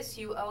about this.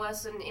 You owe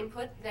us an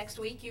input next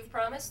week. You've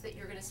promised that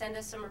you're going to send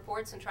us some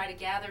reports and try to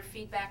gather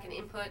feedback and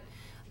input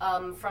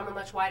from a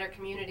much wider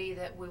community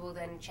that we will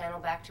then channel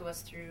back to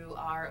us through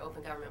our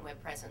Open Government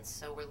web presence.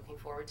 So we're looking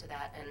forward to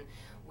that. And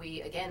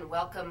we, again,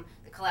 welcome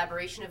the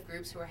collaboration of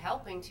groups who are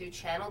helping to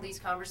channel these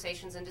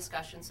conversations and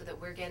discussions so that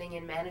we're getting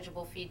in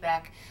manageable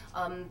feedback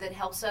that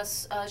helps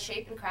us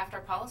shape and craft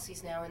our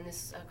policies now in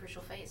this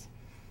crucial phase.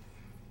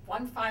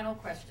 One final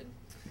question.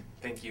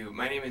 Thank you.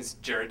 My name is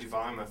Jared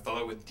Duval. I'm a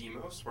fellow with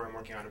Demos, where I'm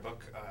working on a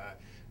book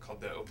called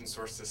The Open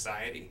Source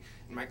Society.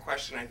 And my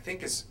question, I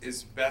think,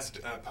 is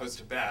best posed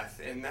to Beth,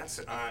 and that's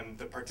on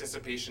the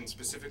participation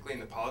specifically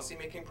in the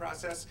policymaking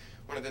process.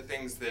 One of the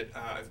things that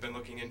I've been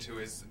looking into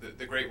is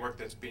the great work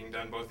that's being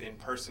done both in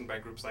person by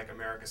groups like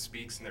America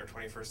Speaks in their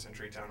 21st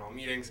Century Town Hall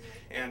meetings,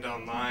 and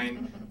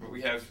online.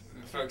 We have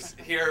folks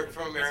here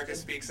from America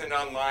Speaks, and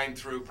online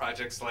through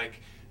projects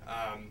like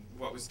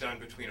what was done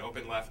between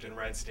Open Left and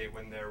Red State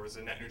when there was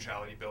a net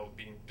neutrality bill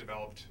being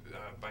developed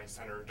by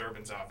Senator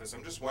Durbin's office.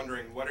 I'm just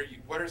wondering, what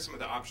are some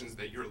of the options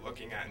that you're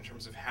looking at in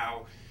terms of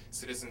how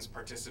citizens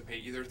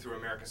participate either through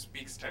America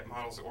Speaks type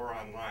models or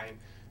online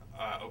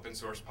open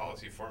source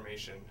policy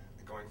formation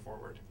going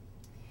forward?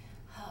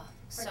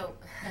 So,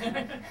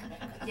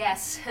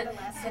 yes,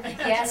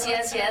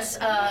 yes.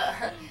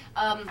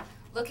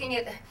 Looking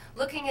at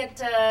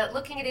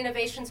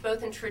innovations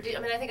both in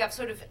I think I've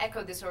sort of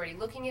echoed this already.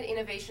 Looking at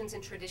innovations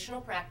in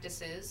traditional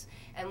practices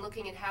and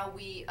looking at how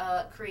we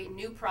create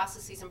new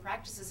processes and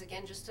practices.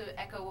 Again, just to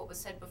echo what was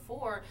said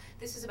before,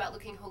 this is about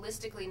looking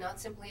holistically, not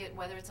simply at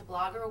whether it's a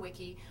blog or a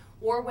wiki,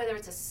 or whether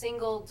it's a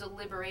single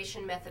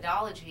deliberation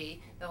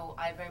methodology, though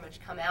I very much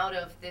come out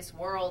of this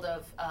world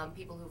of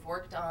people who've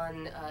worked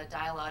on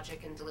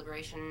dialogic and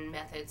deliberation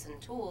methods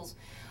and tools,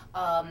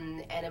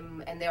 and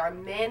there are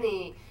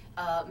many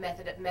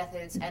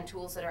methods and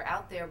tools that are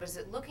out there, but is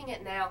it looking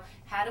at now,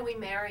 how do we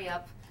marry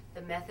up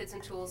the methods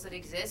and tools that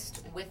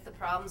exist with the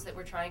problems that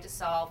we're trying to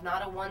solve?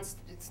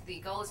 The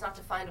goal is not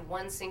to find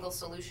one single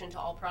solution to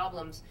all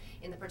problems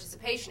in the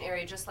participation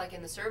area, just like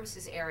in the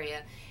services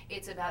area.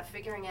 It's about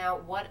figuring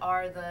out what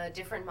are the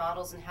different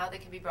models and how they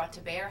can be brought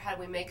to bear. How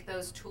do we make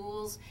those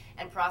tools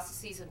and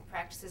processes and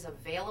practices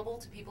available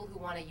to people who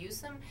want to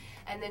use them?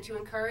 And then to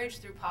encourage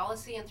through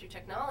policy and through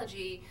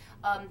technology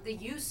the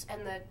use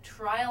and the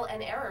trial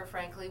and error,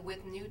 frankly,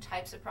 with new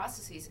types of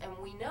processes. And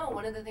we know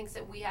one of the things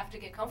that we have to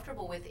get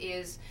comfortable with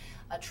is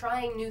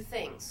trying new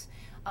things.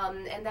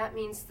 And that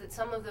means that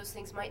some of those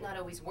things might not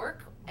always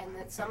work, and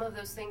that some of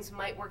those things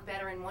might work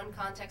better in one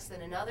context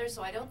than another.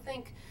 So I don't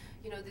think,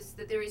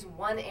 that there is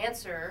one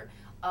answer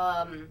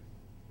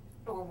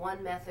or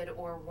one method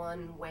or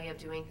one way of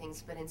doing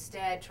things, but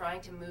instead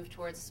trying to move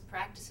towards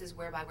practices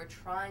whereby we're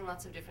trying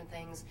lots of different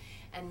things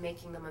and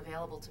making them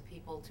available to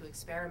people to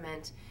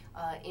experiment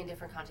in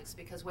different contexts.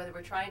 Because whether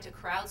we're trying to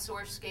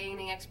crowdsource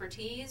gaining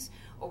expertise,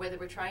 or whether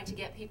we're trying to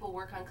get people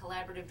work on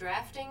collaborative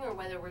drafting, or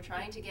whether we're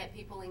trying to get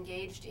people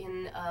engaged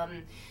in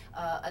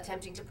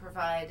attempting to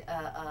provide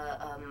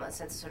a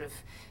sense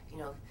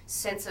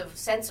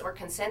or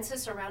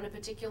consensus around a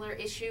particular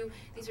issue,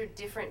 these are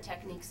different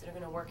techniques that are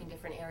going to work in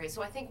different areas.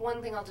 So I think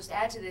one thing I'll just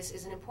add to this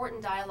is an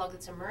important dialogue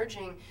that's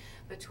emerging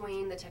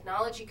between the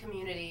technology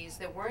communities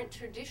that weren't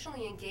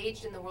traditionally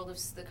engaged in the world of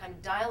the kind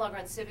of dialogue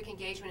around civic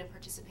engagement and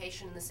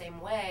participation in the same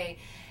way,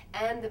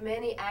 and the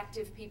many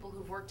active people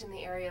who've worked in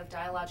the area of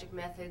dialogic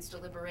methods,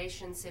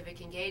 deliberation,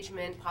 civic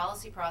engagement,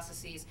 policy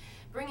processes,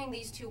 bringing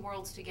these two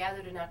worlds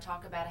together to now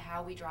talk about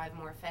how we drive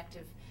more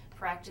effective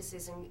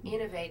practices and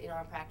innovate in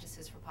our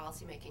practices for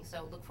policymaking.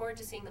 So look forward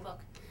to seeing the book.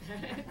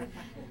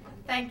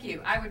 Thank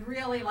you. I would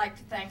really like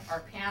to thank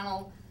our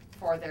panel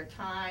for their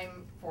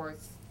time, for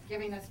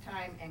giving us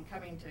time and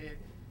coming to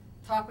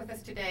talk with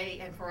us today,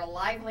 and for a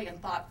lively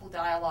and thoughtful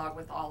dialogue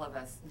with all of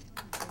us.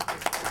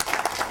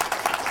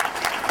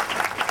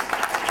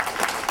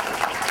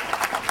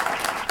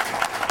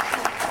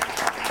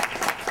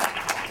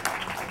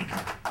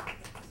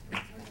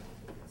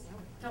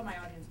 Tell my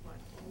audience what.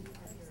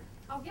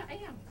 Oh, yeah, I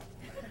am.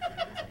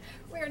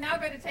 We are now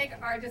going to take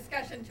our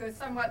discussion to a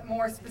somewhat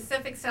more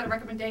specific set of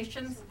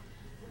recommendations.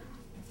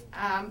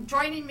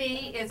 Joining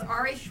me is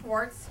Ari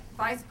Schwartz,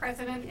 Vice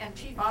President and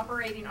Chief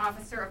Operating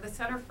Officer of the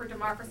Center for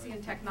Democracy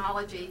and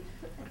Technology,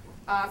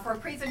 for a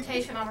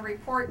presentation on a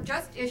report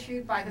just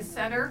issued by the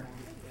Center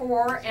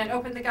for and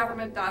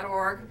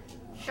OpenTheGovernment.org,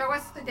 Show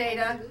Us the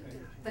Data,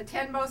 the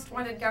 10 Most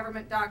Wanted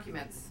Government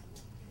Documents.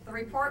 The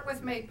report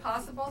was made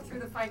possible through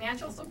the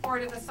financial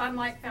support of the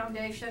Sunlight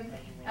Foundation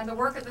and the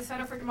work of the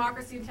Center for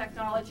Democracy and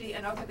Technology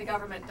and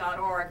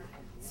OpenTheGovernment.org.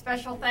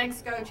 Special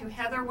thanks go to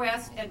Heather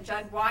West and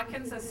Judd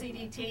Watkins of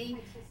CDT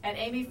and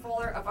Amy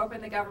Fuller of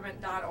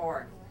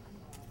OpenTheGovernment.org.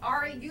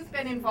 Ari, you've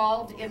been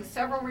involved in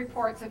several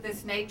reports of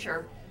this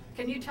nature.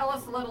 Can you tell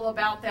us a little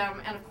about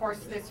them, and of course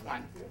this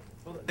one?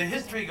 Well, the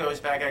history goes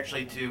back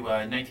actually to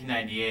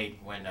 1998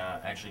 when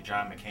actually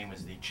John McCain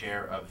was the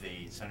chair of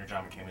the, Senator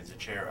John McCain was the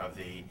chair of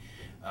the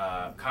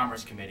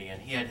Commerce Committee,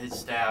 and he had his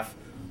staff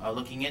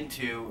looking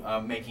into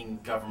making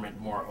government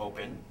more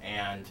open.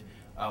 And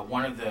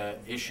one of the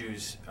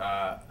issues,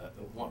 a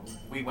lot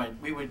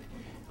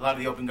of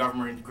the open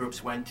government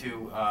groups went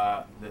to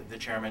the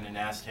chairman and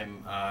asked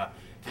him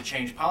to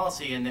change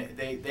policy, and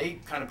they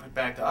kind of put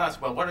back to us,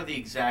 well, what are the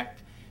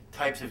exact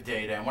types of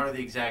data and what are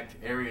the exact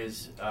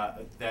areas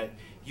that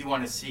you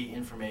want to see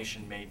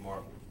information made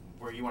more,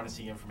 where you want to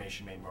see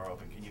information made more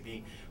open? Can you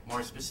be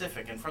more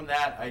specific? And from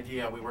that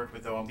idea, we worked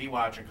with OMB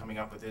Watch on coming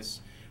up with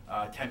this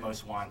 10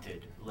 Most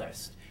Wanted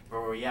list,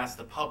 where we asked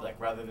the public,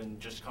 rather than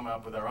just come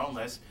up with our own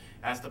list,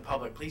 ask the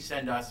public, please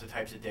send us the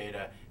types of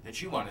data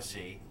that you want to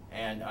see.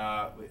 And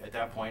at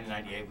that point in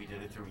 '98, we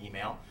did it through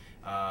email.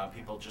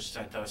 People just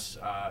sent us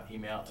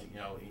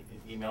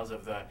emails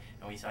of the,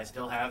 and I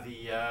still have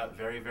the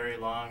very, very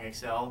long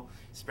Excel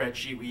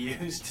spreadsheet we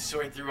used to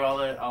sort through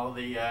all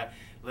the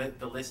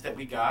list that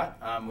we got.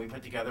 We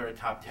put together a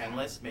top 10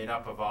 list made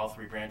up of all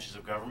 3 branches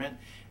of government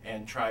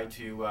and tried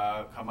to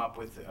come up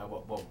with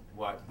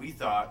what we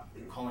thought,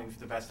 pulling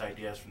the best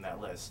ideas from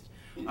that list.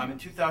 In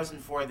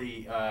 2004,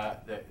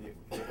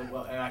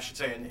 well, and I should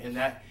say in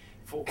that,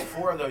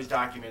 4 of those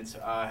documents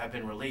have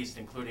been released,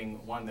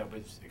 including one that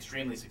was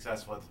extremely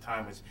successful at the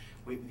time.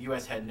 The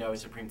U.S. had no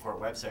Supreme Court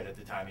website at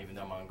the time, even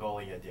though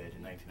Mongolia did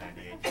in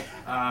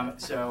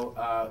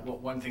 1998.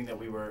 One thing that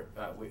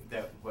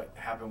what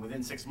happened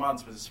within 6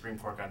 months was the Supreme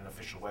Court got an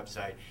official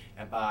website,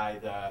 and by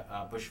the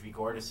Bush v.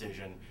 Gore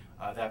decision,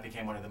 that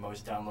became one of the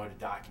most downloaded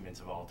documents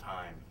of all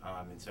time.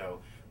 To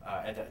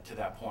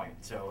that point,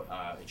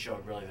 it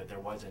showed really that there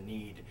was a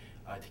need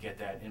to get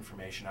that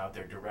information out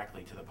there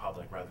directly to the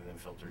public rather than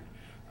filtered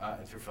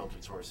through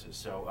filtered sources.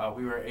 So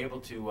we were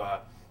able to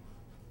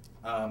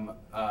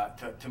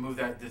move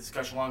that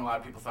discussion along. A lot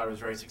of people thought it was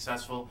very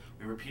successful.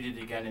 We repeated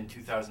it again in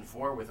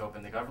 2004 with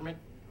Open the Government,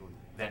 who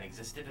then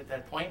existed at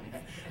that point.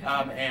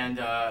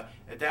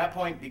 At that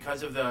point,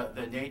 because of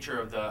the nature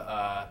of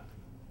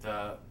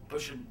the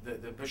Bush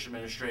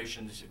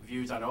administration's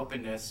views on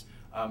openness,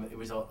 it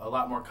was a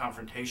lot more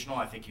confrontational.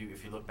 I think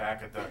if you look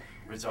back at the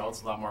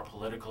results, a lot more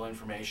political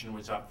information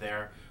was up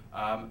there,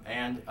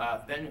 and I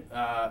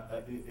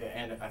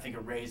think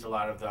it raised a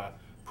lot of the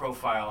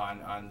profile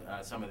on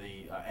some of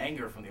the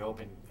anger from the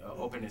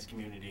openness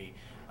community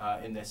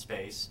in this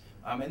space.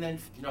 And then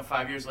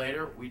 5 years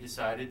later, we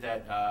decided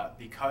that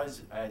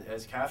because,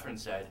 as Katherine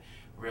said,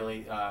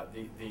 really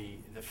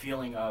the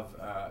feeling of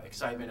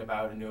excitement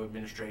about a new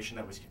administration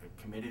that was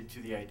committed to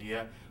the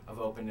idea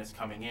of openness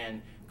coming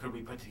in, could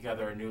we put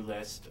together a new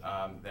list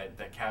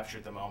that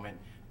captured the moment,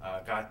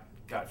 got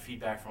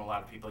feedback from a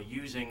lot of people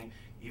using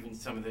even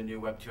some of the new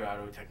Web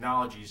 2.0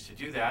 technologies to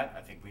do that.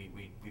 I think we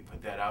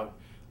put that out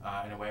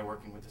in a way,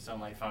 working with the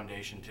Sunlight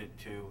Foundation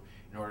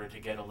in order to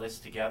get a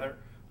list together.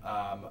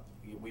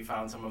 We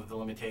found some of the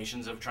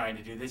limitations of trying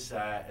to do this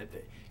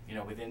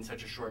within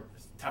such a short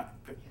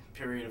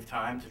period of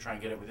time, to try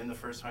and get it within the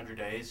first 100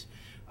 days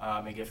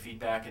and get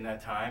feedback in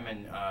that time.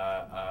 And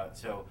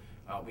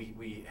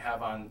we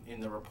have in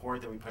the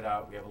report that we put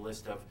out, we have a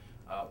list of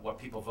what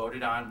people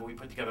voted on, but we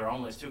put together our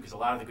own list too, because a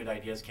lot of the good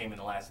ideas came in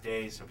the last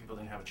days, so people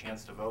didn't have a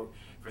chance to vote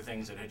for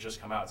things that had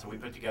just come out. So we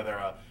put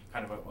together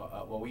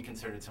what we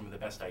considered some of the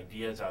best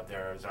ideas out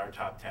there as our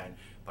top 10,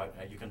 but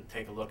you can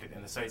take a look at,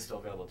 and the site's still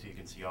available too, you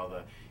can see all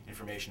the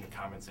information and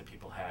comments that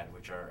people had,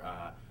 which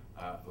are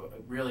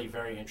really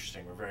very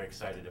interesting. We're very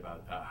excited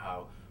about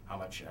how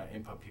much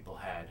input people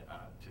had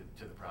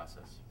to the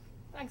process.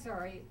 Thanks,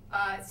 Ari.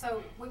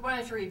 So we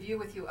wanted to review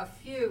with you a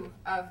few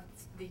of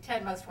the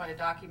 10 most wanted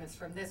documents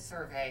from this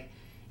survey.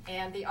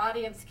 And the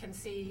audience can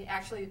see,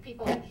 actually the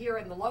people here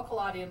in the local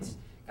audience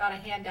got a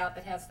handout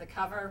that has the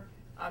cover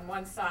on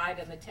one side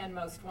and the 10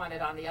 most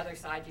wanted on the other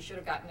side. You should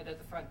have gotten it at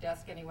the front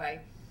desk anyway.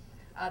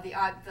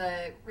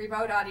 The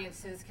remote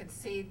audiences can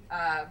see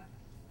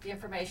the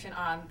information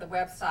on the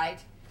website.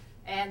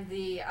 And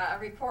the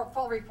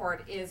full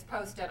report is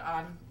posted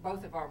on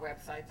both of our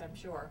websites, I'm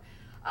sure.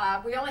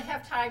 We only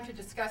have time to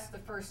discuss the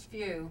first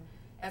few,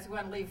 as we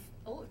want to leave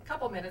a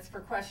couple minutes for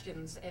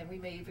questions, and we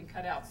may even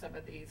cut out some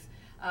of these.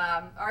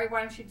 Ari,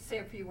 why don't you say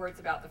a few words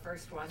about the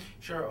first one?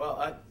 Sure.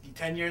 Well,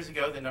 10 years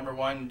ago, the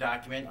 #1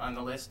 document on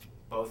the list,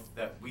 both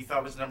that we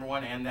thought was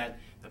 #1 and that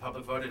the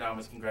public voted on,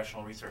 was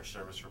Congressional Research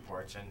Service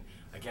reports. And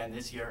again,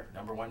 this year,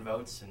 #1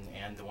 votes,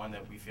 and the one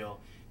that we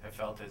have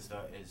felt is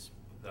the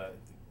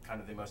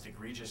kind of the most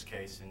egregious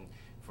case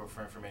for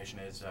information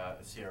is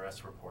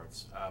CRS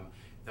reports.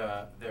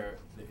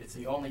 It's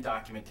the only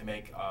document to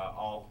make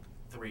all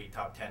 3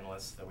 top 10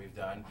 lists that we've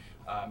done.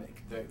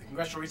 The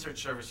Congressional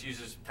Research Service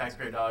uses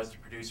taxpayer dollars to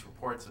produce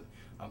reports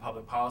on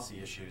public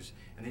policy issues,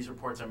 and these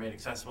reports are made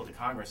accessible to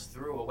Congress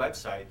through a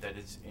website that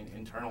is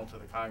internal to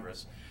the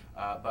Congress,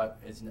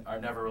 but are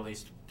never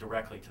released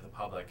directly to the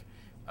public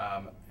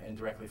and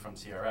directly from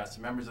CRS.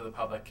 Members of the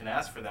public can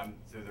ask for them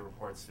through the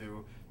reports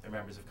through their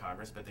members of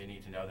Congress, but they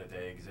need to know that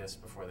they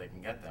exist before they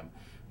can get them.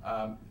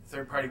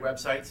 Third-party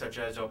websites such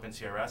as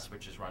OpenCRS,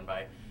 which is run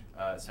by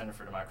Center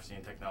for Democracy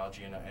and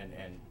Technology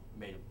and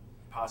made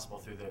possible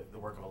through the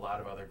work of a lot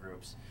of other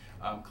groups,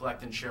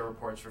 collect and share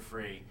reports for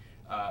free.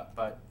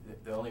 But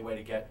the only way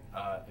to get,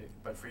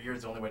 but for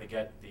years the only way to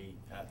get the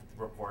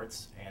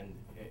reports, and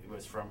it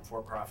was from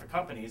for-profit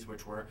companies,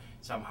 which were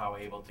somehow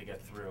able to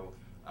get through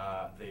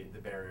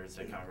the barriers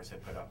that Congress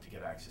had put up to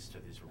get access to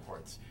these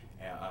reports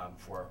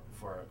for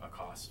a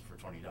cost for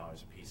 $20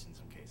 a piece in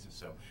some cases.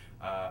 So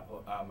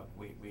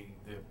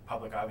the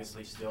public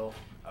obviously still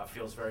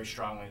feels very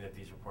strongly that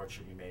these reports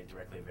should be made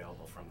directly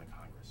available from the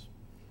Congress.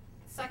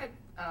 Second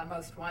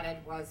most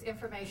wanted was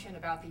information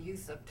about the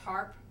use of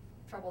TARP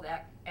Troubled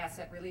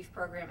Asset Relief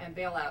Program, and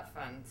bailout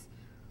funds.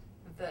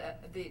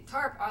 The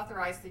TARP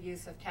authorized the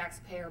use of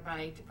taxpayer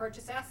money to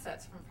purchase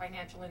assets from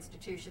financial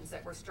institutions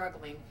that were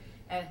struggling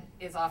and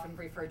is often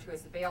referred to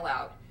as the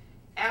bailout.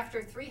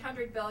 After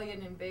 $300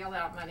 billion in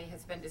bailout money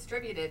has been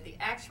distributed, the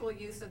actual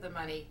use of the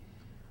money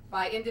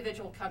by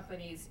individual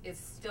companies is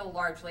still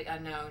largely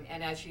unknown,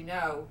 and as you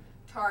know,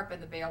 TARP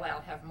and the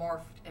bailout have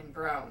morphed and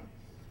grown.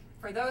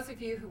 For those of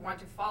you who want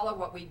to follow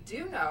what we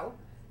do know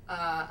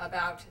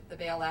about the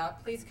bailout,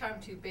 please come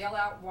to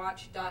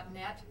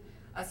bailoutwatch.net,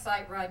 a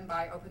site run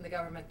by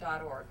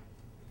openthegovernment.org.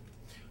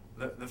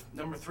 The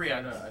number three,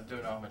 I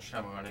don't know how much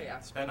time we want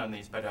to spend on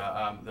these, but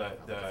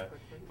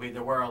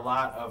there were a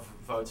lot of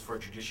votes for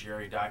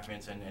judiciary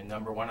documents, and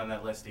number one on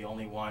that list, the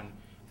only one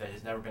that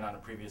has never been on a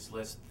previous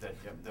list, that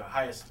the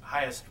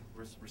highest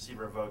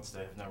receiver of votes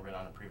that have never been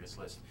on a previous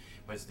list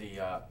was the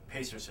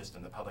PACER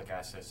system, the Public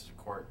Access to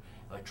Court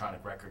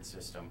Electronic Record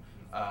System.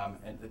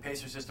 And the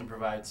PACER system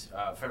provides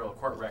federal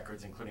court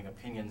records, including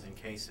opinions in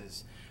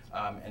cases,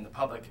 and the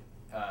public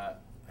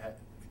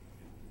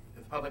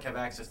have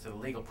access to the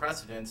legal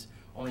precedents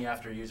only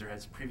after a user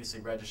has previously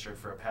registered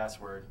for a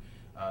password,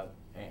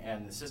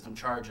 and the system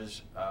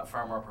charges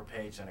far more per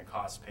page than it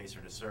costs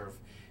PACER to serve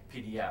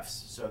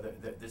PDFs. So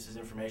this is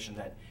information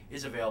that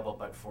is available,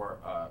 but for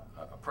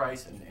a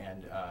price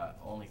and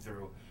only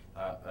through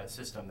a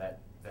system that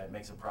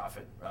makes a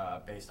profit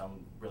based on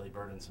really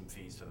burdensome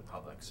fees to the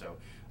public. So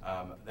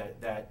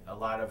that a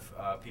lot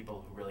of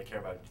people who really care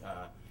about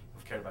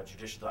who've cared about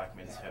judicial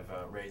documents have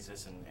raised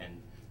this,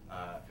 and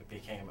it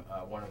became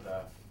one of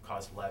the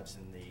cause celebs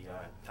in the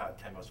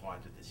top 10 most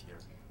wanted this year.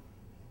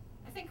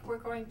 I think we're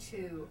going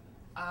to,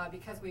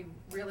 because we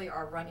really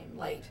are running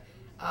late,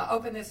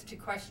 open this to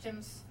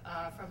questions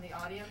from the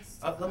audience.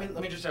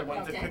 Let me just add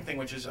one quick thing,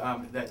 which is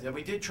that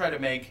we did try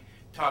to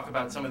talk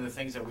about some of the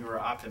things that we were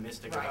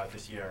optimistic about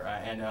this year.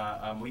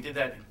 And we did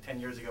that 10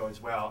 years ago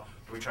as well,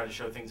 where we tried to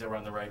show things that were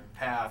on the right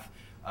path.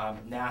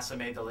 NASA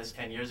made the list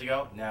 10 years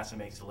ago. NASA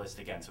makes the list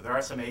again. So there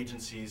are some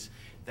agencies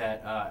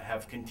that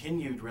have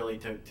continued really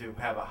to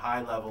have a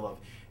high level of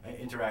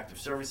interactive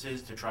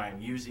services, to try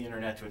and use the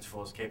internet to its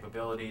fullest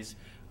capabilities.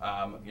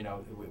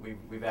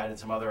 We've added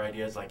some other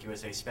ideas like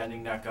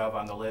USAspending.gov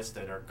on the list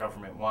that are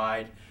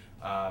government-wide.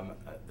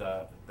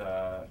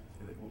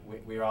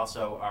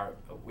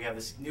 We have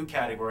this new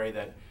category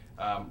that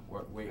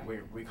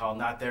we call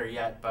not there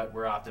yet, but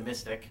we're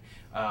optimistic,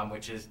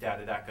 which is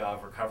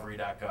data.gov,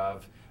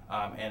 recovery.gov,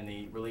 and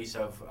the release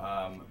of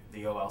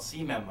the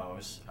OLC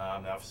memos,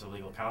 the Office of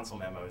Legal Counsel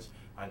memos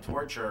on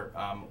torture,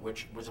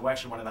 which was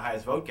actually one of the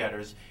highest vote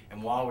getters,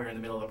 and while we were in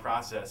the middle of the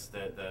process,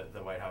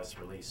 the White House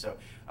released. So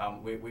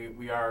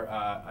we are,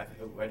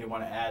 I do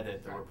want to add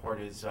that the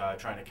report is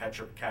trying to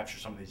capture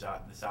some of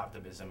this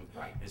optimism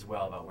as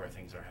well about where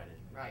things are headed.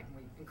 Right,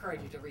 we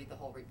encourage you to read the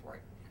whole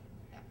report.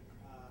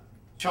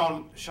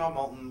 Sean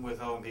Moulton with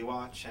OMB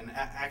Watch, and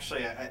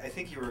actually I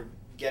think you were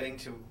getting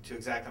to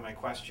exactly my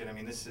question. I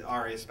mean, this is,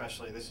 Ari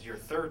especially, this is your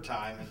third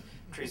time, and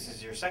Patrice, this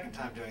is your second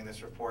time doing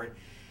this report.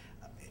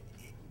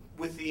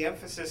 With the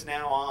emphasis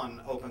now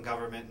on open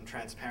government and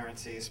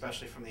transparency,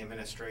 especially from the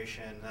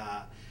administration,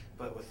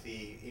 but with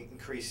the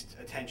increased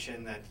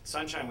attention that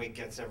Sunshine Week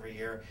gets every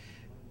year,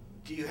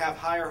 do you have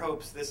higher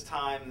hopes this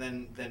time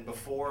than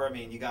before? I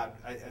mean, you got,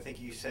 I think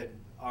you said,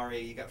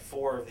 Ari, you got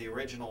 4 of the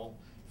original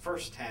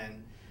first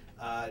 10.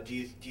 Do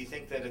you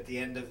think that at the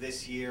end of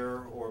this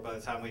year, or by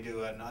the time we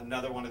do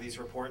another one of these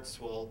reports,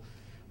 we'll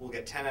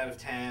get 10 out of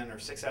 10 or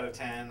 6 out of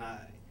 10?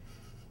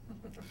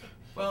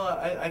 Well,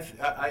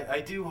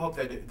 I do hope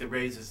that it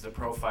raises the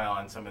profile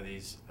on some of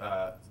these,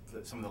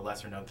 some of the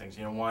lesser known things.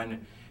 You know,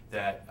 one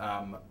that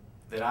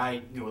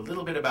I knew a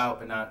little bit about,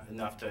 but not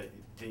enough to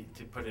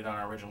put it on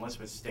our original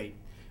list, was state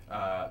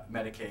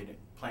Medicaid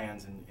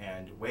plans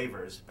and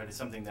waivers. But it's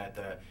something that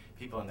the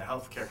people in the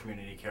healthcare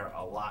community care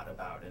a lot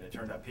about. And it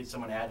turned out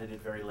someone added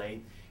it very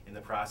late in the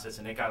process,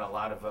 and it got a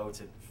lot of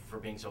votes for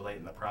being so late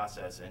in the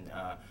process. And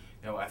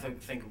I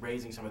think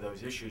raising some of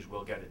those issues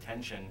will get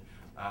attention.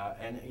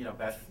 And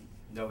Beth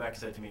Noveck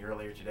said to me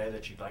earlier today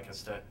that she'd like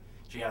us to.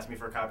 She asked me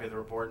for a copy of the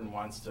report and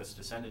wants us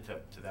to send it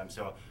to them.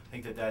 So I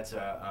think that's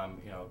a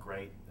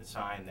great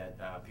sign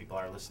that people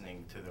are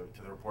listening to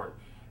the report,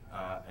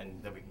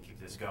 and that we can keep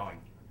this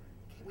going.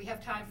 We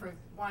have time for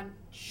one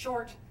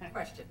short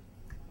question.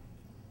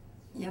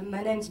 Yeah,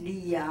 my name is Li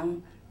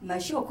Yang. My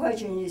short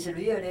question is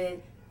really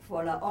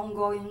for the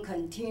ongoing,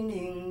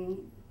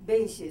 continuing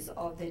basis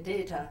of the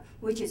data,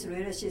 which is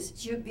really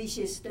should be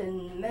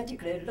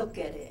systematically looked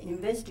at,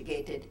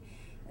 investigated.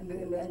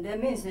 And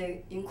that means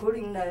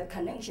including the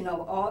connection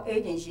of all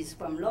agencies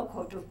from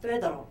local to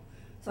federal.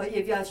 So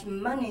if you have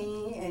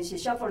money and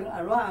shuffling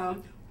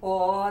around,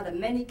 or the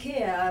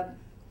Medicare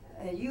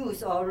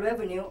use or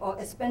revenue or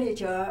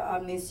expenditure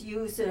are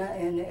misused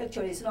and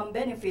actually it's not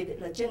benefit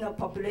the general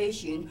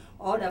population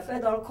or the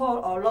federal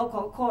court or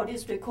local court,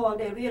 district court,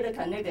 they're really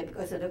connected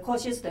because the court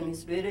system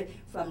is really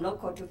from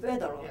local to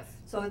federal. Yes.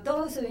 So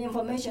those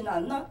information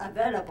are not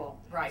available.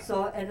 Right.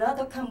 So a lot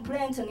of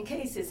complaints and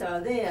cases are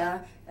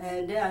there,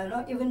 and they are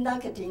not even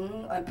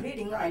docketing or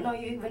pleading are not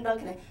even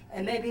docketing,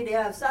 and maybe they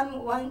have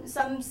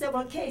some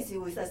several cases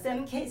with the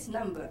same case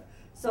number.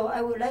 So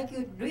I would like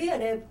you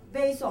really,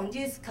 based on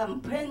these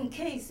complaint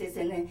cases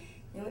and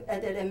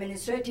at the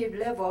administrative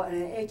level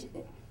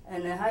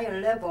and a higher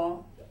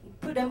level,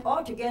 put them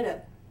all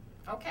together.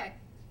 Okay.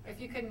 If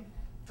you can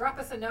drop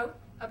us a note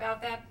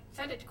about that,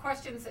 send it to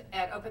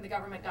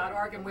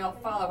questions@openthegovernment.org and we'll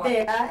follow up.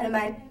 There, and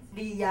my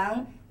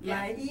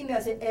my email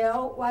is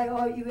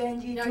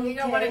LYOUNG2K. No, you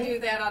don't want to do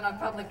that on a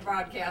public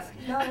broadcast.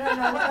 No.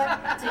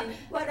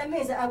 What I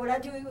mean is I would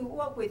like to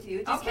work with you.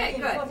 This Okay, is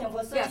good. important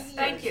for 30 Yes,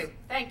 years.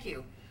 thank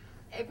you.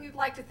 We'd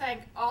like to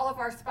thank all of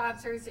our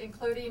sponsors,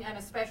 including and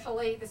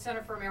especially the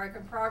Center for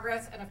American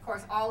Progress, and of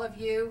course all of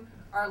you,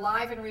 our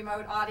live and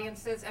remote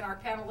audiences, and our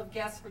panel of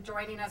guests for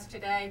joining us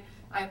today.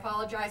 I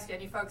apologize to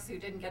any folks who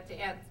didn't get to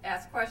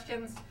ask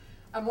questions.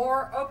 A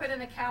more open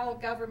and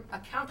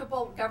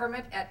accountable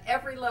government at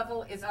every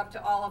level is up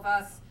to all of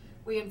us.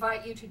 We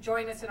invite you to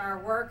join us in our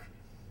work.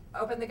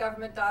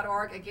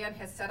 OpenTheGovernment.org, again,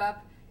 has set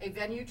up a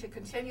venue to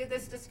continue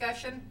this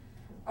discussion.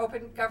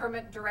 Open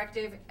Government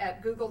Directive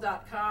at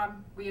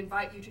google.com. We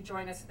invite you to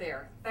join us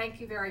there. Thank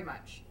you very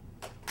much.